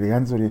meeting гэдэг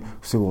янз бүрийн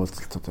хүсээгүй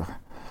уулзалтууд байгаа.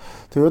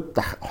 Тэгээд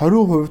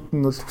 20%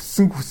 нь бол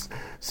хүссэн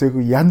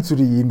хүсээгүй янз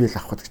бүрийн имэйл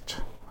авах гэж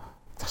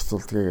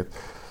зарцуулдаг.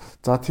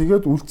 За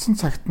тэгээд үлдсэн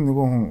цагт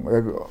нөгөө хүн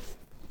яг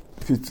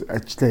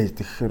ажиллаа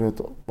хийдэг гэхээр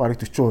бараг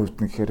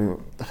 40% нь гэхээр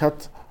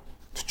дахиад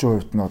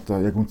 40% нь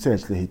одоо яг үндсэн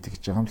ажиллаа хийдэг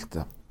гэж байгаа юм л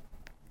та.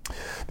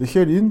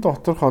 Тэгэхээр энэ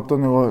доторх одоо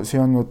нөгөө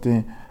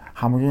SEO-нуудын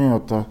хамгийн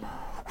одоо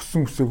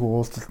хүссэн хүсээгүй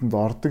уулзалтанд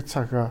ордог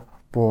цагаа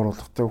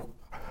бууруулгатай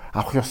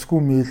авах ёсгүй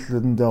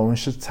мэйлэндээ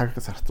уншиж цаг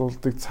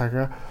зарцуулдаг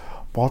цагаа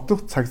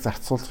бодох цаг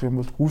зарцуулах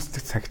юм бол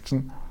гүйцэтгэх цаг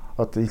чинь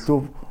одоо илүү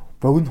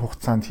богино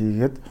хугацаанд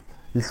хийгээд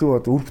илүү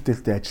одоо үр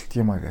бүтээлтэй ажилтг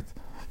юм а гэдэг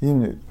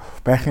ийм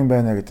байх юм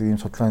байна гэдэг ийм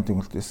судалгааны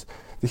дүгнэлтээс.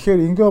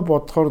 Тэгэхээр ингээ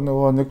бодохоор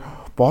нөгөө нэг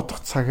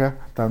бодох цагаа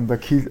дандаа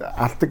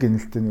алдаг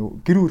гэнэлтэй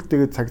гэр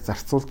бүлтэйгээ цаг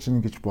зарцуулж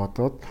гин гэж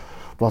бодож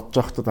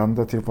байхдаа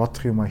дандаа тэр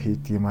бодох юм а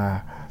хийдэг юм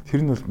а.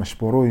 Тэр нь бол маш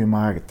буруу юм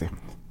а гэдэг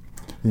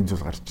ийм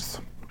зүйл гарч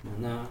ирсэн.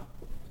 Манай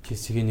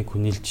кейсийн нэг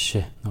хүний л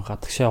жишээ. Нэг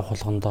гадагшаа явах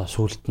болгондоо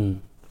сүулт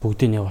нь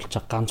бүгдийг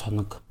явуулчих ганц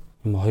хоног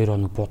юм 2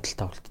 хоног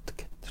буудалтай болтдаг.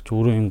 Тэр чинь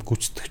өөрөө юм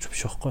гүйцэтгэж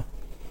биш байхгүй.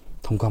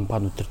 Том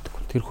компаниуд ирдэг.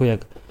 Тэрхүү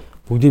яг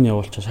бүгдийг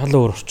явуулчих шал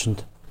өөр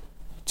орчинд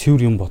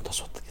цэвэр юм бодож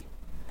суудаг.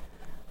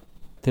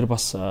 Тэр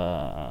бас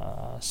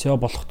SEO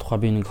болох тухай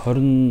би нэг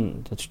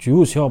 20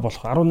 юу SEO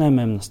болох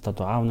 18 настай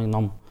аав нэг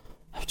ном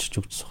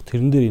авчирч өгсөн.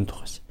 Тэрэн дээр энэ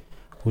тухайс.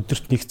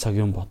 Өдөрт нэг цаг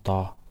юм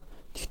бодоо.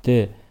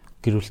 Гэхдээ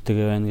гэр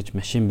бүлтэйгээ байна гэж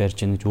машин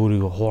барьж яах гэж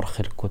өөрийгөө хуурах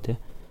хэрэггүй тий.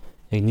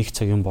 Яг нэг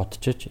цаг юм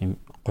бодчихж ийм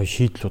гоё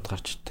шийдлүүд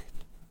гарч ирдэг.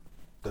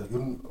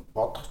 Ер нь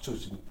бодох ч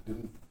үгүй ер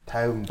нь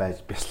 50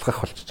 байж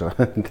бясалгах болчихж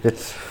байгаа тий.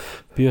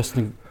 Би бас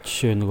нэг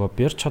жишээ нөгөө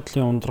бэр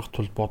чадлын ундрах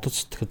тул бодож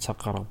сэтгэхэд цаг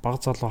гарга,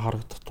 баг залуу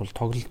харагдах тул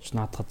тоглож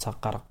наадахад цаг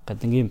гарга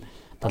гэдэг ийм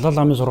Далай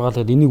ламын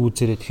сургаалаад энийг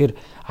үзээрэй. Тэгэхээр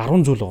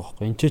 10 зүйл байгаа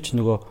байхгүй. Энд ч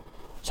нөгөө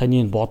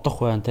саний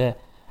бодох байна тий.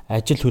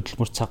 Ажил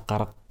хөдөлмөр цаг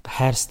гарга,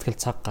 хайр сэтгэл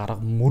цаг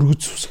гарга,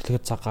 мөргөж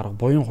сүсгэлэхэд цаг гарга,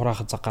 буян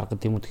хураахад цаг гарга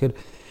гэдэг юм уу. Тэгэхээр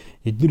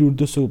эдгээр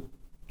өрдөөсөө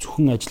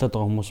зөвхөн ажиллаад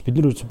байгаа хүмүүс, бид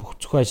нар бүх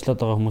зөвхөн ажиллаад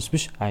байгаа хүмүүс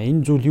биш.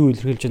 Энэ зүйл юу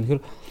илэрхийлж байгаа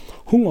нөхөр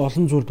хүн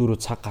олон зүйлд өөрөө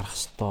цаг гаргах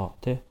ёстой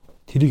тий.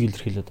 Тэрийг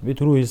илэрхийлээд. Би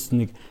түрүү хэлсэн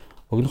нэг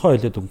өгнөхөө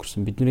хэлээд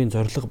өнгөрсөн. Бидний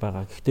зорилго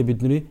байгаа. Гэхдээ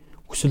бидний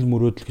хүсэл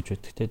мөрөөдөл гэж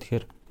байдаг тий.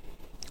 Тэгэхээр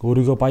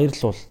өөрийгөө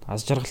баярлуул,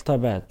 аз жаргалтай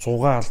бай,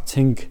 зугаал,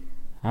 цэнг,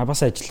 бас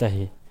ажиллаа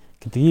хий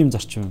гэдэг ийм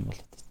зарчим юм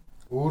болоод.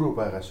 Өөрөө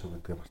байгаа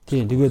шүү гэдэг юм.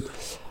 Тийм. Тэгээд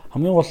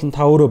хамгийн гол нь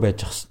та өөрөө байж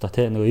ах хэвээр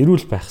тий. Нөгөө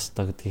эрүүл байх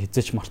хэвээр гэдгийг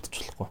хизээч мартаж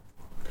болохгүй.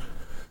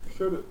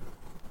 Тэгэхээр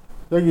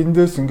яг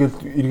эндээс ингээд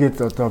эргээд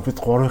одоо бид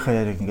гурвынхаа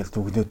яриг ингээд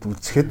дүгнээд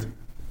үзэхэд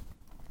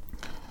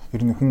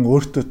ер нь хүн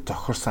өөртөө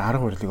тохирсон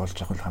арга барилыг олж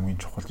авах хамгийн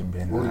чухал юм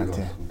байна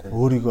тий.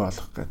 Өөрийгөө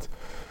олох гэдэг.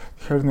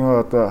 Тэгэхээр нөгөө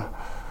одоо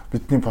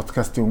бидний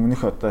подкастын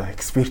өмнөх одоо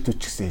экспертүүд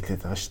ч гэсэн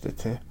хэлээд байгаа шүү дээ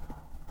тий.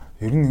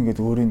 Ер нь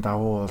ингээд өөрийн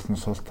давуу болон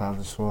сул тал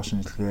суу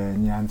шинжилгээ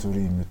янз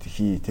бүрийн юмнууд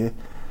хий тий.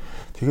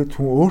 Тэгээд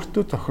хүн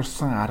өөртөө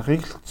тохирсон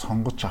аргыг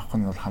сонгож авах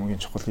нь бол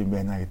хамгийн чухал юм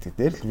байна гэдэг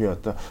дээр л би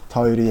одоо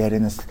та хоёрын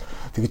ярианаас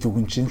тэгээд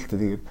үгэн чинь л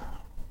тэгээд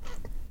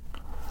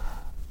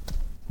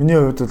Миний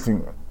хувьд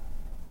бол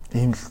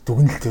ийм л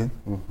дүгнэлт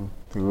байна.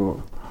 Тэгээ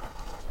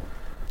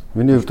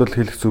миний хувьд бол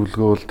хэлэх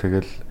зөвлөгөө бол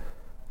тэгэл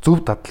зөв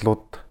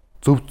дадлууд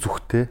зөв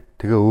зүгтэй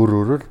тэгээ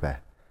өөр л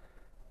бай.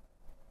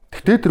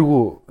 Тэгтээ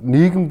тэргүй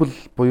нийгэм бол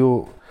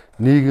буюу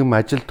нийгэм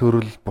ажил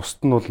төрөл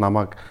бусд нь бол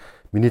намайг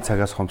миний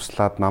цагаас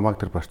хомслаад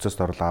намайг тэр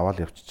процессд орол аваад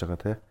явчихж байгаа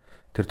тий.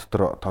 Тэр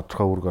дотор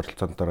тодорхой үүрэг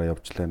оролцооноор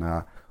явж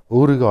лайна.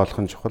 Өөрийгөө олох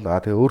нь чухал.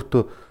 Тэгээ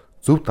өөртөө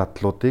зөв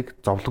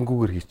дадлуудыг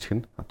зовлонгүйгээр хийчих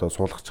нь одоо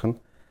суулгачих нь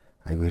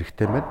айгүй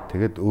хэрэгтэй байна.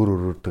 Тэгээд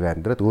өөртөө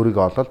амьдраад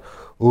өөрийгөө олоод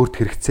өөрт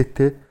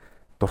хэрэгцээтэй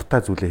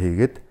дуртай зүйлээ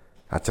хийгээд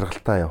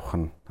ажиргалтай явах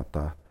нь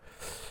одоо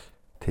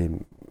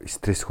тийм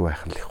стрессгүй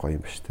байх нь л их гоё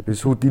юм ба шүү дээ. Би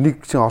сүүд энийг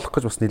чинь олох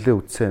гэж бас нэлээд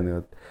үтсэн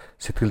нэг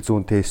сэтгэл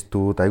зүйн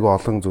тестүүд айгүй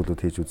олон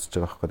зүйлүүд хийж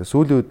үзэж байгаа байхгүй.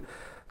 Сүүлийн үед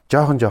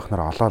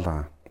жоохноор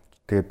олоолаа.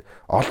 Тэгээд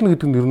олно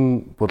гэдэг нь ер нь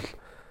бол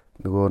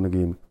нөгөө нэг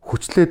юм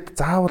хүчлээд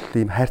заавал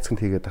ийм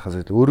хайрцагт хийгээд байхаас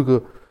өөрийгөө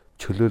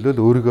чөлөөлөл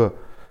өөрийгөө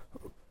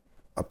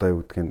одоо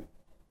юу гэдгийг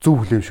зөв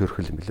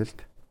хүлээмжшөөрөх юм билээ л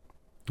дээ.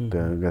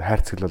 Тэгээд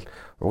хайрцаг бол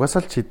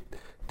угаасаа л чи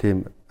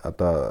тийм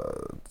одоо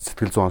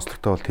сэтгэл зүйн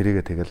онцлогтой бол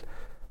тэрийгээ тэгэл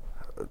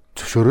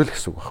зөвшөөрөл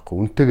гэсэн үг байхгүй.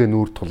 Үнтэйгээ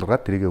нүүр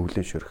тулгаад тэрийгээ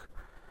хүлээмжшөөрөх.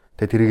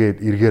 Тэгээ тэрийгээ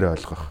эргээр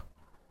ойлгох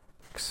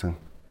гэсэн.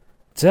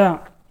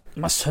 За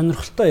маш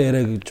сонирхолтой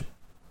яриа гэж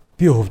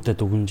би хувьдаа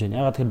дүгнэж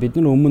байна. Ягаад тэгэхээр бид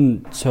нар өмнө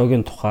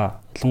сёгийн тухай,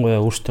 ялангуяа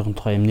өөрсдийнх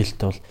тухай юм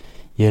нээлттэй бол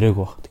яриаг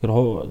баг.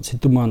 Тэгэхээр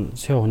сэдв маань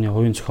сё хүний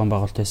хувийн зохион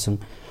байгуулалт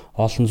байсан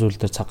олон зүйл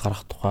дээр цаг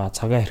гаргах тухай,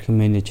 цагаа хэрхэн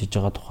менеж хийж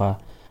байгаа тухай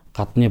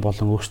гадны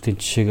болон өөрсдийн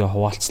жишээгээ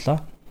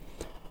хуваалцлаа.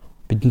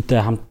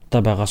 Бидэнтэй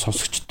хамтдаа байгаа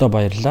сонсогчдод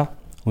баярлалаа.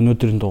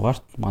 Өнөөдрийн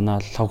дугаарт манай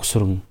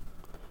Лавгсүрэн,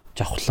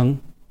 Жавхлан,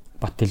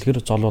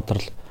 Батэлгэр,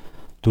 Золуудрал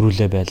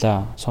дөрүлээ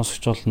байлаа.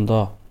 Сонсогч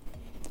олондоо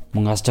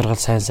мөн аз жаргал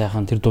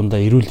сайхан тэр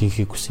дундаа эрүүл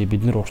хийхийг хүсье.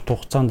 Бид нэр урт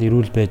хугацаанд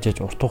эрүүл байж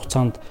аж урт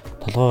хугацаанд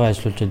толгойгоо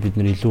ажиллуулж бид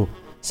нэр илүү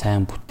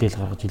сайн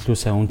бүтээл гаргаж илүү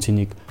сайн үн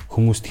цэнийг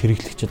хүмүүст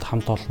хэрэглэгчэд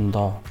хамт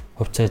олондоо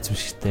хувьцаа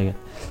эзэмшигтэй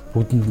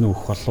бүгдэнд нь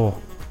өгөх болов.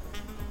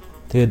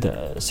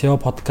 Тэгээд SEO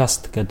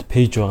podcast гэдэг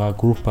пэйж байгаа,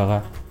 групп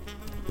байгаа.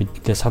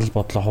 Бидтэй санал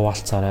бодлоо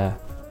хуваалцаарай.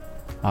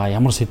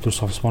 Ямар сэдвээр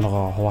сонсмоор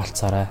байгаа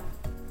хуваалцаарай.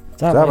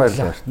 За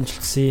баярлалаа.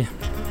 Амжилтсий.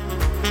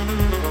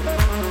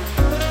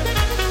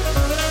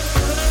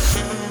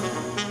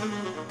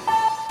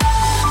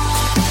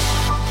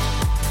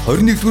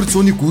 21-р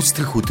зууны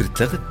гүйцэтгэх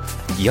удирдлага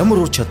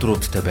ямар ур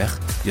чадруудтай байх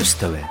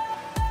ёстой вэ?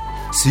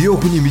 SEO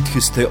хүний мэдэх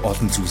ёстой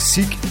олон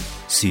зүйлсийг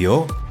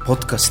SEO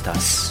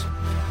podcast-аас